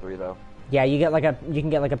of 2 or 3 though. Yeah, you can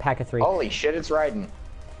get like a pack of 3. Holy shit, it's riding.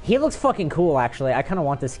 He looks fucking cool, actually. I kind of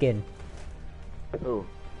want this skin. Ooh.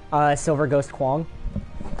 Silver Ghost Kwong.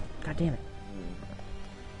 God damn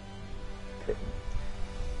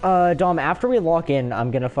it. Dom, after we lock in,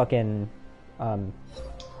 I'm gonna fucking, I'm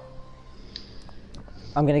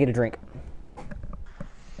gonna get a drink.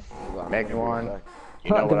 Make me one.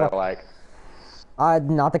 You Huh, know good what luck. I like.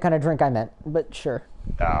 Not the kind of drink I meant, but sure.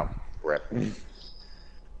 Oh, rip.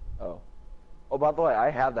 Oh, by the way, I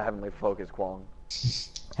have the Heavenly Focus Kwong.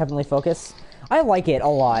 Heavenly Focus. I like it a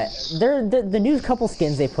lot. The new couple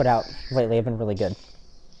skins they put out lately have been really good.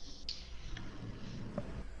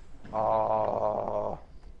 Oh.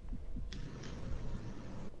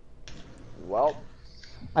 Well,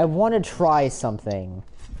 I want to try something.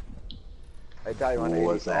 I tell you What on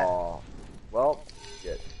was that? Well,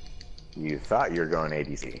 shit. You thought you were going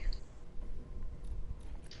ADC.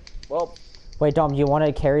 Well, Wait, Dom, do you want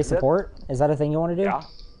to carry support? Is that a thing you want to do? yeah.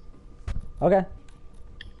 Okay.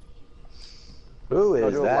 Who I'll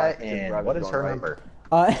is do a that blast, just and grab what it is going her right. number?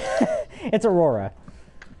 It's Aurora.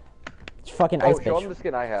 It's fucking Oh, ice show him bitch. the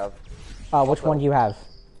skin I have. Which one do you have?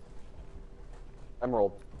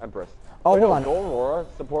 Emerald. Empress. Oh, Wait, hold no, on. Gold Aurora,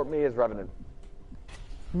 support me as Revenant.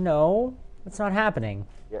 No, that's not happening.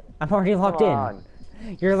 Yeah. I'm already locked Come in.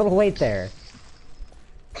 on. You're a little late there.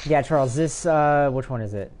 Yeah, Charles, this, which one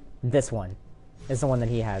is it? This one is the one that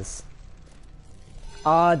he has.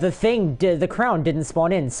 The crown didn't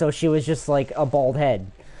spawn in, so she was just like a bald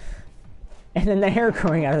head. And then the hair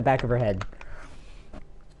growing out of the back of her head.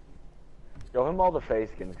 Show him all the face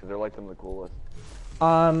skins, because they're like some of the coolest.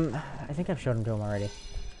 I think I've showed them to him already.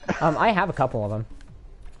 I have a couple of them.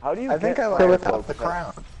 How do you I think get I like Fire without Oak the Fae?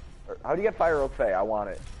 crown. Or how do you get Fire Oak Fae? I want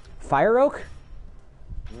it. Fire Oak?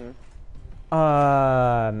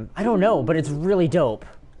 I don't know, but it's really dope.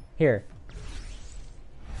 Here.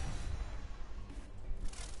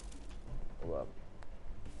 Hold up.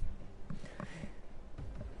 Wait,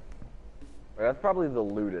 that's probably the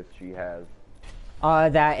lootest she has.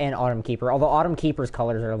 That and Autumn Keeper. Although Autumn Keeper's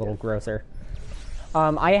colors are a little grosser.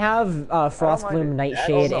 I have Frostbloom, it.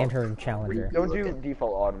 Nightshade, Also, and her Challenger. Don't do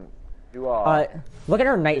default autumn. Do Look at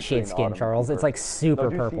her Nightshade Citrine skin, Autumn Charles. Keeper. It's like super No,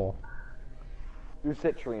 do purple. do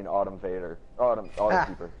Citrine Autumn Vader. Autumn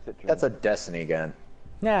Keeper. Citrine. That's a Destiny gun.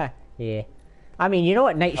 Yeah. I mean, you know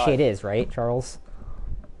what Nightshade is, right, Charles?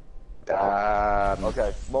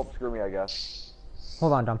 Okay, well, screw me, I guess.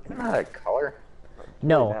 Hold on, Dom. Not a color.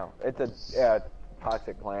 No, Now, it's a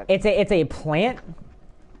toxic plant. it's a plant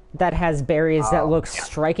that has berries that look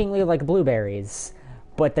strikingly like blueberries,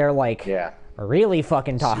 but they're like Yeah. really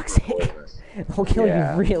fucking toxic. They'll kill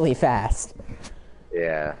Yeah. you really fast.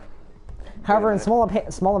 Yeah. However, in small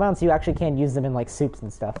amounts, you actually can use them in like soups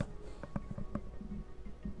and stuff.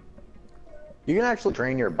 You can actually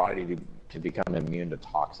train your body to become immune to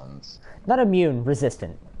toxins. Not immune,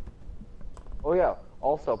 resistant. Oh yeah.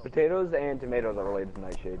 Also, potatoes and tomatoes are related to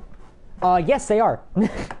Nightshade. Yes, they are. I'll be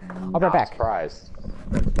right Not back. surprised.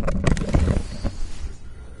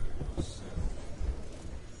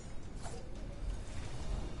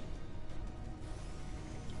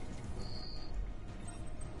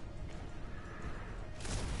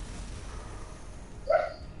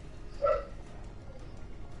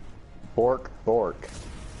 Fork.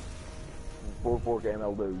 Fork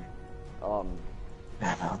ML Doge.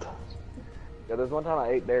 Yeah, there's one time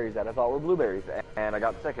I ate berries that I thought were blueberries, and I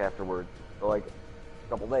got sick afterwards for like a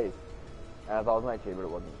couple days. And I thought it was nightshade, but it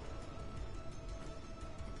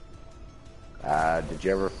wasn't. Did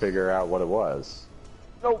you ever figure out what it was?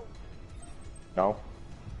 Nope. No?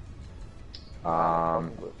 Do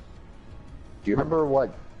you remember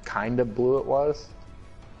what kind of blue it was?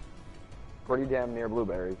 Pretty damn near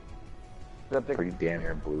blueberry. Except Pretty damn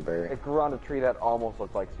near blueberry. it grew on a tree that almost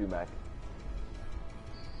looked like sumac.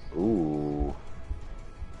 Ooh.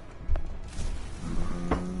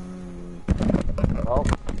 Well,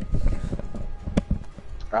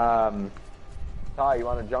 Ty, you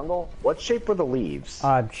want a jungle? what shape were the leaves?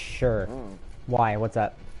 Sure. Why? What's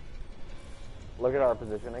up? Look at our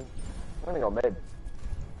positioning. I'm gonna go mid.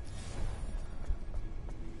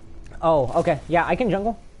 Oh, okay. Yeah, I can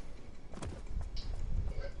jungle.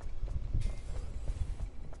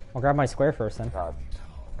 I'll grab my square first then. God.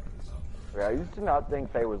 Yeah, I used to not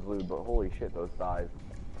think Faye was lewd, but holy shit, those thighs.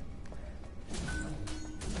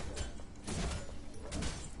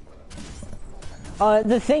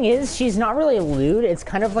 The thing is, she's not really lewd. It's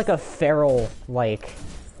kind of like a feral, like,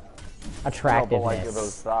 attractiveness. No, but like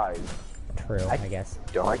those thighs. True, I guess.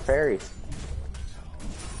 Don't like fairies.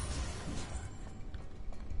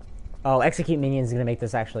 Oh, execute minions is gonna make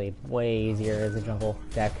this actually way easier as a jungle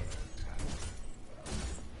deck.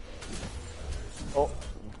 Oh.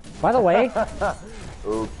 By the way,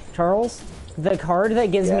 Oops. Charles, the card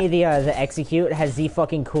that gives me the execute has the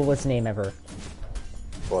fucking coolest name ever.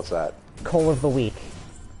 What's that? Coal of the Week.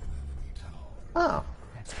 Oh.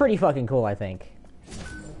 It's pretty fucking cool, I think.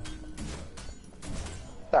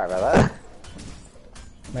 Sorry about that.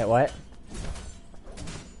 Wait, what?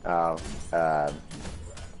 Oh,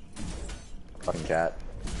 fucking cat.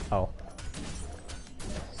 Oh.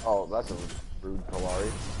 Oh, that's a rude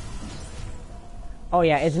Kalari. Oh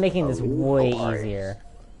yeah, it's making this way Kalari. easier.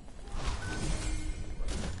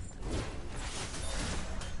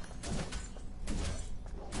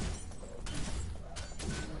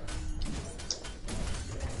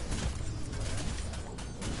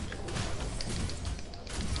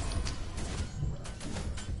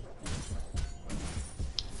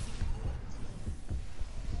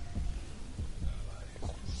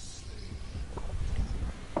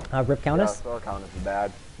 Rip Countess? Yeah, our Countess is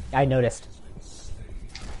bad. I noticed.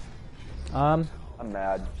 I'm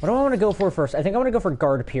mad. What do I want to go for first? I think I want to go for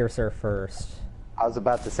Guard Piercer first. I was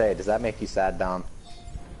about to say, does that make you sad, Dom?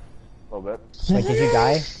 A little bit. Like, did you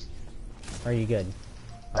die? Or are you good?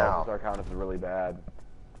 Oh, our Countess is really bad.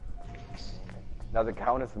 Now the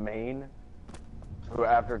Countess main, who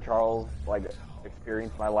after Charles, like,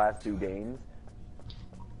 experienced my last 2 games,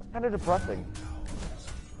 kind of depressing.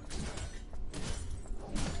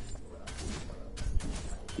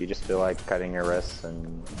 You just feel like cutting your wrists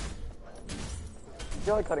and... I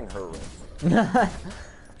feel like cutting her wrist.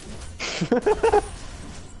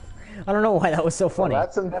 I don't know why that was so funny. Well,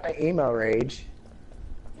 that's some emo rage.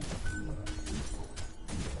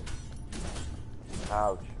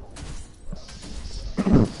 Ouch.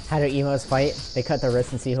 How do emos fight? They cut their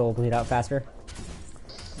wrists and see who will bleed out faster.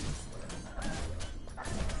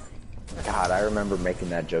 God, I remember making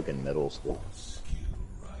that joke in middle school.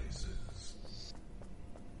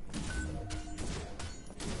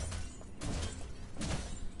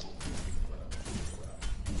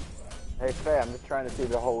 Hey Faye, I'm just trying to see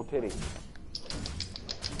the whole titty.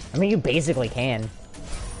 I mean, you basically can.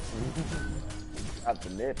 Not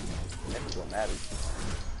the nip. The nip's what matters.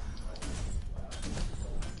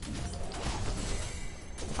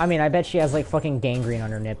 I mean, I bet she has like fucking gangrene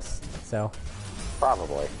on her nips, so.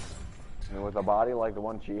 Probably. I mean, with a body like the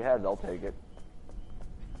one she has, I'll take it.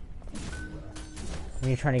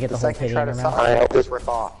 When you're trying to get the, The whole second you titty try in to your suck, mouth. I'll just rip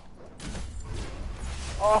off.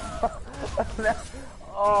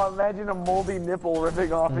 Oh, imagine a moldy nipple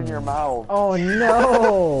ripping off in your mouth. Oh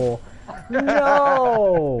no!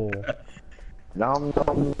 No! Nom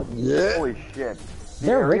nom. Yeah. Holy shit. The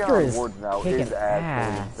Their area Richter on is wards now kicking is actually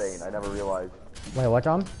ass. insane. I never realized. Wait, what,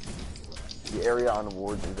 Tom? The area on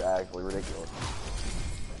wards is actually ridiculous.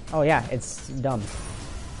 Oh yeah, it's dumb.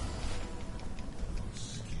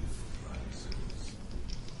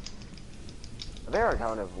 Their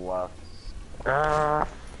account has left. Oh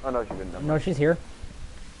no, she didn't. No, she's here.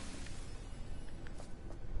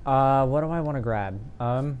 What do I want to grab?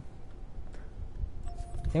 I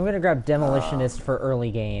think I'm gonna grab Demolitionist for early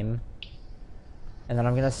game. And then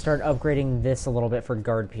I'm gonna start upgrading this a little bit for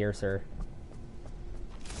Guard Piercer.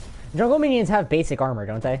 Jungle minions have basic armor,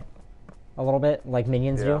 don't they? A little bit, like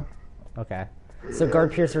minions do? Okay. So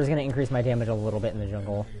Guard Piercer is gonna increase my damage a little bit in the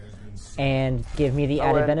jungle. And give me the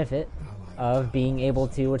added benefit of being able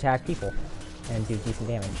to attack people and do decent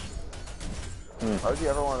damage. Why would you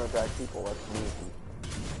ever want to attack people? That's me.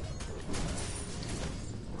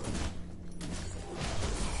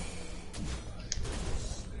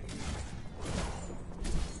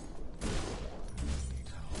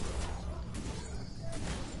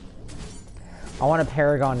 I want a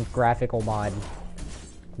Paragon graphical mod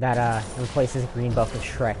that replaces green buff with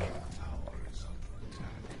Shrek. I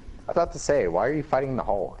was about to say, why are you fighting the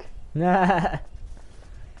Hulk? Nah.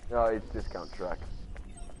 No, it's discount Shrek.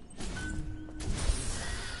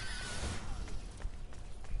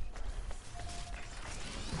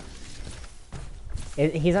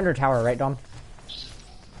 He's under tower, right, Dom?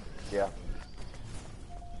 Yeah.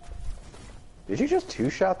 Did you just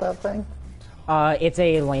two-shot that thing? It's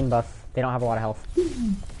a lane buff. They don't have a lot of health.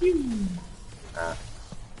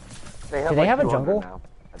 They have, Do they have a 200 jungle? now,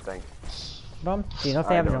 I think. Dom, do you know if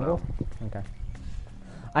they I have a don't jungle? Okay.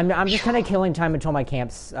 I'm just kind of killing time until my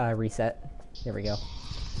camps reset. Here we go.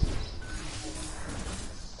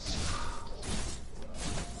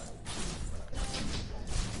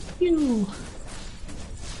 Phew.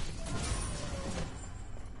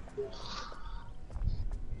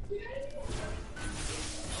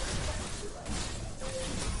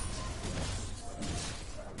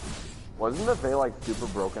 Wasn't the Fae like super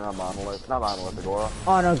broken on Monolith? Not Monolith, Agora.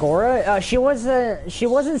 On Agora, she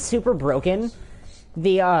wasn't super broken.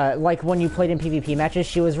 The like when you played in PvP matches,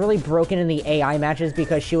 she was really broken in the AI matches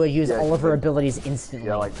because she would use Yeah, all of her like- abilities instantly,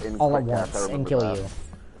 Yeah, like in all at quick cast, I once, and remember kill that. you.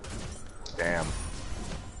 Damn.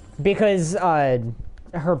 Because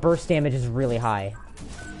her burst damage is really high.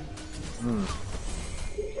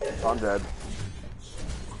 I'm dead.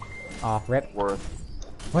 Aw, rip. Worth.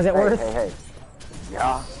 Was it Hey, worth? hey, hey.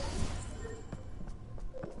 Yeah.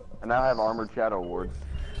 And now I have Armored Shadow Ward.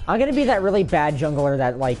 I'm gonna be that really bad jungler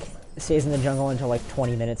that like stays in the jungle until like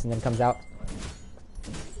 20 minutes and then comes out.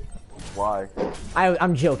 Why?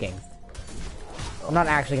 I'm joking. I'm not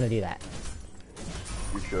actually gonna do that.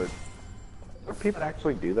 You should. Do people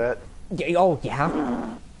actually do that? Oh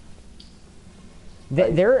yeah.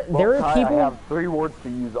 There Well, are Ty, people. I have 3 wards to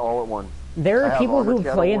use all at once. There I are have people Armored who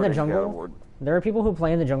Shadow play in Ward the and Shadow jungle. Ward. There are people who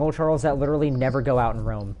play in the jungle, Charles, that literally never go out and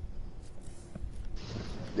roam.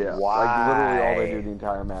 Yeah. Why? Like literally all they do the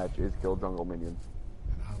entire match is kill jungle minions.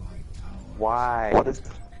 Why? What is...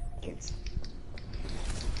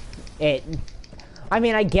 I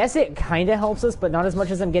mean, I guess it kind of helps us, but not as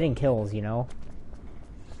much as I'm getting kills, you know?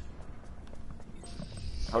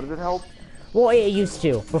 How does it help? Well, it used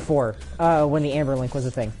to, before, when the Amber Link was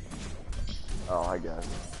a thing. Oh, I guess.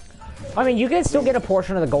 I mean, you can still get a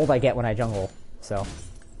portion of the gold I get when I jungle, so.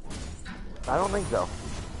 I don't think so.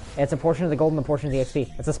 It's a portion of the gold and a portion of the XP.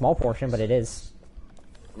 It's a small portion, but it is.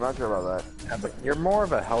 I'm not sure about that. Yeah, but you're more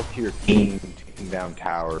of a healthier team taking down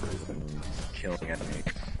towers and killing enemies.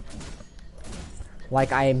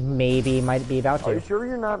 Like I maybe might be about Are you to. sure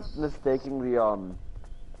you're not mistaking the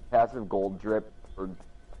passive gold drip for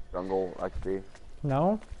jungle XP?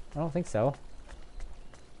 No, I don't think so.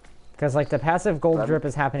 Because, like, the passive gold That- drip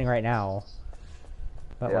is happening right now.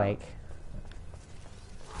 But, Yeah. like...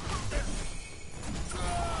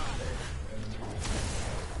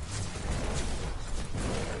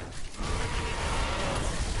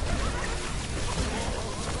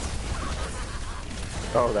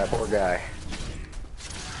 Oh, that poor guy.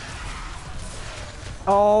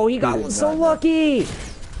 Oh, he got did so not know. lucky!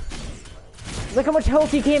 Look how much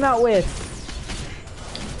health he came out with!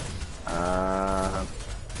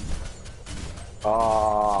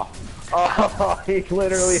 Oh, he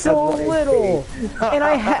literally So has little! And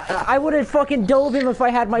I would have fucking dove him if I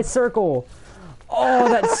had my circle. Oh,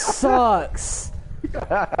 that sucks.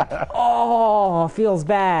 Oh, feels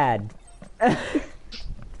bad.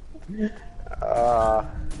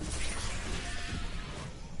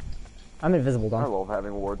 I'm invisible, I Don. love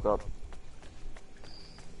having wards up.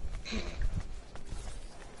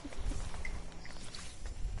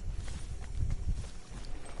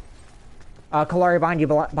 Kalari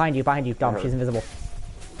behind you, Dom, she's invisible.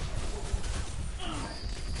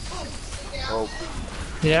 Oh,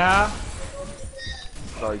 Yeah?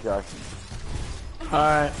 sorry, Josh.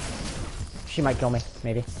 Alright. She might kill me,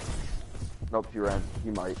 maybe. Nope, she ran.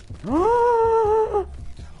 He might.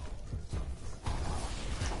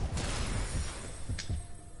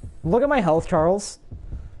 Look at my health, Charles.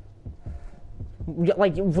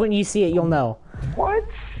 Like, when you see it, you'll know. What?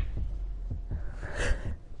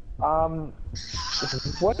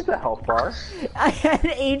 What is the health bar? I had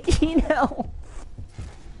 18 health.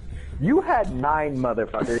 You had 9,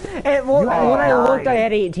 motherfucker. And when had I looked, I 9.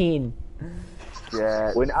 had 18.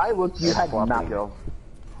 Yeah. When I looked, you had Floppy 9. kill.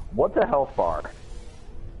 What's a health bar?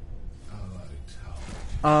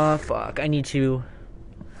 Fuck. I need to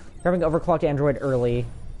Grabbing overclocked Android early.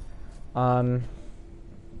 I'm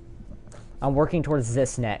working towards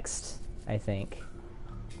this next, I think.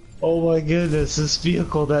 Oh my goodness, this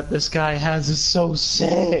vehicle that this guy has is so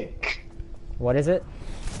sick. What is it?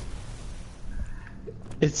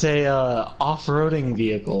 It's a off-roading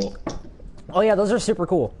vehicle. Oh yeah, those are super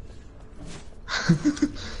cool.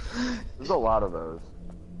 There's a lot of those.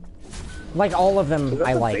 Like all of them, Is that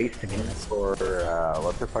I the like. base To be honest. for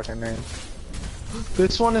what's her fucking name?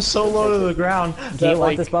 This one is so low to the ground Do you that want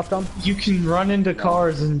like this buff, Dom? you can run into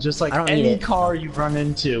cars and just like I don't need any it. car you run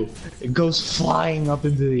into, it goes flying up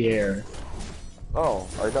into the air. Oh,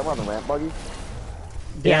 are you talking about the ramp buggy?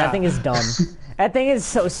 Yeah, that thing is dumb. That thing is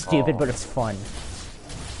so stupid, Oh. but it's fun.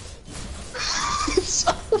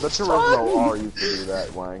 So The Turismo R used to do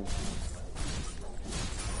that, Wang.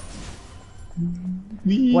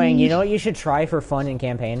 Wang, you know what you should try for fun in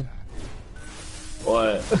campaign?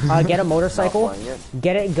 What? Get a motorcycle, Not playing it.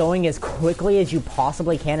 get it going as quickly as you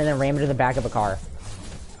possibly can, and then ram it to the back of a car.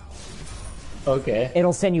 Okay.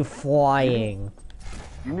 It'll send you flying.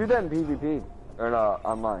 You can do that in PvP. Or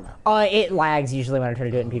online. It lags usually when I try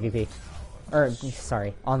to do it in PvP. Or,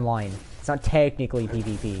 sorry, online. It's not technically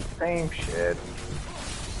PvP. Same shit.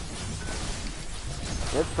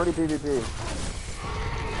 It's pretty PvP.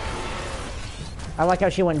 I like how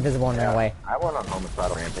she went invisible and ran away. I went on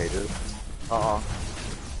homicidal rampages.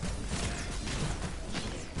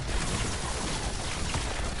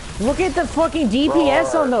 Look at the fucking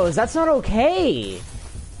DPS Roar. on those. That's not okay.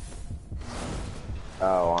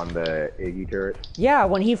 Oh, on the Iggy turret. Yeah,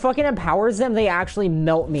 when he fucking empowers them, they actually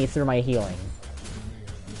melt me through my healing.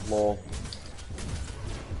 Lol.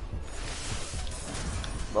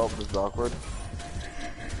 Oh, this is awkward.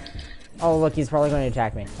 Oh, look, he's probably going to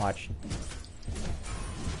attack me. Watch.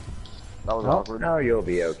 That was Oh. awkward. No, you'll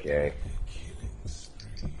be okay.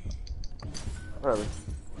 Whatever.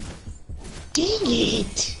 Dang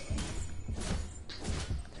it!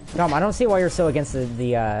 Dom, I don't see why you're so against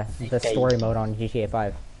the story mode on GTA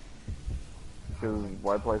 5. Because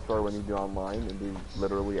why play story when you do online and do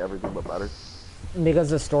literally everything but better? Because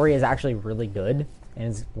the story is actually really good and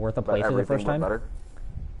is worth a But playthrough the everything first but time. better?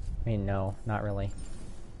 I mean, no, not really.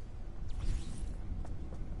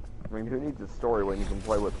 I mean, who needs a story when you can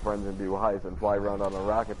play with friends and do heists and fly around on a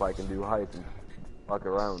rocket bike and do heists and fuck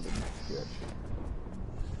around and shit?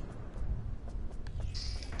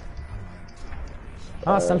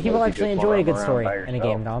 Oh, some people you actually just enjoy a wanna good run story around by in a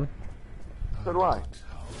game, yourself. Dom. So do I.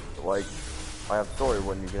 But, like, I have story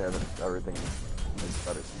when you can have everything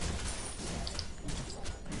better.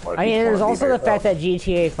 What if I you mean, just there's wanna be also by the fact yourself? that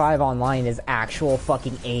GTA 5 Online is actual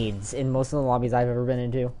fucking AIDS in most of the lobbies I've ever been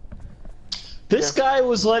into. This guy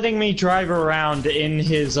was letting me drive around in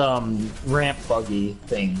his ramp buggy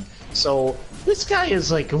thing. So this guy is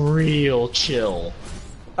like real chill.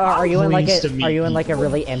 Are you in like Pleased a to meet Are you in like a people.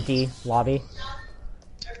 really empty lobby?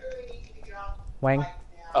 Wang?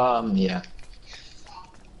 Yeah.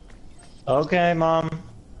 Okay, Mom.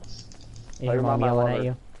 Is your mom yelling at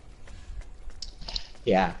you?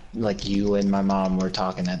 Yeah, like you and my mom were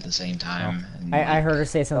talking at the same time. And I heard her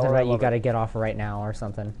say something Oh, I about you love gotta get off right now or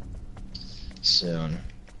something. soon.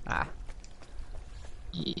 Ah.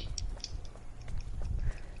 Yeah.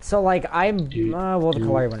 So like I'm well the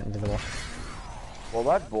color went invisible. Well,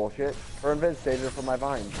 that's bullshit. Her invis saved her from my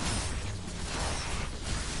vine.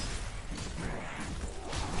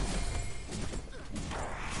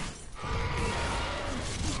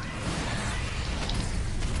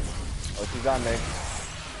 Oh, she's on me.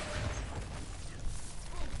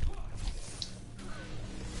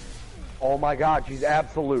 Oh my god, she's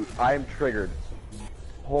absolute. I am triggered.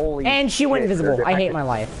 Holy And she went shit. invisible. I hate my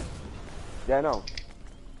life. Yeah, I know.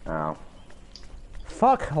 Oh.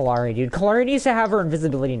 Fuck Hilari, dude. Hilari needs to have her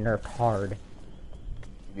invisibility nerfed hard.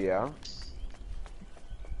 Yeah.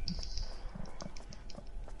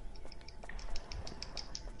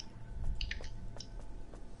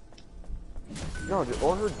 No,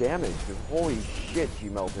 or her damage. Just holy shit, she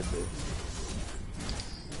melted this.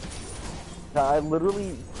 I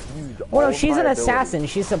literally used all Well, no, of she's my an abilities. assassin.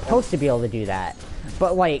 She's supposed to be able to do that.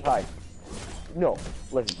 But like, Hi. No,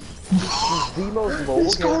 listen. She's the most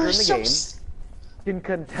mobile character in the game. Can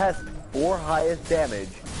contest 4 highest damage.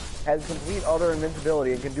 Has complete utter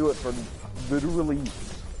invincibility and can do it for literally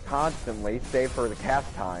constantly, save for the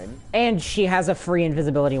cast time. and she has a free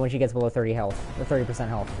invisibility when she gets below 30 health, or 30%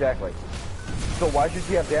 health. Exactly. So why should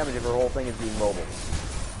she have damage if her whole thing is being mobile?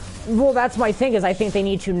 Well, that's my thing. Is I think they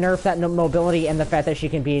need to nerf that mobility and the fact that she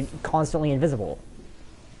can be constantly invisible.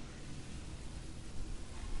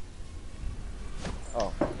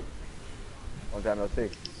 Oh. Long time no see.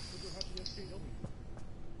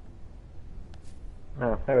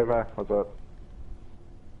 Oh, hey, bye. What's up?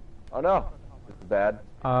 Oh no, this is bad.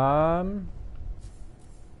 How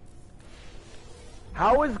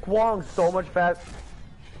is Kwong so much fast?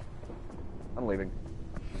 I'm leaving.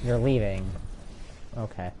 You're leaving.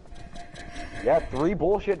 Okay. Yeah, 3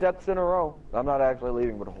 bullshit deaths in a row. I'm not actually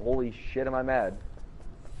leaving, but holy shit am I mad.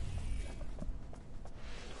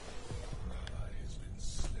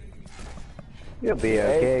 You'll be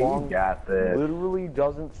okay. You got this. Literally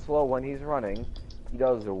doesn't slow when he's running. He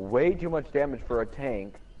does way too much damage for a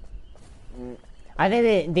tank. I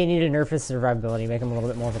think they need to nerf his survivability, make him a little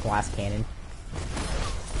bit more of a glass cannon.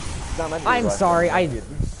 I'm sorry, I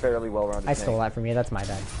fairly well-rounded. I stole that from you. That's my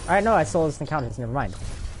bad. Alright, no, I stole this in Countess. Never mind.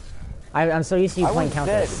 I'm so used to you playing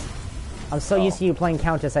Countess. I'm so used to you playing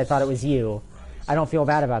Countess. I thought it was you. I don't feel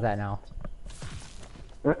bad about that now.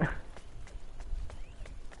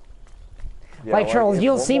 Yeah, like Charles,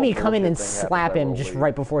 you'll one see more me come in and bullshit thing slap happens, him I will just leave.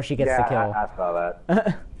 right before she gets the kill. I saw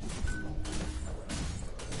that.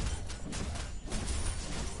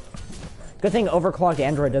 Good thing overclocked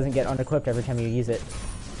Android doesn't get unequipped every time you use it.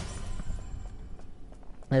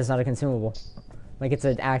 And it's not a consumable. Like, it's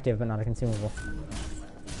an active, but not a consumable.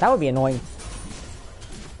 That would be annoying.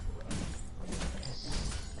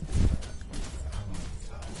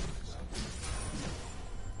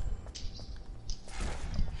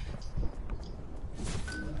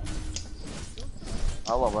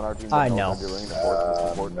 I love when our team I doesn't know. what they're doing. The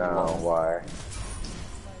support No, why?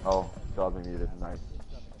 Oh, still hasn't muted. Nice.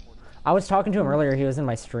 I was talking to him earlier, he was in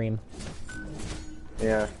my stream.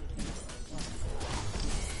 Yeah.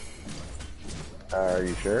 Are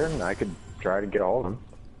you sure? I could try to get a hold of him.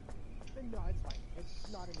 No, it's fine.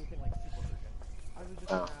 It's not anything like super urgent. I was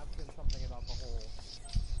just Oh. gonna ask him something about the whole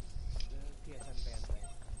PSN ban thing.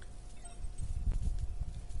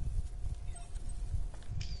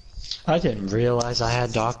 I didn't realize I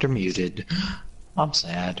had Doctor muted. I'm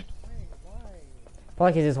sad. I feel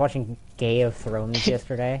like he was just watching Game of Thrones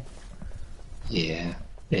yesterday. Yeah,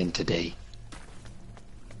 and today.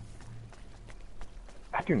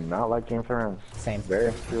 I do not like Game of Thrones. Same. Very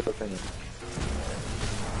obscure opinion.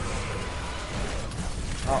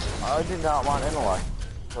 Oh, I did not want intellect.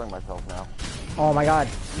 Killing myself now. Oh my god.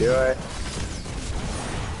 Do it.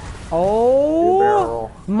 Oh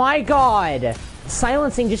barrel. my god!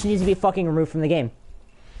 Silencing just needs to be fucking removed from the game.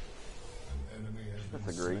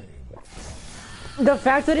 Disagree. The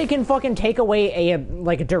fact that it can fucking take away a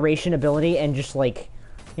like a duration ability and just like,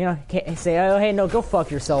 you know, say, oh hey no, go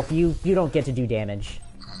fuck yourself. You don't get to do damage.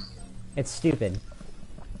 It's stupid.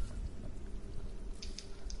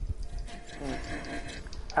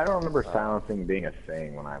 I don't remember silencing being a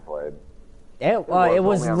thing when I played. It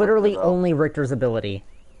was only on literally Richter, though. only Richter's ability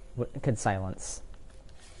could silence.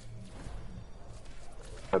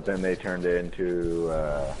 But then they turned it into,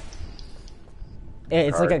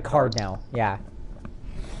 It's like a card now, yeah.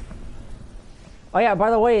 Oh yeah,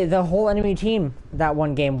 by the way, the whole enemy team that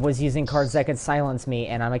one game was using cards that could silence me,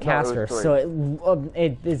 and I'm a caster, so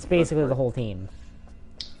it's basically the whole team.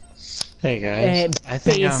 Hey guys, And it I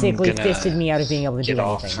think basically I'm gonna fisted me out of being able to get do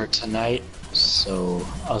off anything. for tonight, so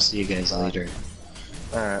I'll see you guys later.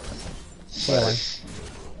 alright. See you later.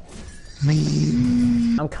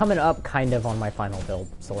 I'm coming up kind of on my final build,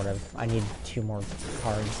 sort of. I need 2 more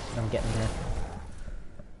cards, and I'm getting there.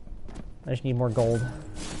 I just need more gold.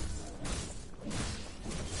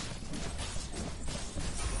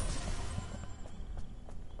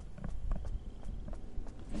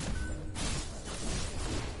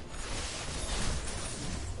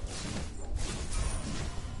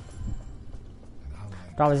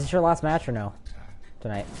 Dom, is this your last match or no?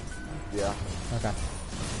 Tonight? Yeah. Okay.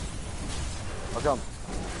 How come?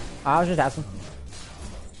 I was just asking.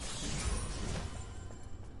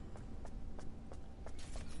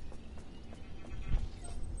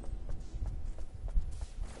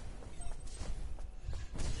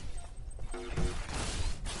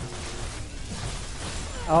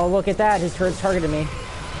 Oh, look at that. His turret's targeted me.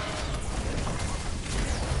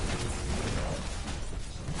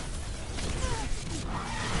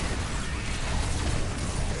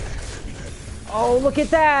 Oh, look at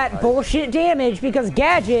that! Nice. Bullshit damage because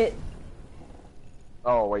Gadget!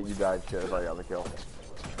 Oh, wait, you died. Shit, I thought you got the kill.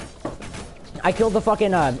 I killed the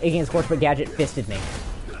fucking Igneous Scorch, but Gadget fisted me.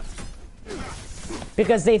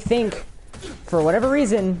 Because they think, for whatever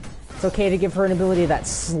reason, it's okay to give her an ability that,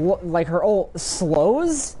 like, her ult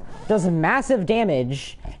slows, does massive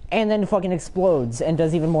damage, and then fucking explodes, and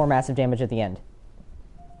does even more massive damage at the end.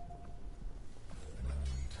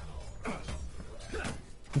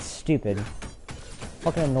 It's stupid.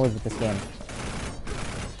 Fucking annoyed with this game.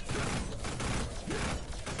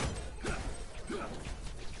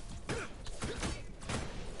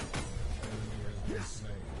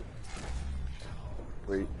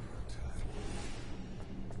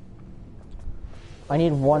 I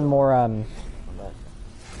need one more,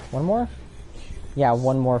 one more? Yeah,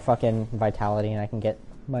 one more fucking vitality and I can get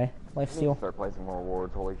my life steal. Start placing more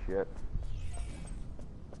rewards, holy shit.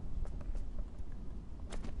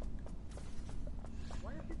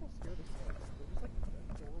 Why are people scared of snakes? They're just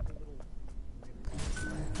like adorable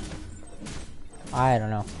little. I don't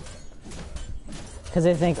know. Because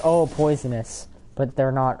they think, oh, poisonous. But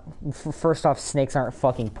they're not. First off, snakes aren't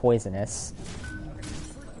fucking poisonous.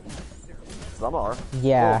 Some are.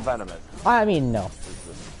 Yeah. Well, venomous. I mean, no.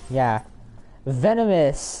 Yeah.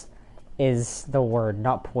 Venomous is the word,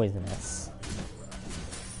 not poisonous.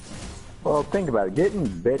 Well, think about it. Getting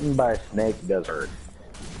bitten by a snake does hurt.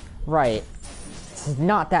 Right. It's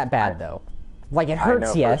not that bad, though. Like, it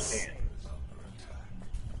hurts, yes. Firsthand.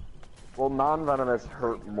 Well, non-venomous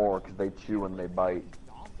hurt more because they chew and they bite.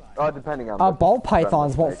 Depending on... Ball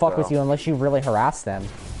pythons won't fuck with though. you unless you really harass them.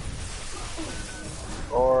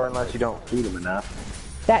 Or unless you don't feed them enough.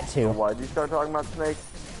 That too. Why'd you start talking about snakes?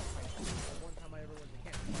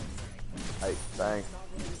 Hey, thanks.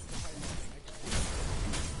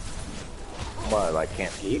 What, like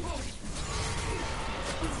can't eat?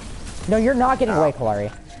 No, you're not getting away,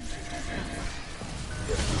 Kalari.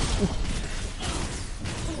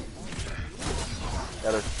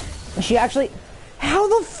 Got her. She actually... How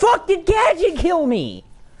the fuck did Gadget kill me?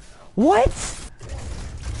 What?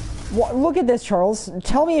 Look at this, Charles.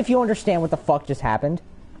 Tell me if you understand what the fuck just happened.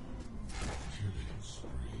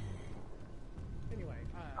 Anyway,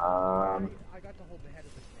 I got to hold the head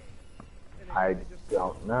of the snake. I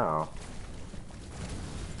don't know.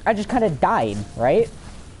 I just kind of died, right?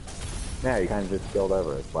 Yeah, you kind of just spilled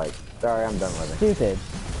over. It's like, sorry, I'm done living. Stupid.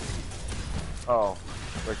 Oh,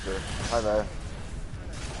 Victor. Hi there.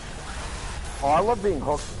 Oh, I love being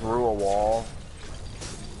hooked through a wall.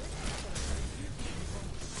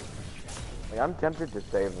 Like, I'm tempted to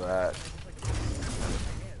save that.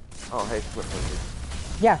 Oh, hey, split lizard.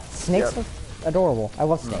 Yeah, snakes are adorable. I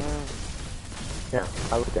love snakes. Yeah,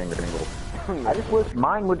 I was angry. I just wish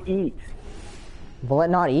mine would eat. Will it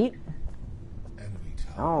not eat?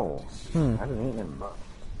 No. I haven't eaten in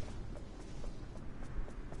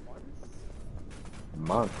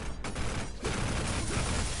months.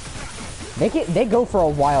 They go for a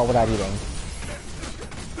while without eating.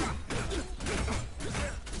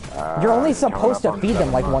 You're only supposed to feed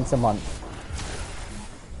them like once a month.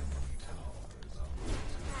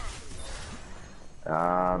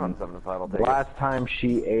 On 7 to 5, I'll take The it. last time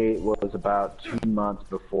she ate was about 2 months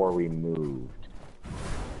before we moved.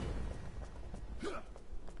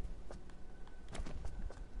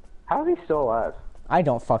 How is he still alive? I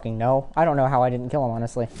don't fucking know. I don't know how I didn't kill him,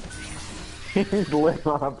 honestly. He's living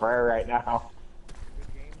on a prayer right now.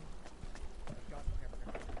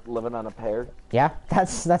 Living on a pear. Yeah,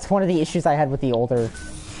 that's one of the issues I had with the older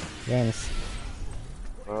games.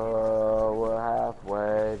 Oh, we're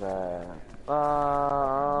halfway there.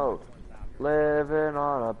 Oh, living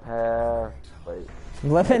on a pear. Wait.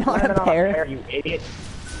 Living on a pear? You idiot.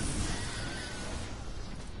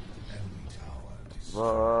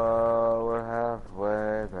 Whoa, we're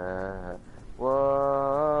halfway there.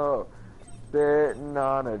 Whoa, sitting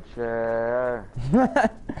on a chair.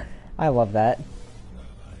 I love that.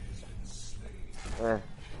 It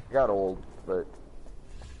got old, but...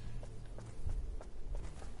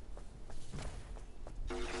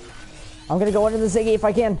 I'm gonna go into the Ziggy if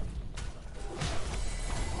I can.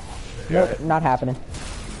 Nope, not happening.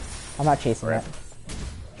 I'm not chasing that.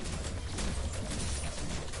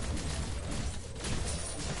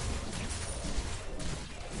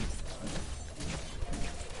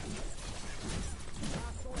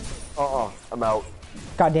 I'm out.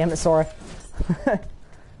 God damn it, Sora. Where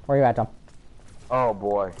are you at, Tom? Oh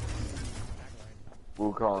boy.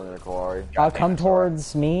 Wukong and Kalari. Come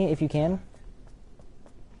towards me if you can.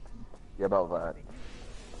 Yeah, about that.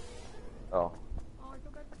 Oh.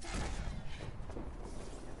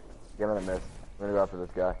 Give it a miss. I'm gonna go after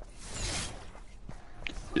this guy.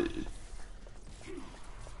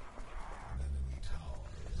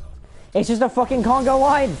 It's just a fucking Congo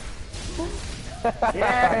line!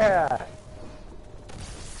 Yeah!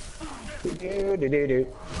 Do-do-do-do.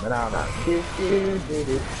 Banana.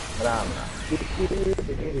 Do-do-do-do. Banana.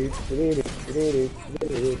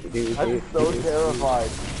 I'm so terrified.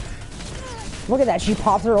 Look at that, she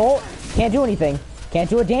pops her ult. Can't do anything. Can't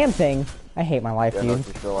do a damn thing. I hate my life, Yeah, no, dude.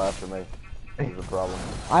 she's still after me. This is a problem.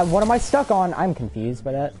 What am I stuck on? I'm confused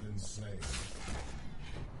by that.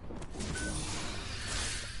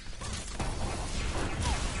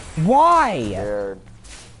 Why? Scared.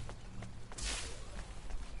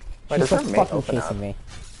 She's so fucking chasing me.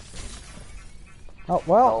 Oh,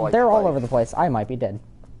 well, Like they're all spikes. over the place. I might be dead.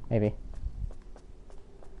 Maybe.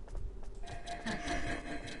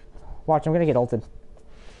 Watch, I'm gonna get ulted.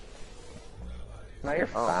 No, you're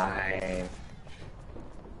fine.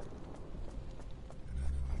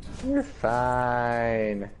 You're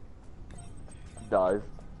fine. Dies.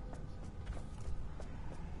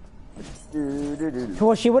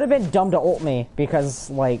 Well, she would have been dumb to ult me because,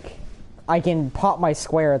 like, I can pop my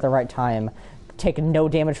square at the right time, take no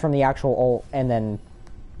damage from the actual ult, and then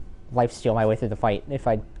lifesteal my way through the fight if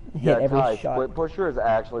I hit every Ty, shot. Split Pusher is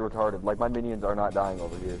actually retarded. Like, my minions are not dying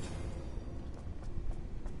over here.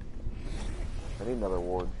 I need another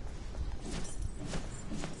ward.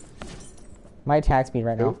 My attack speed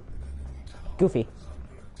right now. Goofy.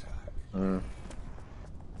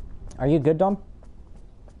 Are you good, Dom?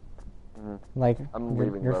 Like, I'm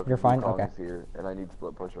leaving though, you're fine? Wukong's Okay. here, and I need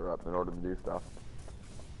Split Pusher up in order to do stuff.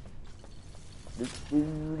 I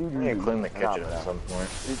need to clean the kitchen at some point.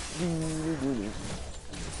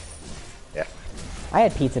 Yeah. I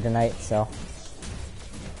had pizza tonight, so.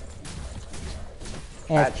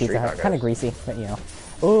 And I it's had Pizza street Hut. tacos. Kind of greasy, but you know.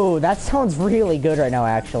 Ooh, that sounds really good right now,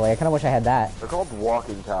 actually. I kind of wish I had that. They're called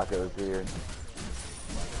walking tacos here.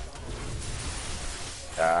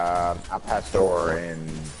 Al pastor and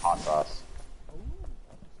hot sauce.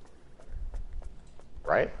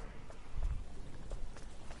 Right?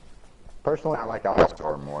 Personally, I like al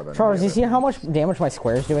pastor more than. Charles, the you see other. how much damage my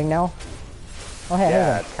square is doing now? Oh, hey,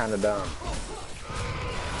 Yeah, hey it's kind of dumb.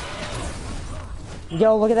 there.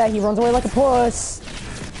 Yo, look at that. He runs away like a puss.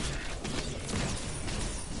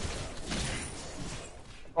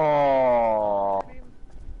 Oh,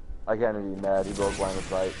 I can't even be mad. He broke line of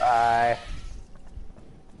sight. Bye.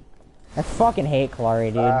 I fucking hate Kalari,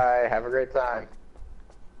 dude. Bye. Have a great time.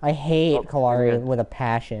 I hate Oh, Kalari you're good. with a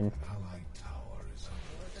passion.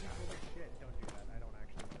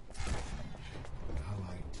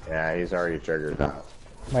 Yeah, he's already triggered that.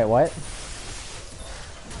 Wait, what?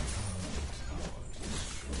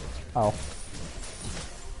 Oh.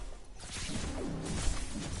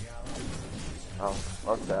 Oh,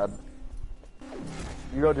 that's sad.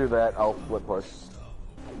 You go do that. I'll split push.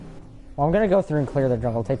 Well, I'm gonna go through and clear the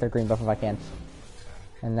jungle, take their green buff if I can.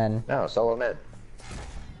 And then... No, solo mid.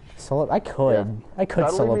 Solo... I could. Yeah. I could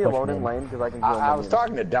That'll solo leave me push alone in mid. lane because I can. Kill I was minions.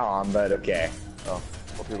 talking to Dom, but okay. Oh,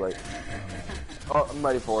 well, too late. Oh, I'm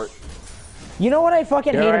ready for it. You know what I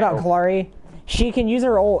fucking You're hate right. about Kalari? She can use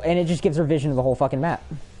her ult and it just gives her vision of the whole fucking map.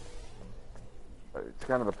 It's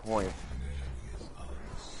kind of the point.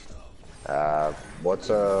 What's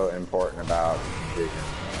so important about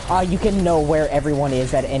vision? You can know where everyone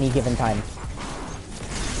is at any given time.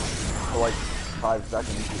 For like 5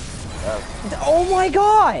 seconds. Oh my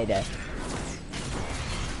god!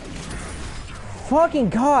 Fucking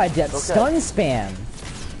god, that stun spam.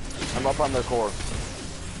 I'm up on their core.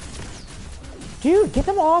 Dude, get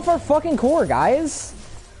them off our fucking core, guys.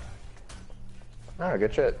 Oh,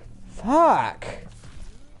 good shit. Fuck.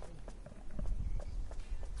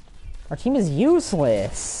 Our team is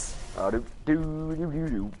useless.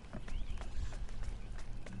 Do.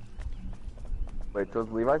 Wait, so is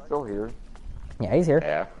Levi still here? Yeah, he's here.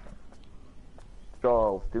 Yeah.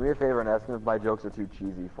 Charles, do me a favor and ask him if my jokes are too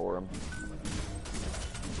cheesy for him.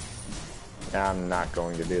 I'm not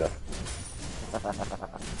going to do that.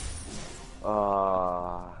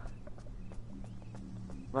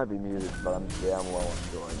 Might be muted, but I'm damn well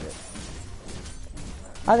enjoying it.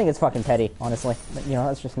 I think it's fucking petty, honestly. But, you know,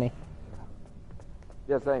 that's just me.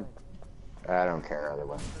 Yeah, same. I don't care either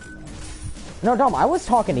way. No, Dom, I was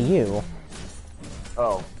talking to you.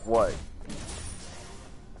 Oh, what?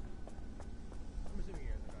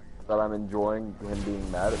 That I'm enjoying him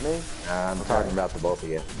being mad at me? I'm talking about the both of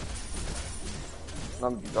you.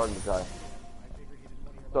 I'm talking to Ty.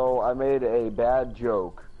 So I made a bad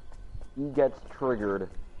joke. He gets triggered,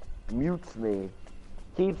 mutes me,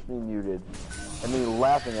 keeps me muted, and me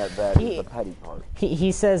laughing at that is the petty part.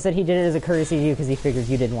 He says that he did it as a courtesy to you because he figured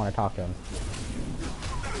you didn't want to talk to him.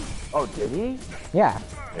 Oh, did he? Yeah.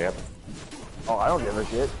 Yep. Oh, I don't give a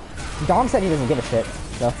shit. Dom said he doesn't give a shit,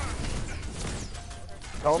 so.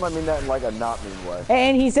 Tell him I mean that in like a not mean way.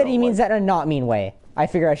 And he said So, he means like- that in a not mean way. I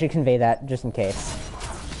figure I should convey that just in case.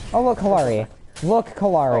 Oh, look, Kalari. Look,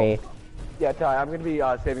 Kalari. Oh. Yeah, Ty, I'm gonna be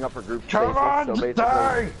saving up for group Come spaces, on, so basically,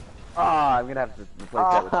 Ty! I'm gonna have to replace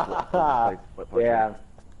that with split pusher. Yeah.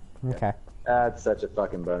 Okay. That's such a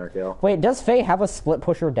fucking boner kill. Wait, does Faye have a split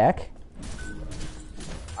pusher deck?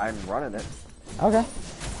 I'm running it. Okay.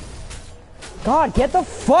 God, get the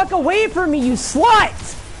fuck away from me, you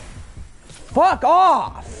slut! Fuck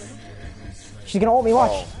off! She's gonna ult me,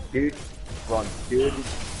 watch. Oh, dude. Run. Dude.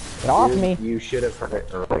 Get off Dude, me. You should have heard it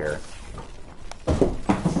earlier.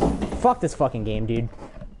 Fuck this fucking game, dude.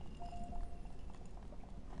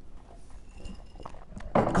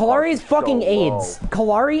 God, Kalari is fucking so AIDS. low.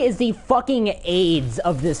 Kalari is the fucking AIDS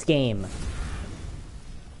of this game.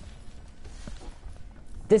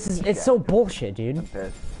 This is, it's so bullshit, dude. I'm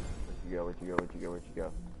pissed. Where'd you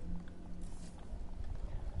go?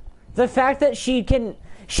 The fact that she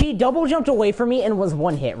double jumped away from me and was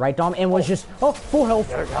one hit, right, Dom? And was just, oh, full health.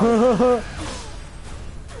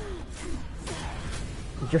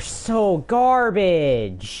 You're so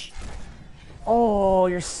garbage. Oh,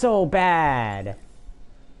 you're so bad.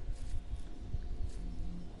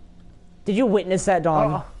 Did you witness that,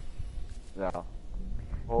 Dom? No.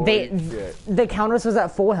 Holy shit. The Countess was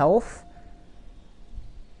at full health.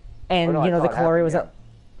 And, Oh, no, you know, I the saw it Kalari was happen,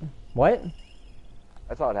 at... What?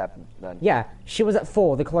 I saw it happen then. Yeah, she was at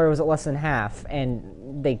full, the Kalari was at less than half,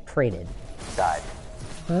 and they traded. Died.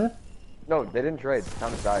 Huh? No, they didn't trade.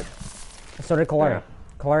 Thomas died. So did Kalari. Yeah.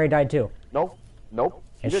 Kalari died too. Nope.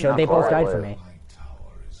 She It did showed not. they both Kalari died lived.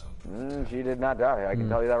 for me. She did not die. I can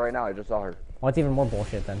tell you that right now. I just saw her. Well, it's even more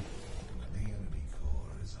bullshit then.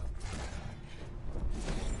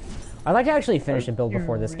 I'd like to actually finish the build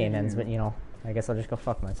before this game ends, but you know, I guess I'll just go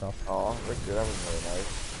fuck myself. Oh, Richter, that was really nice.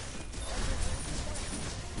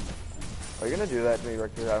 Are you gonna do that to me,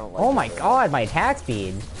 Richter? I don't like Oh that my very god, my attack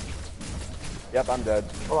speed. much. Yep, I'm dead.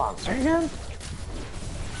 Hold on.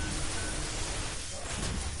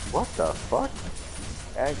 What the fuck?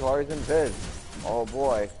 And Kalari's in Biz. Oh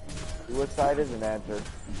boy. Suicide is an answer.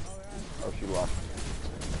 Oh, she lost.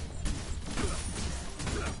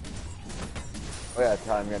 Oh yeah,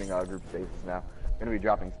 I'm getting group stasis now. Gonna be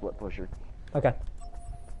dropping split pusher. Okay.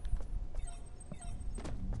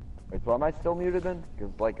 Wait, so am I still muted then?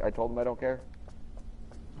 Because, like, I told him I don't care?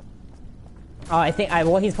 I think,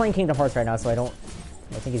 well, he's playing Kingdom Hearts right now, so I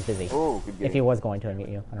think he's busy. Oh, good game. If he was going to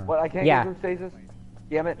unmute you, I don't know. What, I can't Yeah. get group stasis?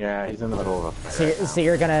 Damn it. Yeah, he's in the middle of a fight. So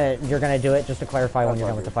you're gonna do it just to clarify when you're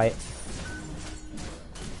done with the fight?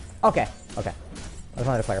 Okay, okay. I just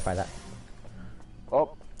wanted to clarify that.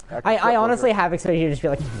 Oh. I honestly have expected you to just be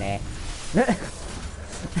like, nah.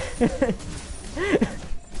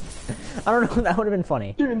 I don't know, that would have been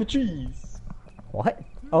funny. They're in the trees. What?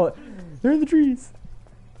 Oh, they're in the trees.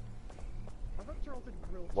 I thought Charles had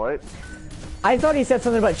grilled. What? I thought he said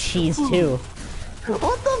something about cheese too.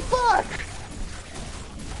 What the fuck?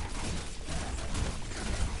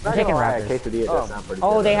 Not Chicken gonna lie, wrappers. a quesadilla does sound pretty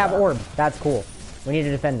Oh, good they right have now. orb. That's cool. We need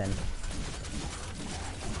to defend them.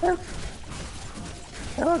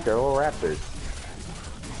 Oh, they're little raptors.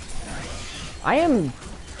 I am...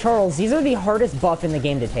 Charles, these are the hardest buff in the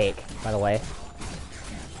game to take, by the way.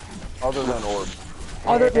 Other than orb.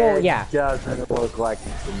 Well, yeah. Doesn't look like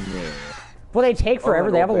it to me. Well, they take forever.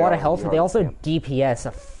 no, They have a they lot are. of health, They but they are. also Yeah. DPS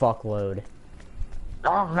a fuckload.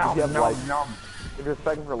 Oh, If you have if you're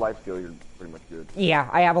specking for life steal, you're pretty much good. Yeah,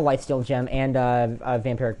 I have a lifesteal gem and a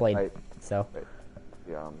vampiric blade. Right. So, Wait.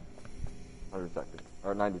 Yeah, 100 seconds.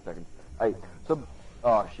 Or 90 seconds. So...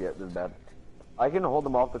 Oh, shit, this is bad. I can hold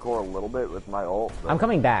them off the core a little bit with my ult. But... I'm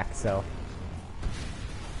coming back, so.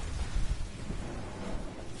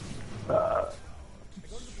 I go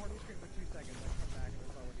to the party screen for 2 seconds, I come back and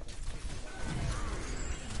it's already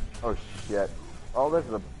like... Oh, shit. Oh, this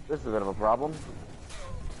is a bit of a problem.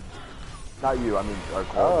 Not you, I mean our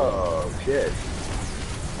core. Oh, shit.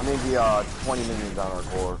 I mean the 20 minions on our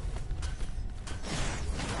core.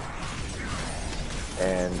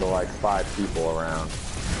 And the, like 5 people around.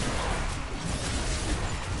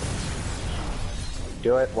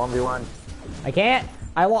 Do it, 1v1. I can't.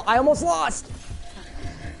 I almost lost.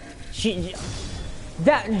 She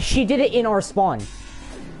did it in our spawn.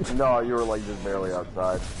 No, you were like just barely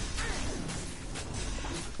outside.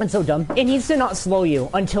 That's so dumb. It needs to not slow you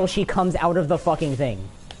until she comes out of the fucking thing.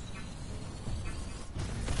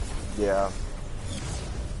 Yeah.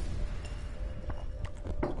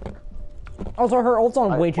 Also, her ult's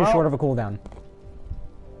on way too well- short of a cooldown.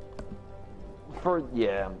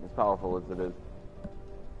 Yeah, as powerful as it is.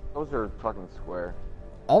 Those are fucking square.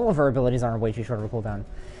 All of her abilities are on way too short of a cooldown.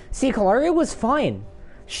 See, Kalaria was fine.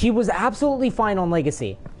 She was absolutely fine on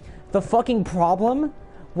Legacy. The fucking problem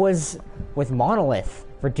was with Monolith.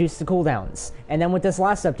 Reduced the cooldowns. And then with this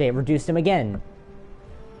last update, reduced them again.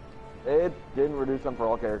 It didn't reduce them for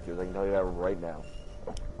all characters, I can tell you that right now.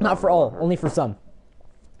 Not for all, only for some.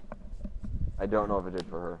 I don't know if it did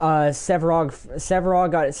for her.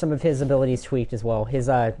 Severog got some of his abilities tweaked as well. His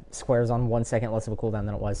square's on 1 second less of a cooldown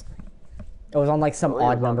than it was. It was on like some Oh, yeah,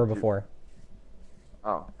 odd it's on number two. before.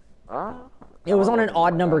 Oh. It was on an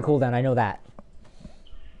odd number cooldown, I know that.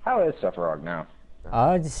 How is Sephiroth now?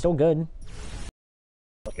 It's still good.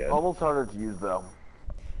 Okay. Almost harder to use though.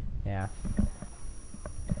 Yeah.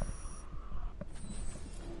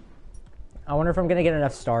 I wonder if I'm gonna get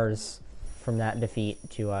enough stars from that defeat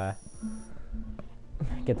to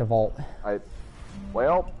get the vault.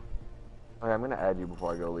 Well, okay, I'm gonna add you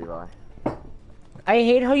before I go, Levi. I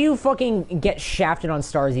hate how you fucking get shafted on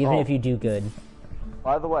stars even if you do good.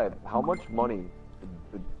 By the way, how much money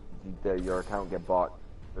did your account get bought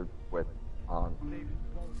with on?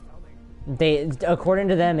 According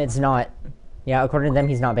to them, it's not. Yeah, according to them,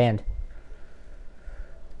 he's not banned.